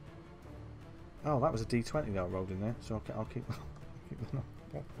 Oh, that was a D20 that I rolled in there, so I'll keep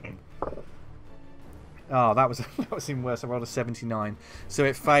Oh, that was even worse. I rolled a 79. So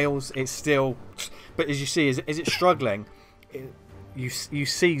it fails. It's still... But as you see, as it's struggling, you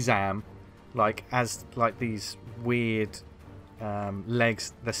see Zam, like, as like these weird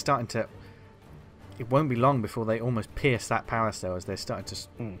legs, they're starting to... It won't be long before they almost pierce that power cell as they're starting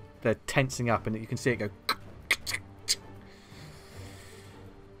to... They're tensing up, and you can see it go...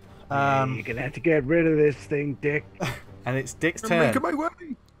 You're going to have to get rid of this thing, Dick. And it's Dick's I'm turn. making my way.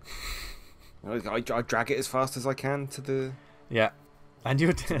 I drag it as fast as I can to the... Yeah. And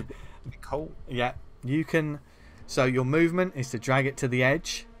you're... hole. Yeah. You can... So your movement is to drag it to the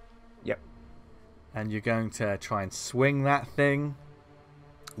edge. Yep. And you're going to try and swing that thing.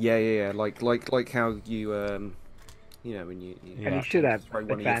 Yeah. Like how you you know, when you And he should have throw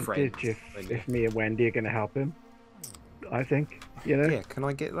one of your advantage friends if me and Wendy are going to help him. I think, you know. Yeah, can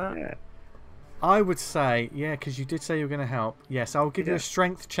I get that? Yeah. I would say, yeah, because you did say you were going to help. Yes, I'll give you a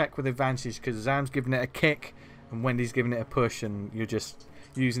strength check with advantage because Zam's giving it a kick and Wendy's giving it a push, and you're just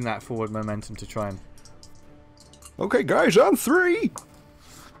using that forward momentum to try and... Okay, guys, on 3.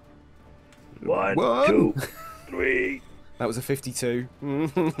 1, 2, 3. That was a 52.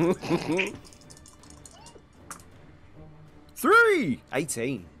 3.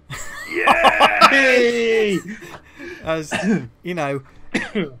 18. Hey! As, you know...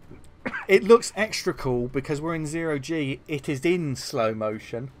 It looks extra cool because we're in 0G. It is in slow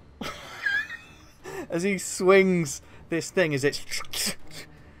motion. As he swings this thing, as it's...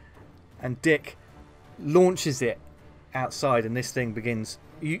 And Dick launches it outside, and this thing begins...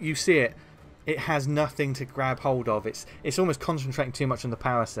 You see it. It has nothing to grab hold of. It's almost concentrating too much on the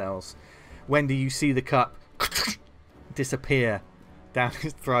power cells. Wendy, you see the cup disappear down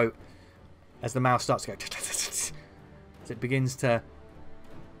his throat as the mouth starts to go... As it begins to...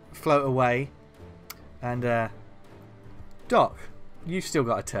 float away, and Doc, you've still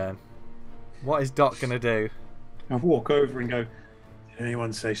got a turn. What is Doc gonna do? I walk over and go, "Did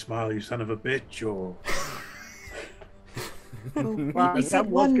anyone say smile, you son of a bitch?" Or Well, He said that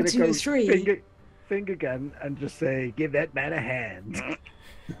was 1, gonna 2, go 3. Finger gun and just say, "Give that man a hand."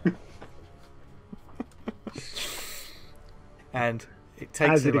 and it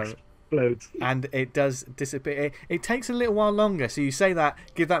takes As a it moment, explodes. and it does disappear. It takes a little while longer. So you say that,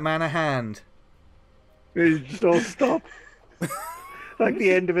 give that man a hand. It just all stop. Like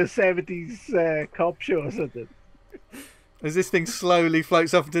the end of a 70s cop show or something. As this thing slowly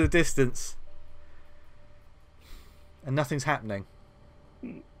floats off into the distance, and nothing's happening.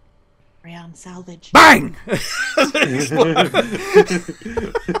 Rearm salvage. Bang!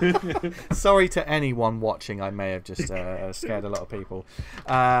 Sorry to anyone watching. I may have just scared a lot of people.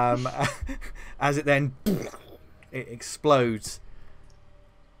 As it then it explodes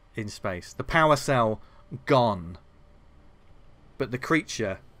in space. The power cell gone, but the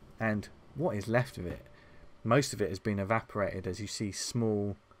creature and what is left of it, most of it has been evaporated as you see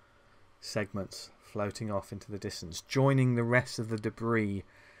small segments floating off into the distance, joining the rest of the debris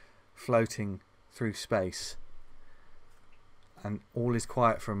floating through space. And all is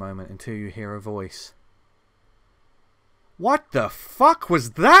quiet for a moment until you hear a voice. What the fuck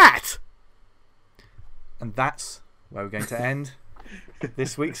was that? And that's where we're going to end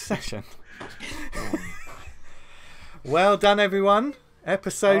this week's session. Well done, everyone.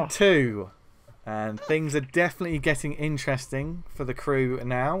 Episode 2. And things are definitely getting interesting for the crew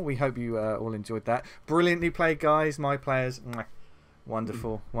now. We hope you all enjoyed that. Brilliantly played, guys. My players. Mwah.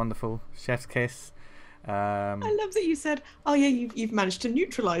 Wonderful, wonderful. Chef's kiss. I love that you said, "Oh yeah, you've managed to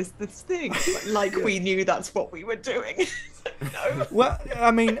neutralise this thing," like we knew that's what we were doing. No. Well, I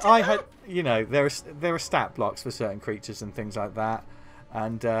mean, I had, you know, there are stat blocks for certain creatures and things like that,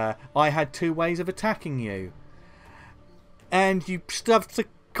 and I had 2 ways of attacking you, and you stuffed the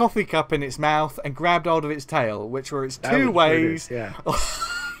coffee cup in its mouth and grabbed hold of its tail, which were its 2 ways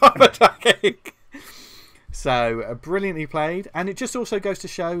of attacking. So brilliantly played, and it just also goes to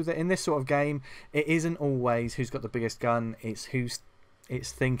show that in this sort of game, it isn't always who's got the biggest gun; it's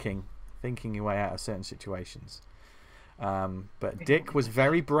thinking your way out of certain situations. But Dick was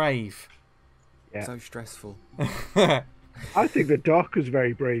very brave. Yeah. So stressful. I think the Doc was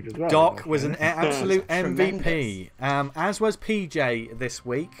very brave as well. Doc was an absolute MVP, as was PJ this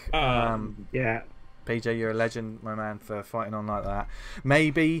week. Yeah. PJ, you're a legend, my man, for fighting on like that.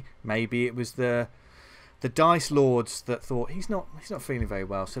 Maybe it was the Dice Lords that thought he's not feeling very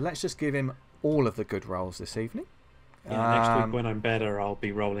well, so let's just give him all of the good rolls this evening. Yeah, next week when I'm better, I'll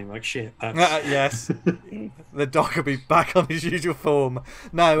be rolling like shit. Yes, the Doc will be back on his usual form.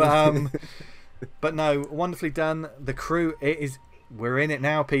 No, but no, wonderfully done. The crew, we're in it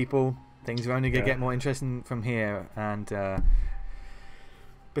now, people. Things are only going to get more interesting from here. And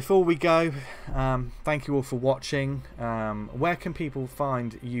before we go, thank you all for watching. Where can people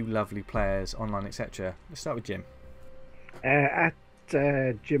find you lovely players online, etc.? Let's start with Jim. At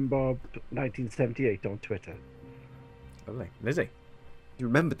JimBob1978 on Twitter. Lovely. Lizzie. You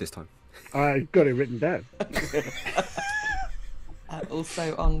remembered this time. I got it written down.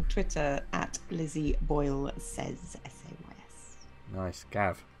 Also on Twitter at Lizzie Boyle says SAYS. Nice.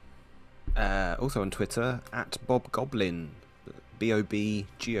 Gav. Also on Twitter at Bob Goblin.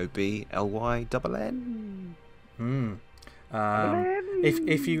 BOBGOBLYNN.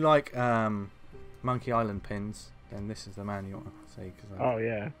 If you like Monkey Island pins, then this is the man you want to see. Oh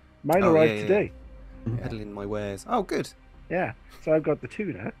yeah, mine arrived today. Peddling my wares. Oh good. Yeah, so I've got the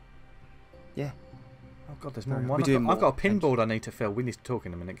 2 now. Yeah. Oh god, there's more than one. I've got a pinboard I need to fill. We need to talk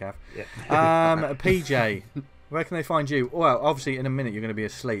in a minute, Gav. Yeah. PJ, where can they find you? Well, obviously in a minute you're going to be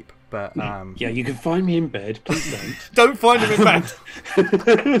asleep, but yeah, you can find me in bed. Please don't. Don't find him in bed.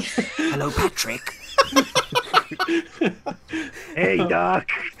 Hello, Patrick. Hey, Doc.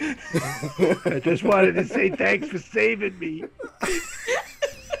 I just wanted to say thanks for saving me.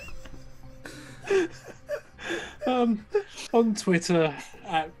 On Twitter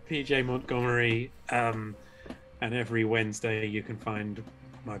at PJ Montgomery, and every Wednesday you can find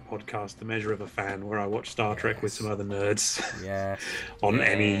my podcast, The Measure of a Fan, where I watch Star Trek with some other nerds. Yeah. On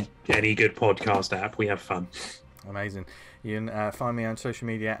any good podcast app, we have fun. Amazing. You can find me on social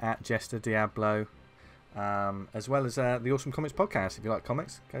media at Jester Diablo, as well as the Awesome Comics Podcast. If you like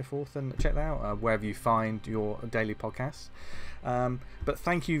comics, go forth and check that out wherever you find your daily podcasts. But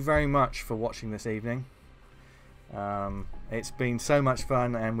thank you very much for watching this evening. It's been so much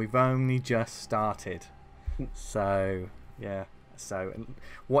fun, and we've only just started. So yeah. So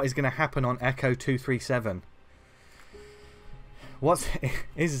what is going to happen on Echo 237?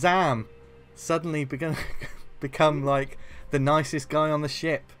 Is Zam suddenly become like the nicest guy on the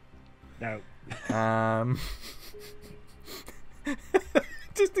ship? No.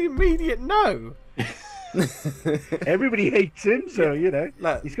 Just the immediate no. Everybody hates him, so you know.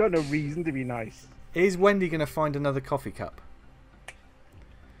 Look, he's got no reason to be nice. Is Wendy going to find another coffee cup?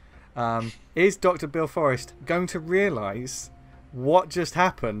 Is Dr. Bill Forrest going to realise what just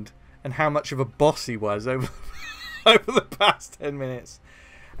happened and how much of a boss he was over over the past 10 minutes.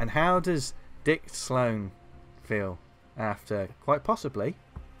 And how does Dick Sloane feel after, quite possibly,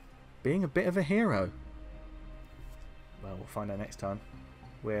 being a bit of a hero? Well, we'll find out next time.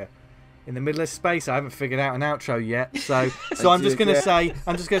 We're in the middle of space. I haven't figured out an outro yet, so I'm just gonna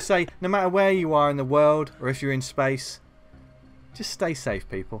say, no matter where you are in the world or if you're in space, just stay safe,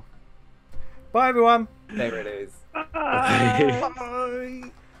 people. Bye, everyone. There it is. Bye.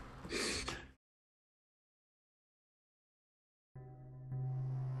 Bye.